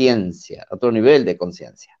conciencia, a otro nivel de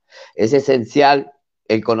conciencia. Es esencial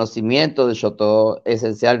el conocimiento del Yotó, es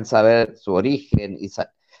esencial saber su origen y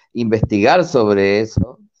investigar sobre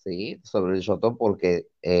eso, ¿sí? Sobre el Yotó, porque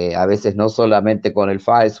a veces no solamente con el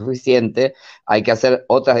Fa es suficiente, hay que hacer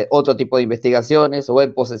otro tipo de investigaciones, o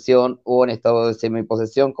en posesión o en estado de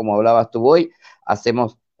semiposesión, como hablabas tú hoy,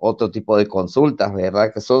 hacemos otro tipo de consultas,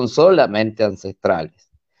 ¿verdad? Que son solamente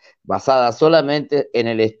ancestrales, basadas solamente en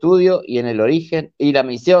el estudio y en el origen y la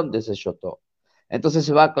misión de ese Yotó. Entonces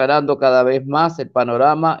se va aclarando cada vez más el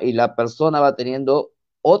panorama y la persona va teniendo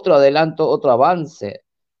otro adelanto, otro avance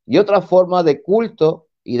y otra forma de culto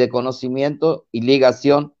y de conocimiento y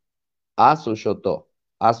ligación a su Yotó,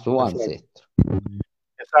 a su ancestro.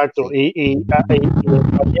 Exacto. Sí. Y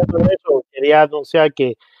haciendo eso, quería anunciar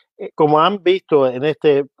que, como han visto en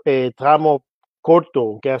este tramo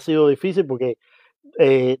corto, que ha sido difícil porque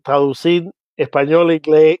traducir español e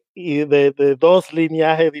inglés y de dos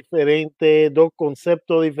lineajes diferentes, dos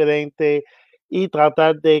conceptos diferentes, y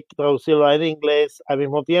tratar de traducirlo en inglés al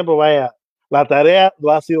mismo tiempo, vaya, la tarea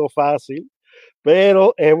no ha sido fácil,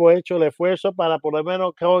 pero hemos hecho el esfuerzo para, por lo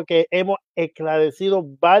menos, creo que hemos esclarecido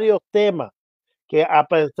varios temas que, a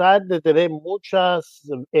pesar de tener muchas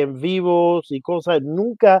en vivos y cosas,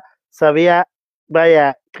 nunca se había,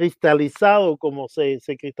 vaya, cristalizado como se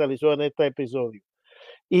cristalizó en este episodio.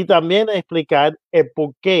 Y también explicar el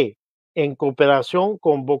por qué, en cooperación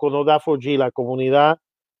con Boconodafo-G, la comunidad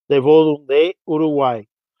de Vodun de Uruguay,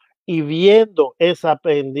 y viendo esa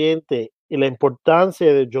pendiente y la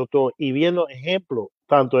importancia del Yotó, y viendo ejemplos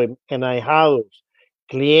tanto en ahijados,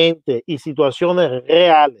 clientes y situaciones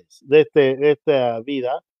reales de esta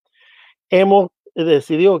vida, hemos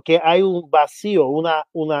decidido que hay un vacío,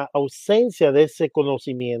 una ausencia de ese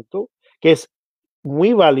conocimiento que es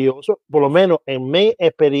muy valioso, por lo menos en mi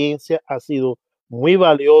experiencia ha sido muy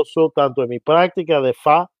valioso, tanto en mi práctica de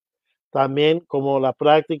Fa, también como la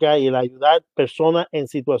práctica y el ayudar personas en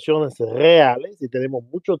situaciones reales, y tenemos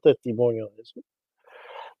muchos testimonios de eso.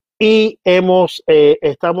 Y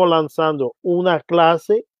estamos lanzando una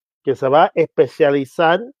clase que se va a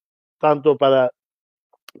especializar tanto para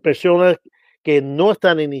personas que no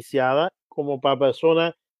están iniciadas como para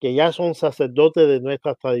personas que ya son sacerdotes de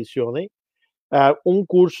nuestras tradiciones, un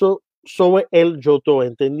curso sobre el Yoto,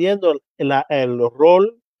 entendiendo el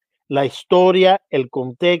rol, la historia, el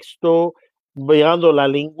contexto, mirando la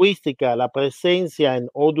lingüística, la presencia en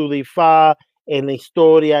Odudifa, en la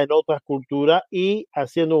historia, en otras culturas, y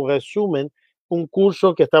haciendo un resumen, un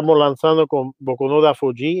curso que estamos lanzando con Bokono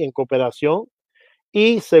Dafoji en cooperación.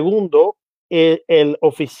 Y segundo,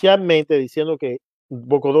 oficialmente diciendo que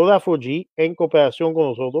Bokono Dafoji en cooperación con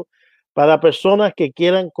nosotros, para personas que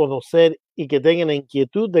quieran conocer y que tengan la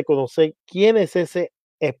inquietud de conocer quién es ese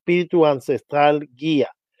espíritu ancestral guía,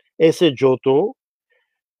 ese Yoto,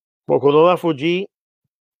 Bokono Dafoji,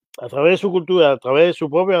 a través de su cultura, a través de su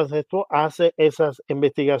propio ancestro, hace esas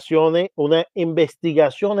investigaciones, una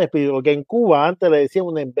investigación espiritual, que en Cuba antes le decían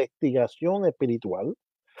una investigación espiritual,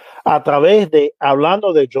 a través de,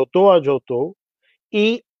 hablando de Yoto a Yoto,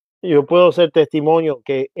 y yo puedo ser testimonio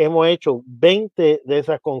que hemos hecho 20 de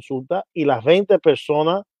esas consultas y las 20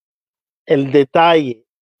 personas, el detalle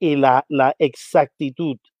y la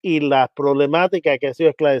exactitud y la problemática que ha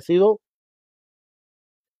sido esclarecido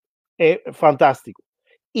es fantástico.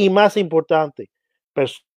 Y más importante,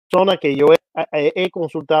 personas que yo he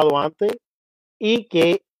consultado antes y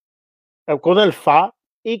que con el FA,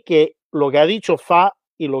 y que lo que ha dicho FA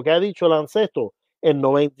y lo que ha dicho el ancestro, el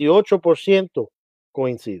 98%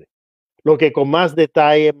 coincide. Lo que con más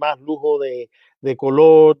detalle, más lujo de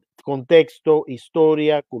color, contexto,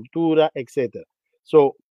 historia, cultura, etc.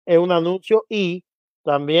 So, es un anuncio, y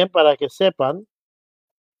también para que sepan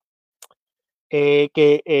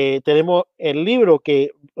que tenemos el libro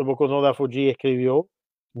que Bokono Dafoji escribió,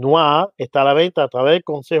 Noa, está a la venta a través del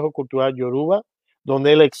Consejo Cultural Yoruba,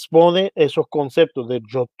 donde él expone esos conceptos de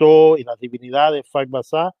Yoto y las divinidades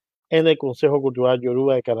Fagbasa en el Consejo Cultural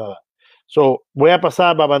Yoruba de Canadá. So, voy a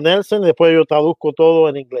pasar a Baba Nelson, después yo traduzco todo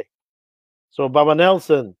en inglés. So, Baba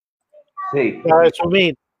Nelson, Sí. para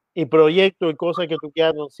resumir, y proyecto y cosas que tú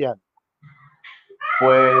quieras anunciar.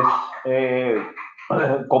 Pues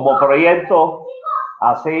como proyecto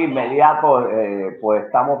así inmediato, pues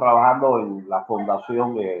estamos trabajando en la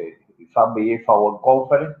fundación de Ifan Villifa World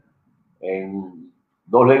Conference en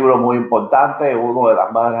 2 libros muy importantes, uno de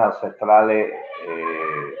las más ancestrales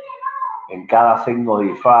en cada signo de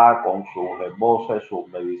Ifá, con sus esboces, sus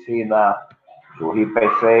medicinas, sus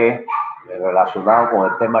IPC, relacionados con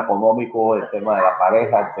el tema económico, el tema de la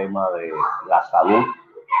pareja, el tema de la salud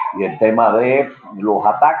y el tema de los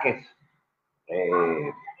ataques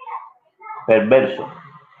perversos.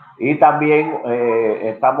 Y también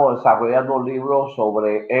estamos desarrollando un libro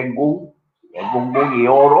sobre Engun y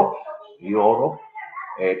oro,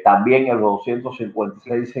 también el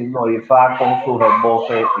 256 signos de Ifá con sus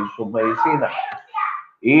esboces y sus medicinas.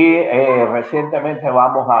 Y recientemente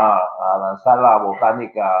vamos a lanzar la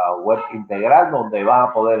botánica web integral, donde van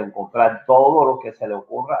a poder encontrar todo lo que se le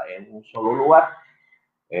ocurra en un solo lugar.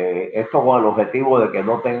 Esto con el objetivo de que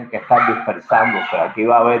no tengan que estar dispersándose. Aquí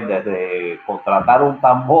va a haber desde contratar un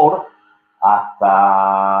tambor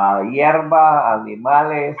hasta hierba,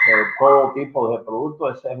 animales, todo tipo de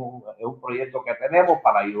productos. Ese es un proyecto que tenemos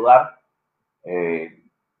para ayudar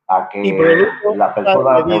a que la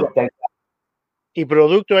persona tenga. Y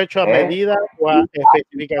producto hecho a medida o a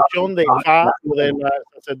especificación de FA o de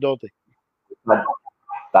sacerdote.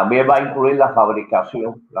 También va a incluir la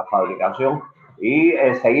fabricación. Y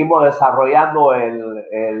seguimos desarrollando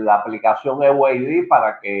la aplicación EWID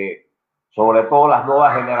para que sobre todo las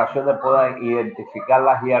nuevas generaciones puedan identificar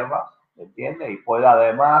las hierbas, ¿me entiendes? Y pueda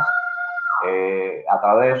además a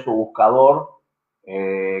través de su buscador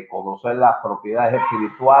conocer las propiedades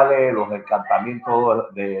espirituales, los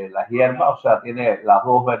encantamientos de las hierbas. O sea, tiene las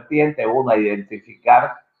dos vertientes: una,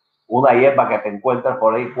 identificar una hierba que te encuentres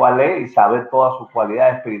por ahí cuál es y saber todas sus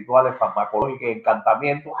cualidades espirituales, farmacológicas y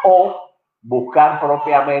encantamientos, o buscar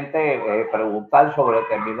propiamente, preguntar sobre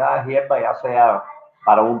determinadas hierbas, ya sea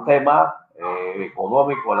para un tema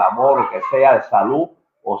económico, el amor, o que sea de salud,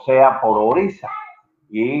 o sea por orisa.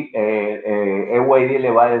 Y EWID le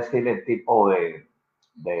va a decir el tipo de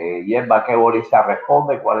hierba que orisa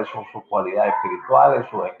responde, cuáles son sus cualidades espirituales,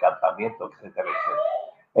 sus encantamientos, etcétera, etcétera.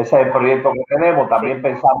 Ese es el proyecto que tenemos. También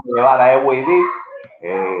pensamos llevar a EWID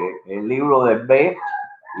el libro de B,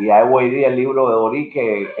 y a EWID el libro de Ori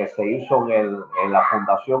que se hizo en la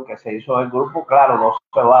fundación, que se hizo en el grupo. Claro, no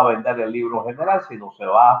se va a vender el libro en general, sino se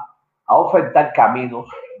va a ofertar caminos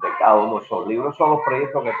de cada uno de esos libros. Son los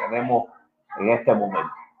proyectos que tenemos en este momento.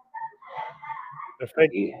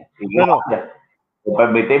 Perfecto. Y bueno, por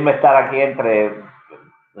permitirme estar aquí entre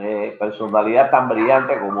personalidad tan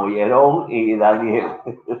brillante como Jerón y Daniel.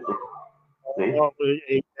 Sí. Sí. No,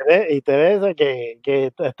 y Teresa que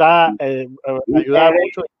está ayudando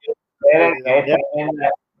mucho. Es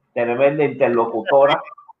tremenda interlocutora.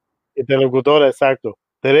 Interlocutora, exacto.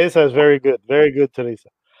 Teresa is very good, Teresa.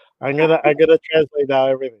 I'm gonna translate now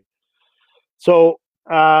everything. So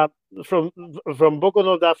from Boku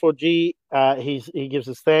no Dafoji, he gives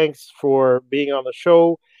us thanks for being on the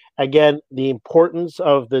show. Again, the importance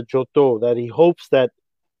of the Joto, that he hopes that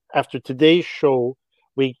after today's show,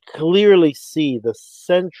 we clearly see the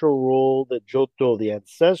central role that Joto, the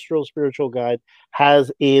ancestral spiritual guide,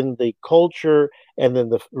 has in the culture and in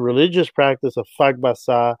the religious practice of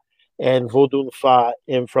Fagbasa and Vodun Fa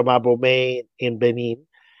from Abomey in Benin.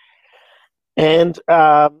 And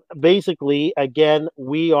basically, again,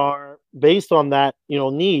 we are based on that,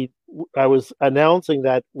 need. I was announcing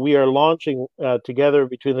that we are launching together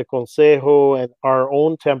between the Consejo and our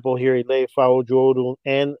own temple here in Leifao Jodun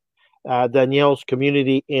and Daniel's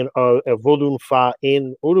community in Vodun Fa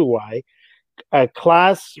in Uruguay, a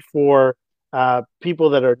class for people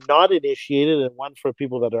that are not initiated and one for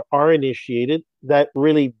people that are initiated, that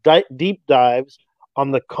really deep dives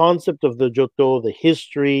on the concept of the Joto, the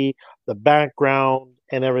history, the background,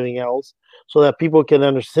 and everything else, so that people can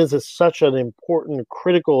understand, since it's such an important,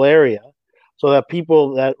 critical area, so that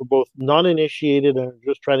people that are both non-initiated and are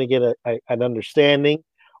just trying to get an understanding,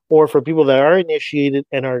 or for people that are initiated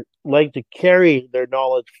and are like to carry their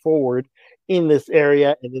knowledge forward in this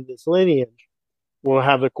area and in this lineage, will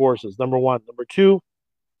have the courses. Number one. Number two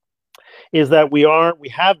is that we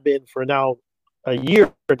have been for now a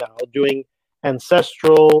year now doing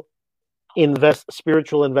ancestral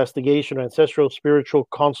spiritual investigation, ancestral spiritual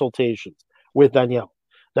consultations with Daniel.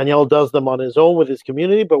 Daniel does them on his own with his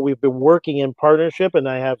community, but we've been working in partnership, and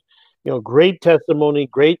I have great testimony,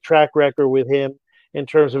 great track record with him in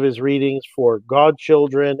terms of his readings for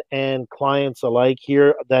godchildren and clients alike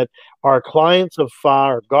here that are clients of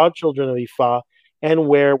Fa or godchildren of Ifa, and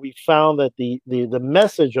where we found that the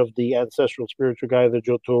message of the ancestral spiritual guide, the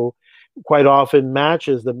Joto, quite often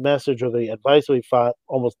matches the message or the advice of Ifa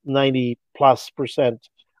almost 90+%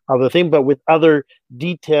 of the thing, but with other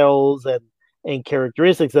details and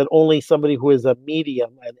characteristics that only somebody who is a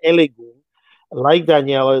medium, an elegum, like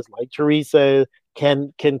Daniela is, like Teresa,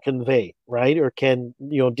 can convey, right? Or can,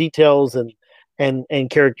 details and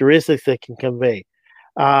characteristics that can convey.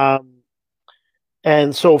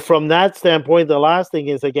 And so from that standpoint, the last thing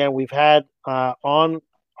is, again, we've had on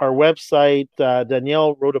our website,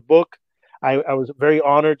 Danielle wrote a book. I was very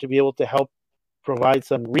honored to be able to help provide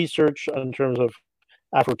some research in terms of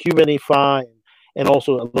Afro-Cuban Ifa and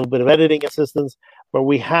also a little bit of editing assistance. But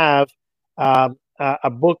we have a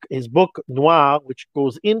book, his book Noir, which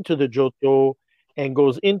goes into the Joto and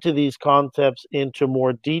goes into these concepts into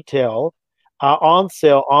more detail, on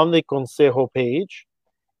sale on the Consejo page.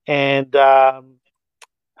 And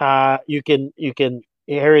you can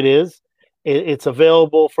here it is. It's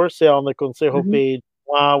available for sale on the Consejo page,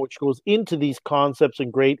 which goes into these concepts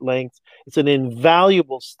in great lengths. It's an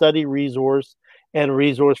invaluable study resource and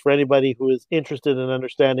resource for anybody who is interested in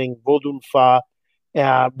understanding Vodun Fa,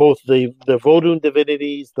 both the Vodun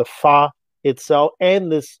divinities, the Fa itself,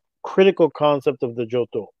 and this critical concept of the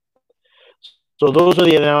Joto. So those are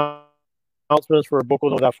the announcements for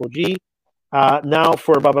Boku no Dafoji. Now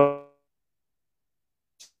for Baba.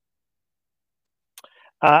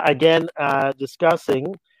 Again,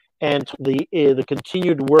 discussing and the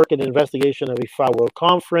continued work and investigation of Ifa World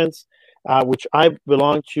Conference, which I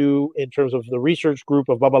belong to in terms of the research group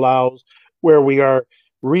of Babalaos, where we are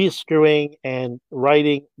rescuing and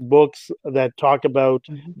writing books that talk about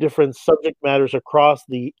different subject matters across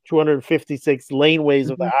the 256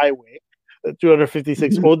 laneways of the highway, the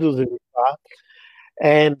 256 odus of Ifa,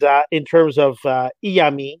 and in terms of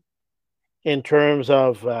Iyami, in terms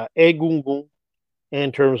of Egungun,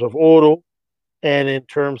 in terms of Oro, and in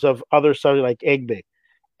terms of other subjects like Egbe.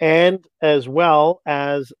 And as well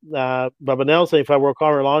as Baba Nelson, Ifa World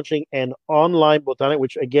Conference, launching an online botanic,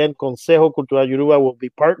 which again, Consejo Cultural Yoruba will be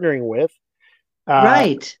partnering with.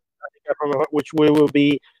 Right. Which we will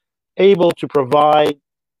be able to provide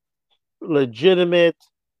legitimate,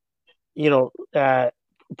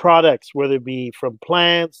 products, whether it be from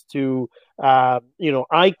plants to,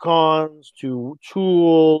 icons to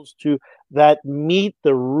tools that meet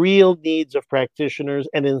the real needs of practitioners,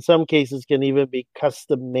 and in some cases can even be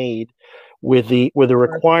custom made with the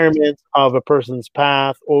requirements of a person's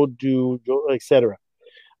path, Odu, etc.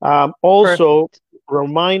 Also,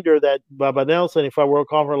 reminder that Baba Nelson, Ifa World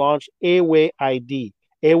Conference, launched Ewe ID.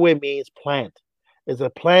 Ewe means plant. It's a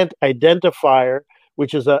plant identifier,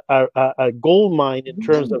 which is a gold mine in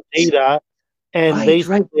terms of data, and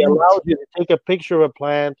basically allows you to take a picture of a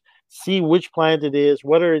plant, see which plant it is,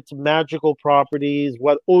 what are its magical properties,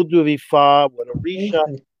 what eau de vifa, what orisha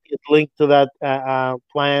is linked to that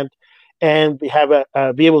plant, and be able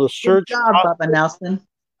to Good search job, Baba Nelson.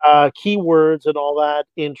 keywords and all that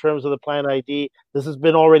in terms of the plant ID. This has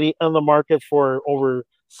been already on the market for over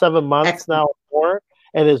 7 months Excellent. now or more,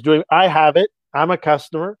 and is doing. I have it. I'm a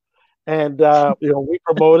customer, and we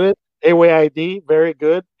promote it. AWAID, very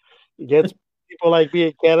good. It gets people like me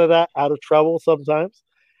in Canada out of trouble sometimes,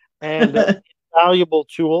 and valuable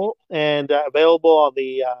tool and available on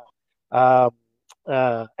the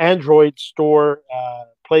Android store,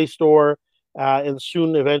 Play Store, and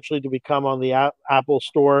soon eventually to become on the Apple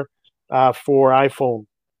Store for iPhone.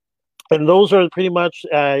 And those are pretty much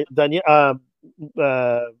Baba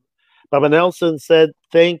Nelson said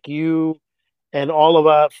thank you and all of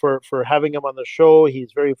us for having him on the show.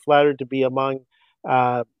 He's very flattered to be among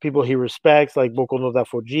people he respects, like Bokono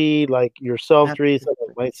Dafoji, like yourself, Teresa,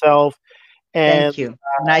 like myself. And thank you.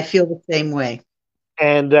 And I feel the same way.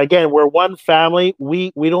 And again, we're one family.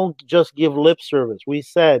 We don't just give lip service. We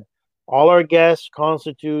said all our guests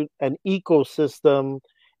constitute an ecosystem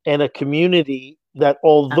and a community that,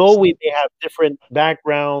 although we may have different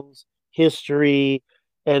backgrounds, history,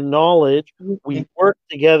 and knowledge, we work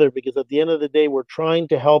together because at the end of the day, we're trying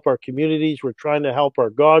to help our communities. We're trying to help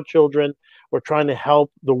our godchildren. We're trying to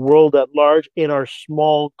help the world at large in our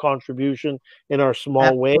small contribution, in our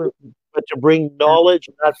small way, but to bring knowledge,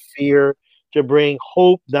 not fear, to bring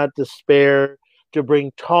hope, not despair, to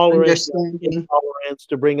bring tolerance, not intolerance,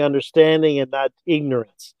 to bring understanding and not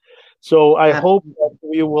ignorance. So I hope that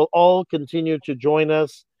we will all continue to join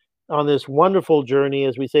us on this wonderful journey.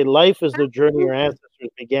 As we say, life is the journey our ancestors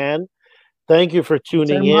began. Thank you for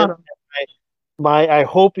tuning in. I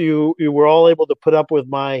hope you were all able to put up with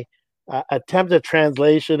my attempted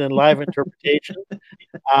translation and live interpretation.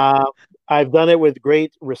 I've done it with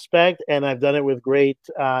great respect and I've done it with great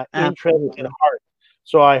interest and heart.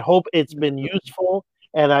 So I hope it's been useful.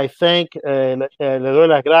 And I thank le doy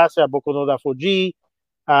las gracias a Bokono Dafoji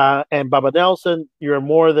and Baba Nelson. You're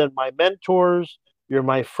more than my mentors. You're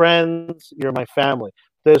my friends. You're my family.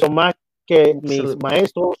 Ustedes son más que mis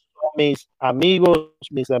maestros, mis amigos,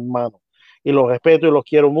 mis hermanos. Y los respeto y los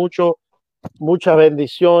quiero mucho. Muchas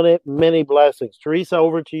bendiciones, many blessings. Teresa,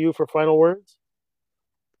 over to you for final words.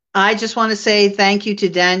 I just want to say thank you to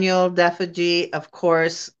Daniel Dafoji, of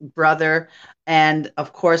course, brother, and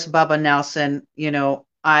of course, Baba Nelson.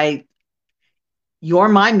 You're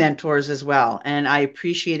my mentors as well, and I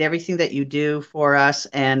appreciate everything that you do for us.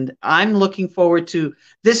 And I'm looking forward to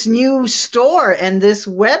this new store and this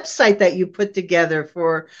website that you put together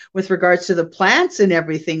with regards to the plants and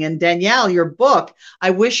everything. And Danielle, your book,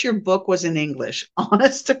 I wish your book was in English.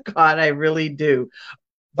 Honest to God, I really do.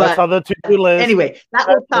 But that's on the to-do list. Anyway, that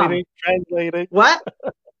will come. Translating. What?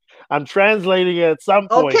 I'm translating it at some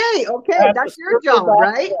point. Okay, that's your job,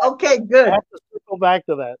 right? Okay, good. I have to circle back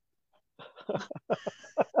to that.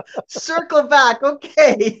 Circle back.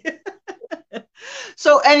 Okay.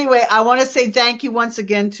 So anyway, I want to say thank you once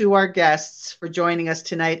again to our guests for joining us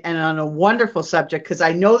tonight and on a wonderful subject, because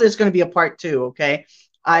I know there's going to be a part 2. Okay.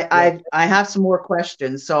 I have some more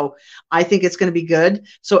questions, so I think it's going to be good.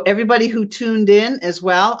 So everybody who tuned in as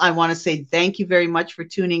well, I want to say thank you very much for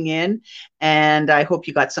tuning in, and I hope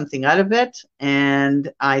you got something out of it.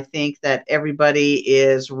 And I think that everybody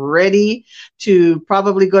is ready to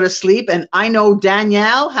probably go to sleep. And I know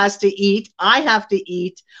Danielle has to eat. I have to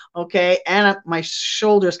eat. Okay, and my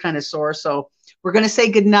shoulder's kind of sore, so we're going to say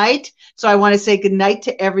good night. So I want to say good night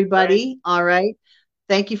to everybody. All right.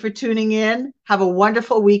 Thank you for tuning in. Have a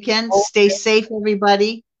wonderful weekend. Stay safe,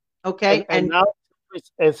 everybody. Okay. And now,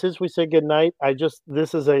 and since we said good night,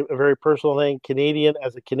 this is a very personal thing.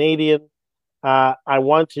 As a Canadian, I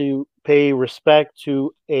want to pay respect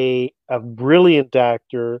to a brilliant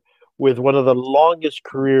actor with one of the longest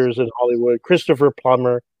careers in Hollywood, Christopher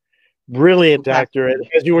Plummer. Brilliant actor. And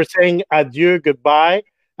as you were saying adieu, goodbye,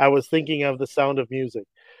 I was thinking of The Sound of Music.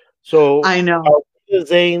 So I know.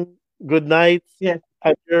 Zane, good night. Yeah.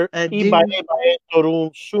 For the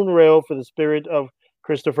spirit of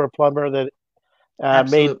Christopher Plummer that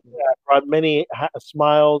brought many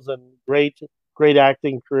smiles and great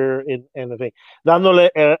acting career in the thing.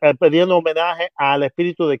 Pidiendo homenaje al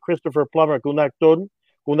espíritu de Christopher Plummer, que un actor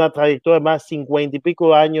con una trayectoria de más 50 y pico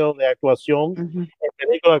de años de actuación en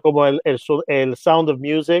películas como el Sound of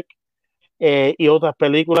Music y otras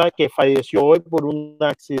películas, que falleció hoy por un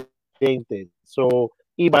accidente. So,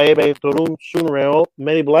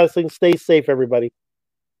 many blessings. Stay safe, everybody.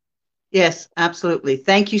 Yes, absolutely.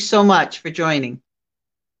 Thank you so much for joining.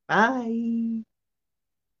 Bye.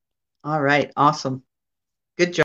 All right. Awesome. Good job.